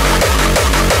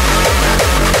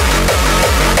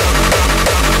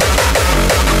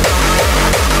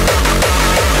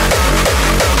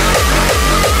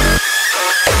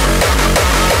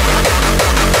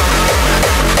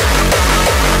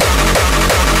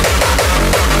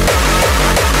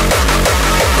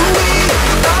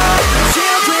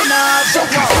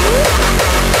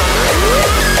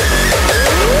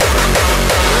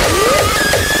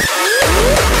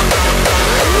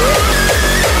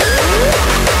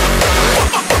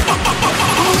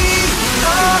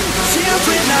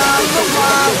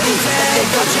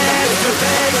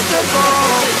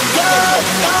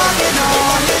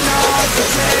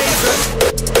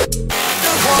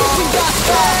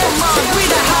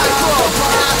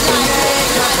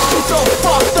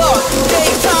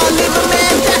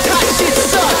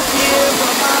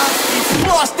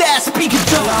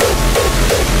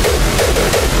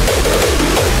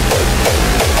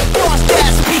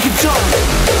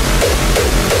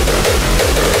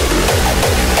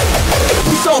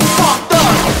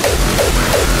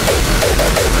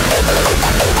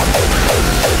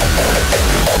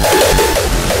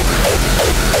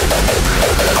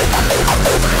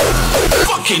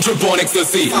 Fucking triple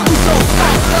ecstasy.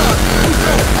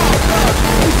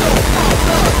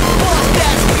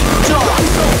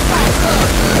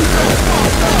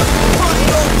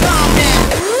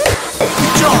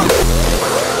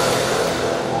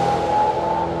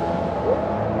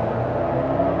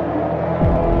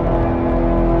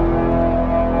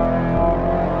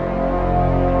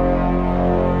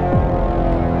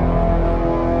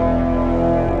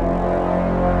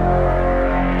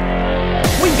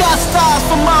 Stars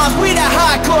for Mars, we the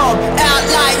high club. Out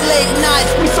like late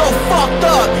nights, we so fucked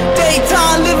up.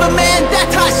 Daytime living, man, that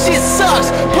hot shit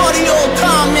sucks. Party all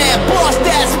time, man, boss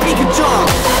that speaker drum.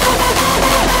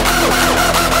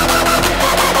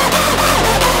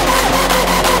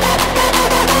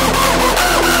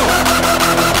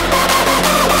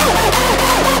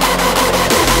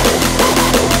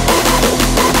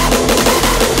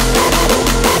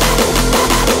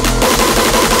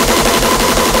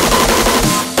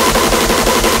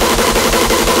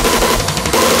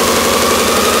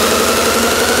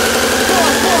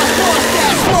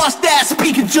 Boss that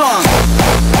speaker drum.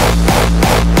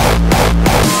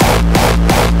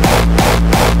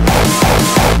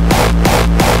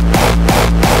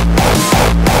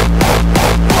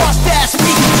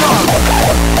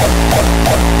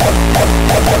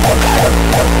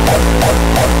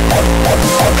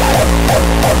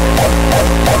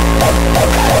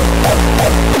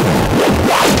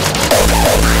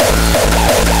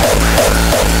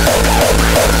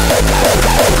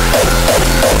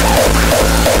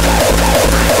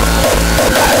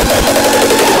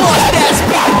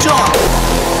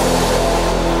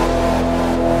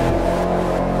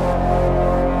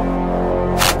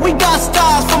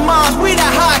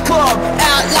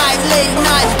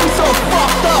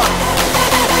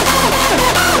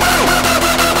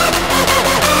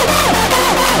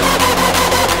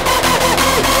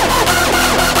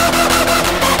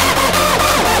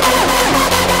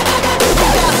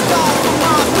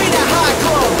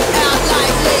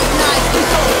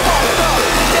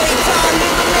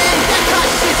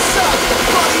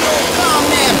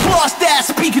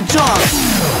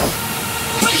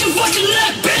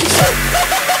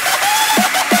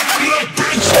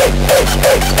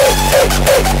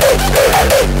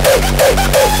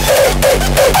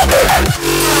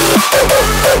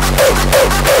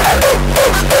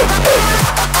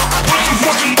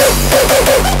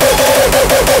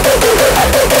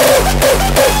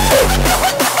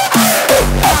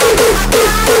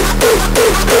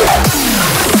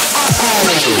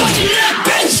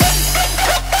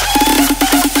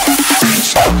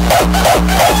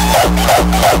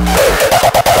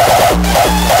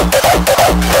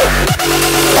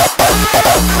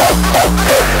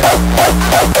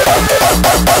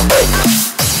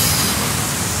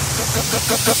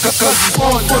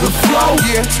 One for the flow,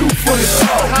 yeah, two for the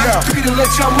show. Yeah, three to let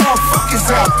y'all motherfuckers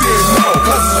out there know.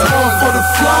 Cause it's one for the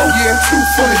flow, yeah, two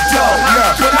for the dough.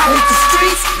 Yeah, when I hit the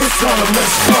streets, it's on a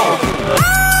let's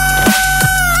go.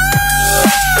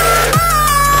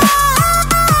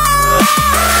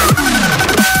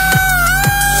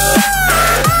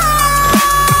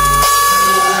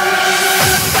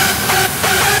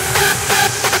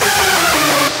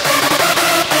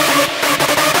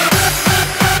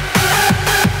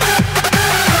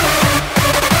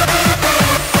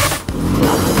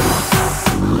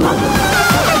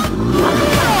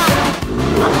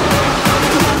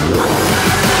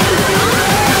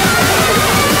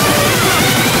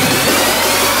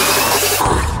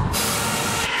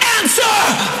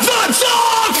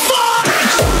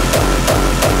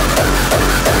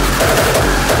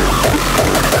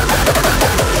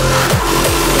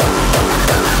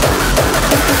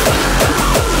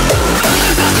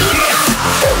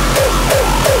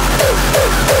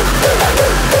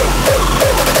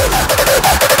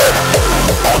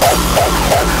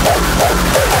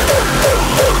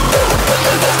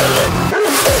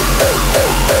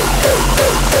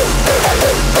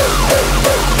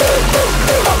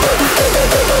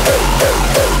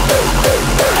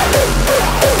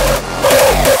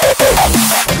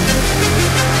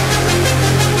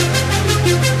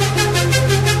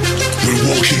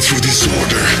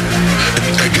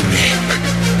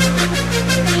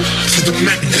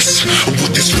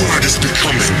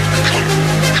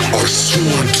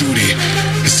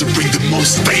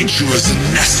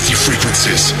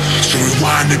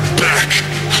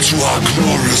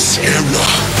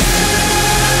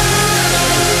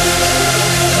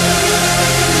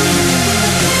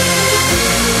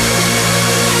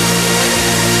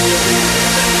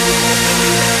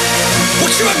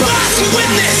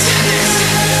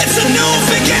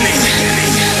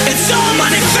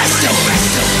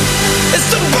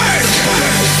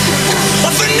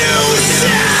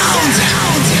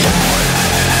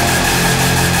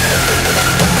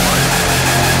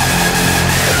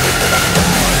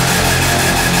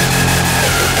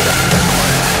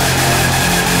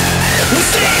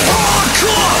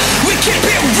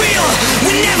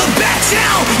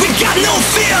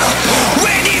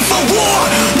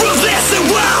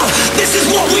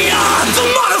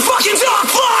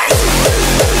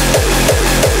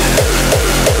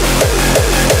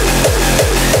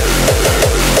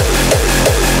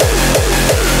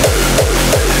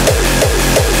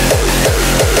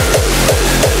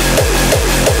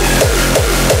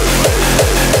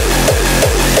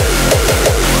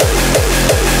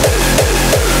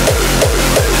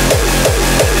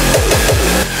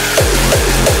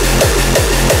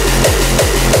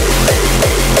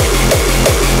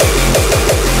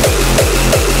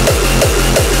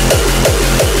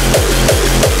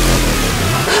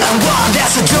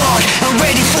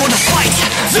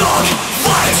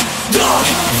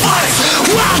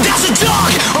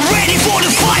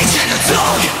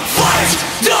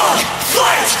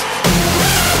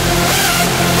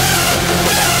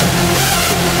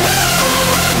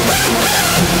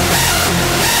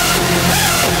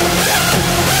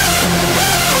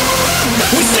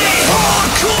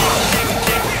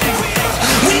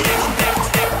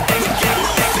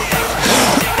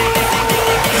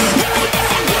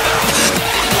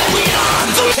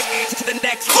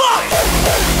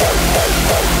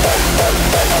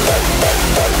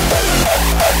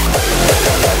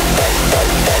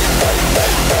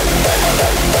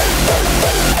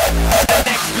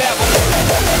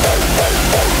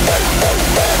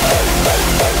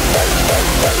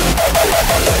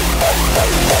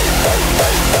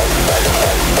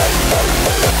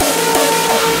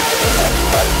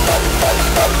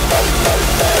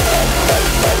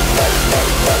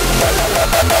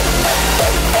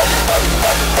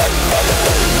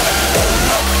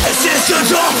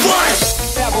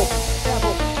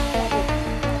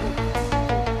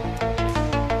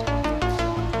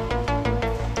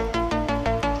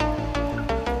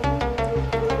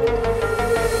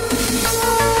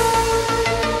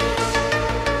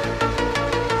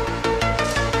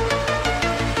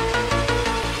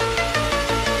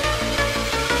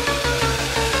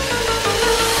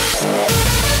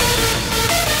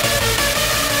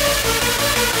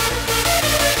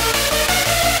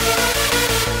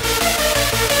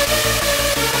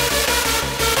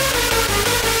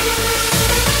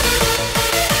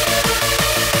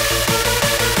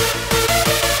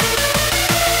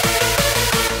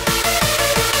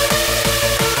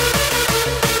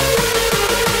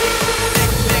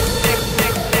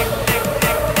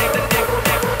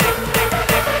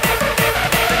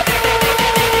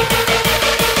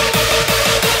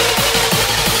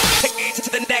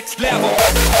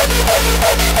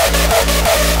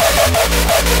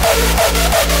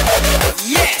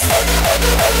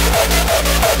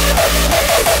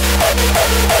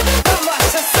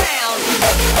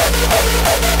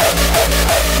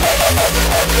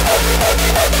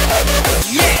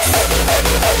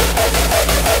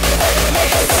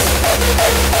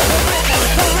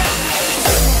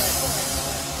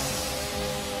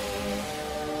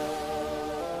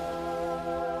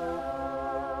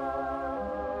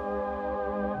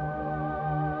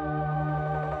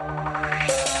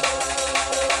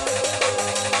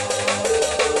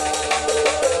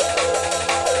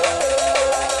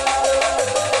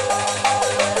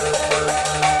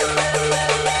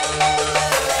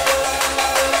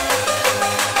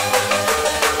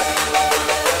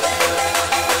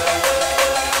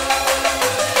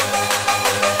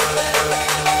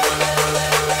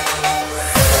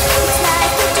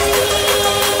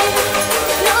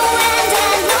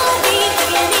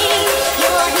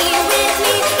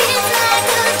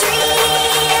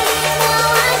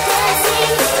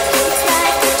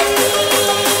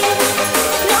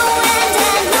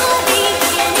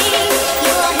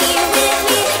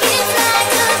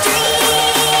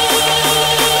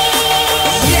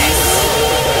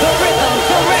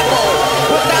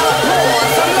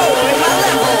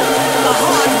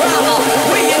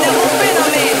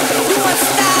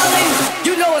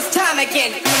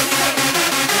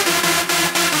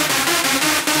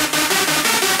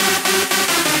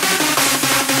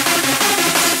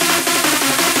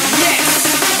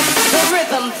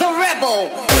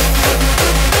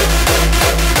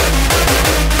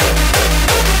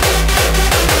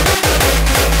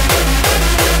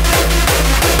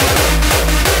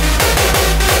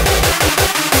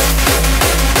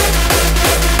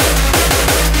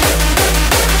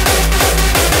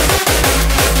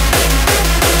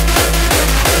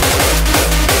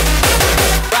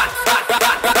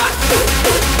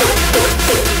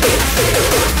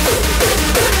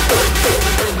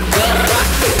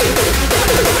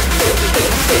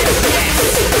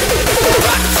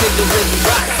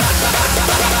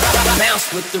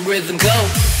 rhythm go.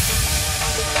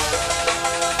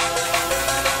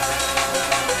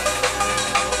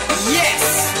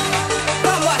 Yes,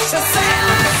 but watch the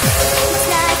sound. It's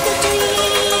like a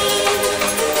dream,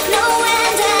 no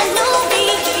end and no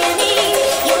beginning.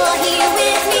 You're here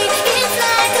with me. It's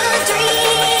like a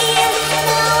dream.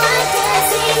 Now I'm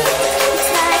dancing. It's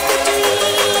like a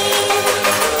dream,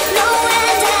 no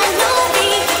end and no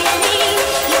beginning.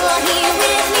 You're here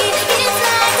with me. It's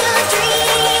like a dream.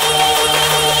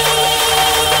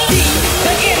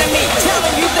 The enemy, tell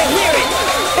them you can hear it.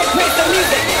 They praise the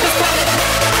music. It's time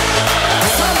to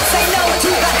some say no to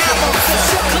the album, so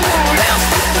sure, come on now.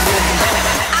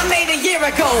 I made a year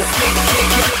ago.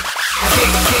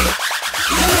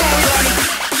 Come on, buddy.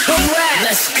 Come on,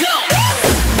 let's go.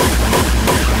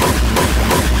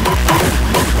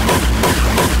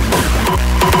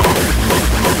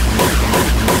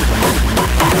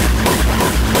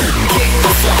 Kick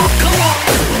the song, come on.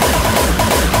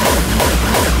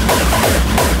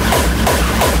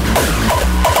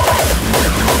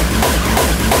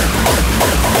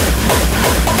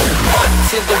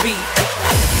 To the beat.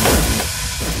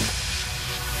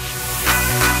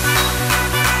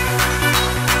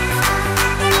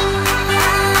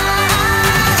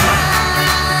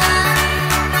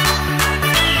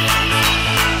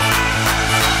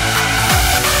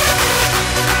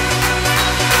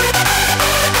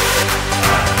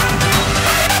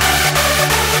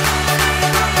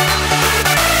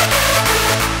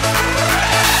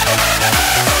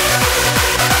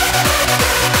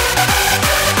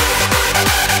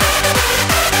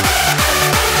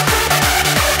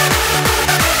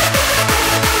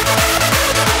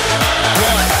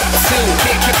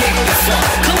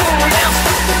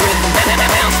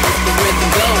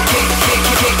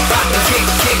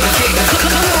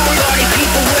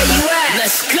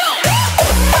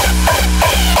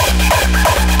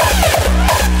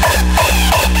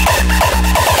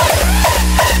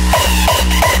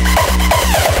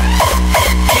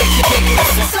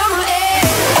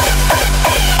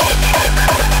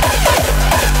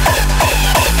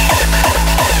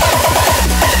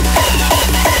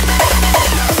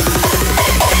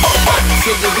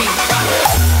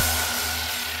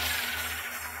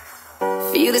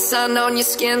 Feel the sun on your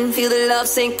skin, feel the love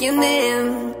sinking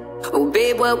in. Oh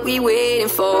babe, what we waiting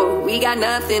for? We got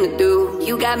nothing to do.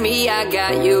 You got me, I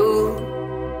got you.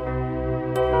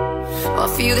 Oh,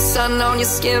 feel the sun on your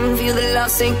skin, feel the love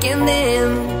sinking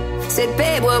in. Said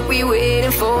babe, what we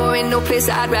waiting for? Ain't no place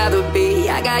I'd rather be.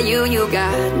 I got you, you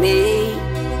got me.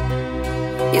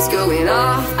 It's going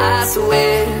off, I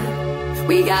swear.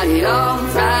 We got it all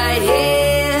right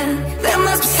here. There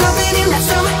must be something in that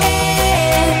summer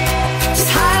air. Just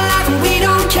high life and we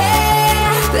don't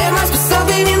care. There must be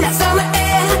something in that summer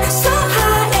air. So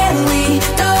high and we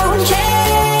don't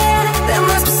care. There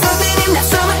must be something in that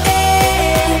summer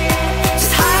air.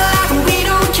 Just high life and we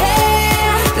don't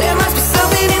care. There must be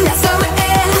something in that summer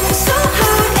air. So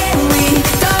high and we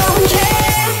don't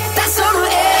care. That summer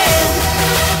air.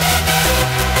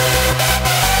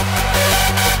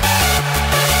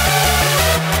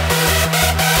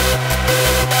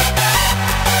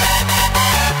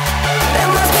 There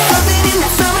must be something in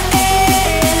that summer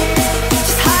air.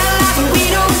 Just high life and we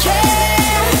don't care.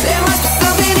 There must be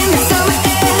something in that summer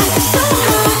air. So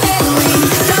high and we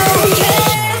don't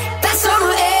care. That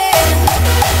summer air.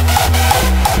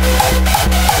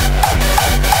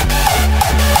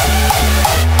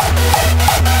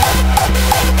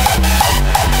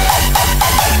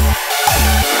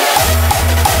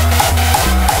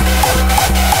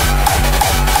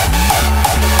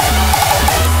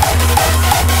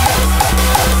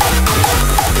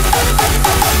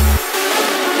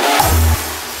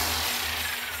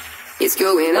 It's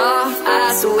going off,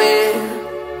 I swear.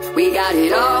 We got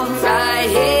it all right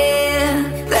here.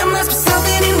 There must be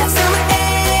something in that summer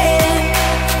air.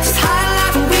 Just high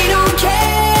life and we don't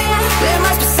care. There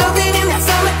must be something in that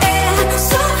summer air.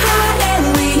 So high and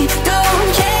we don't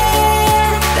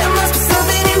care. There must be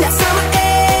something in that summer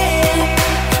air.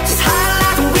 Just high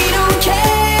life and we don't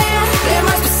care. There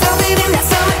must be something in that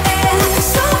summer air.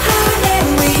 So high and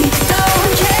we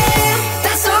don't care.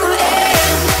 That summer air.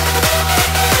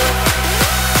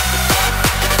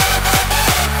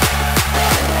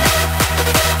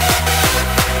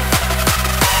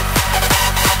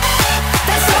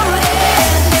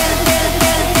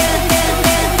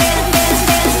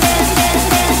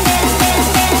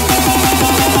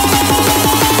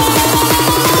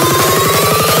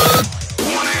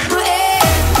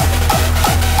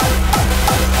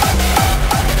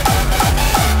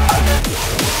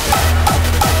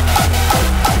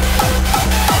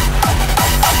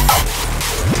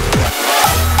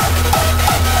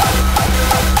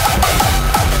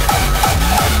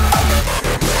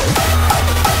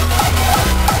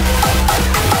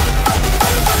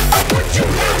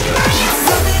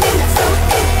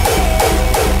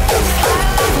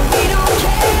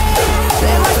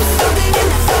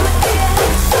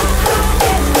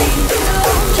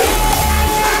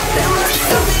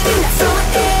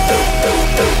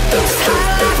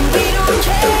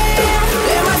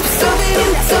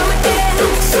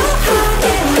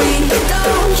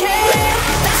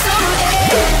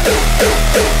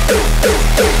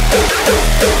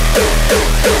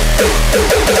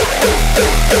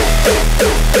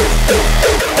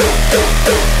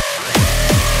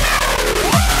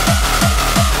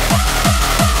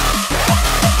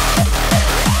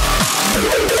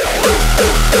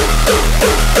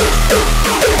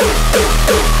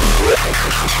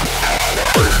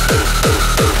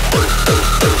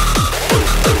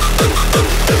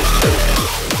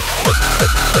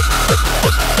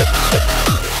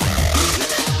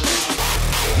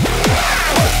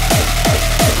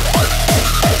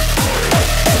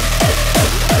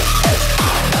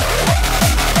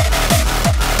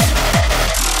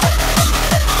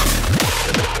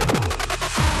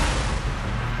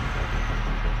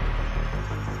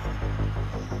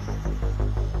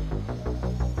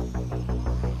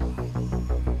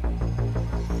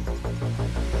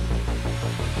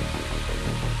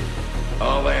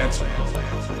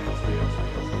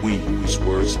 use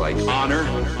words like honor,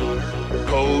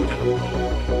 code,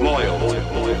 loyalty.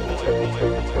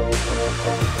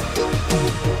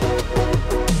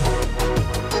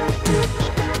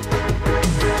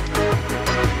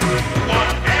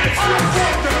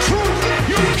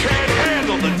 You can't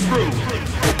handle the truth.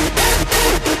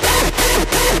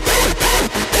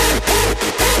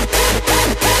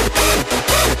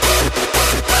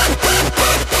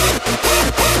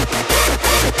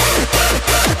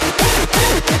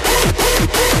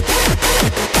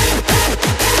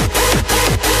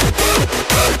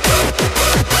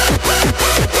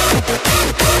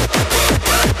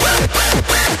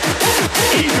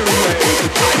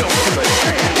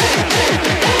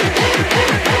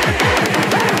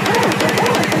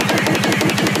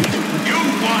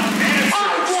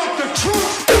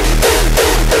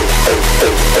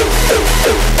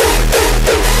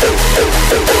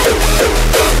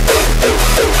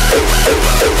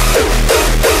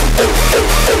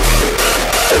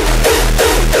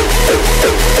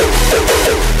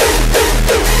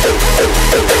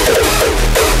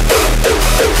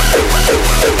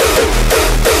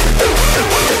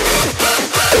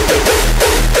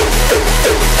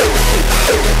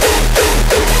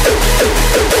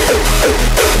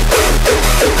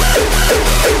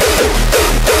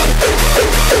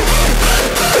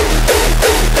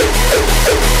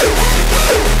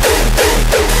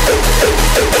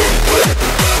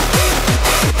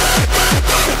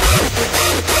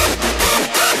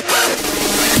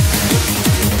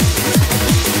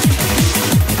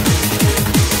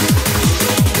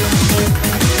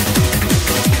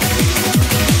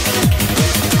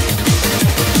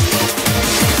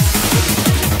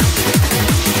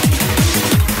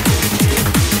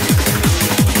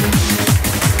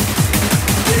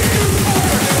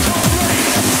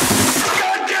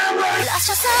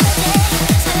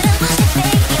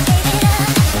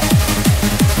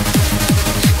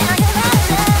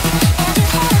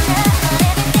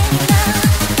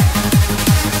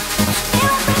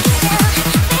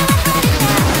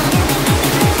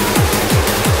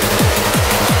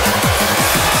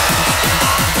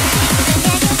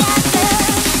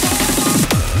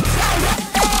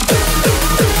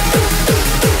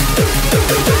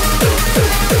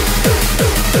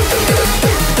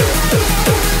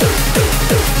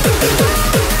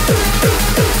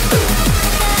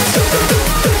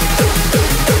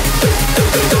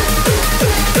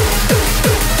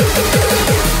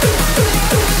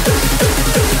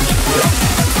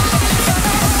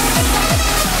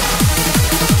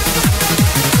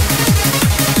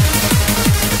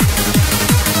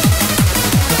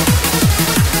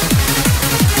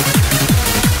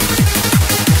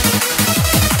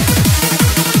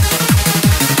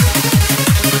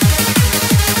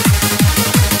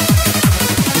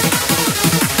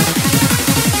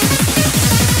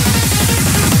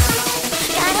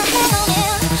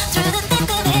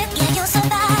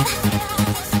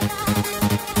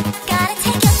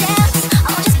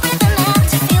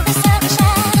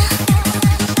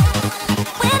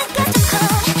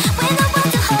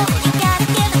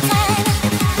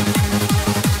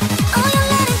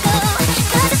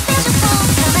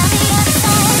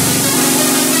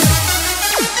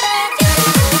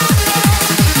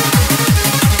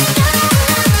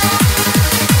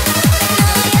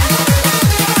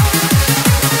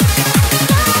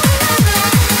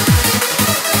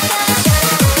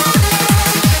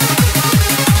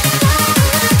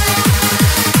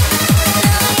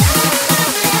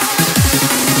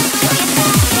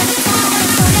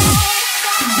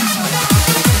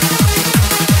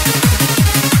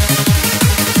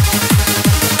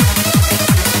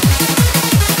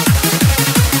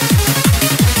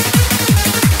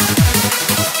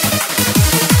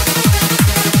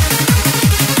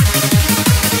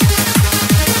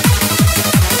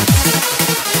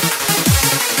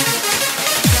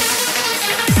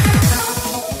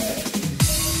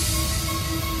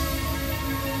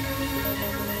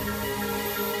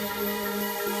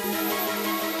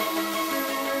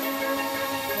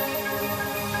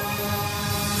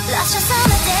 Lost your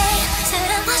summer day,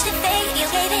 stood and watched it fade, you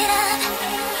gave it up.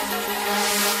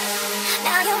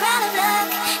 Now you're out of luck,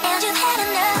 and you've had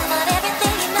enough of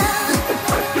everything you know.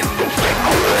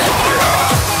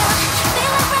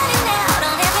 Feel like running out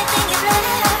on everything you've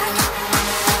learned.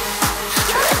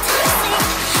 You're the toxic,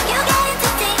 you get into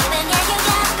deep, and yeah, you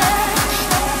got burned.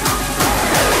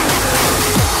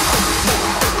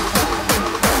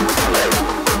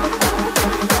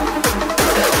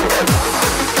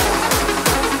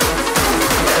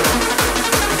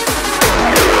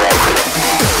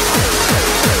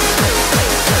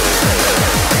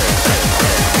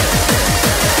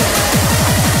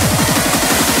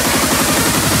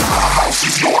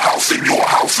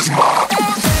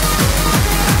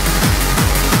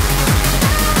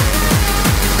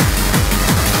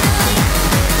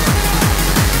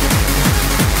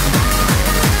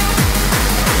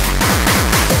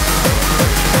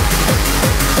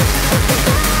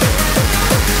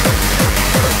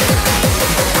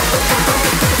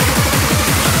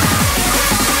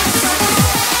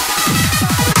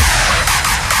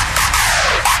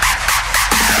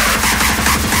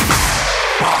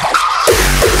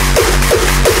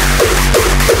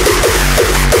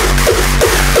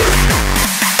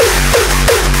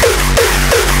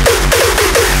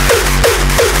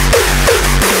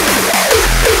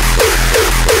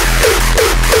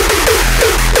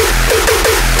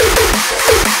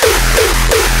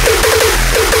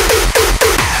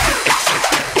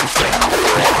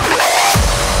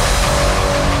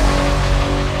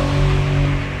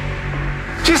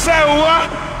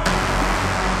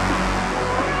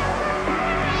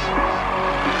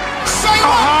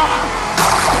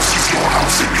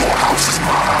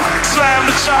 Slam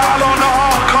the child on the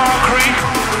hard concrete.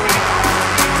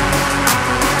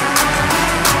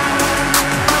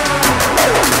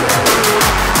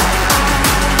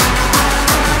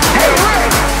 Hey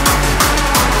Rick!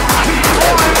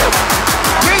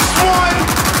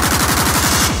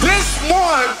 This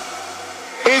one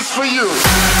is for you.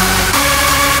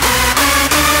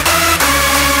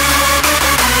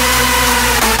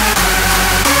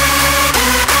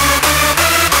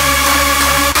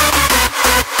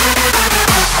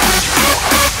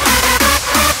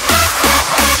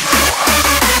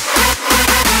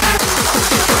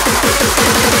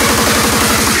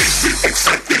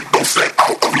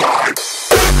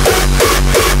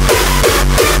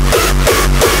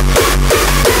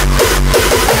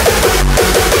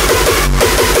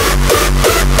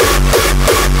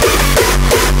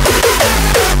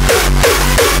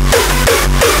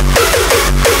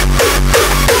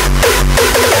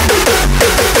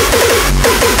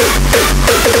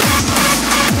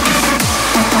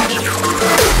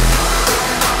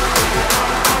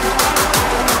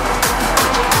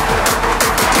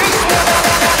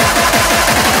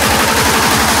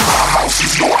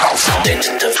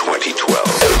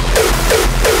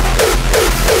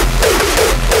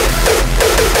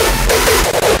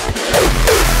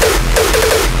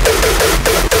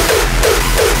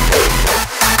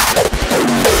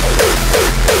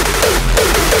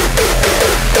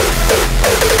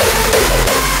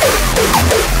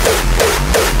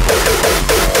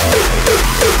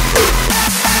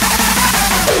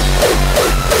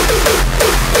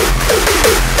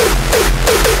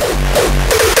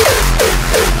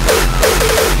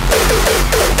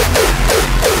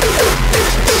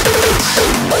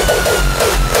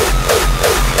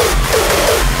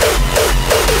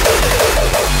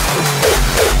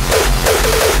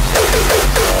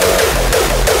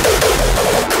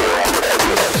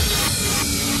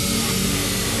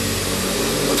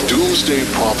 Doomsday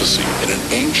prophecy in an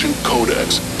ancient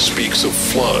codex speaks of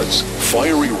floods,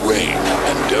 fiery rain,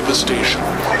 and devastation.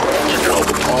 While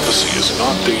the prophecy is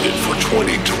not dated for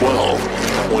 2012,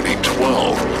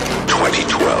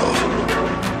 2012.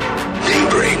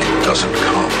 Daybreak doesn't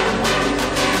come.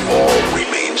 All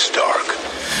remains dark.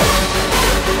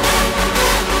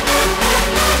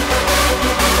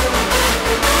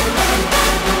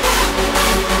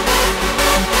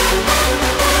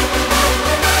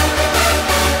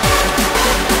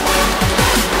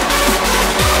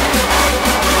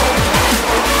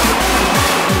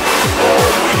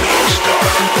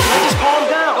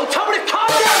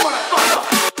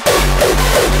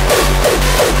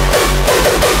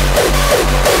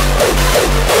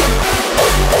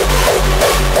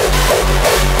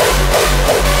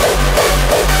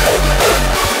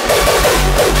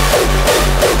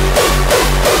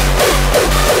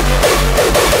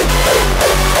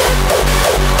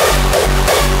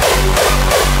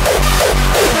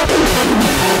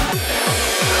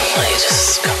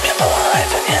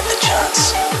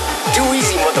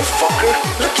 Motherfucker,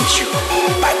 look at you.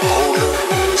 Bipolar,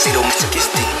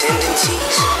 sadomasochistic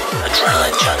tendencies,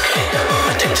 adrenaline junkie,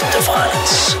 addicted to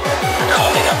violence.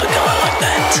 Holding up a guy like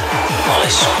that, while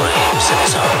he screams in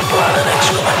his own blood and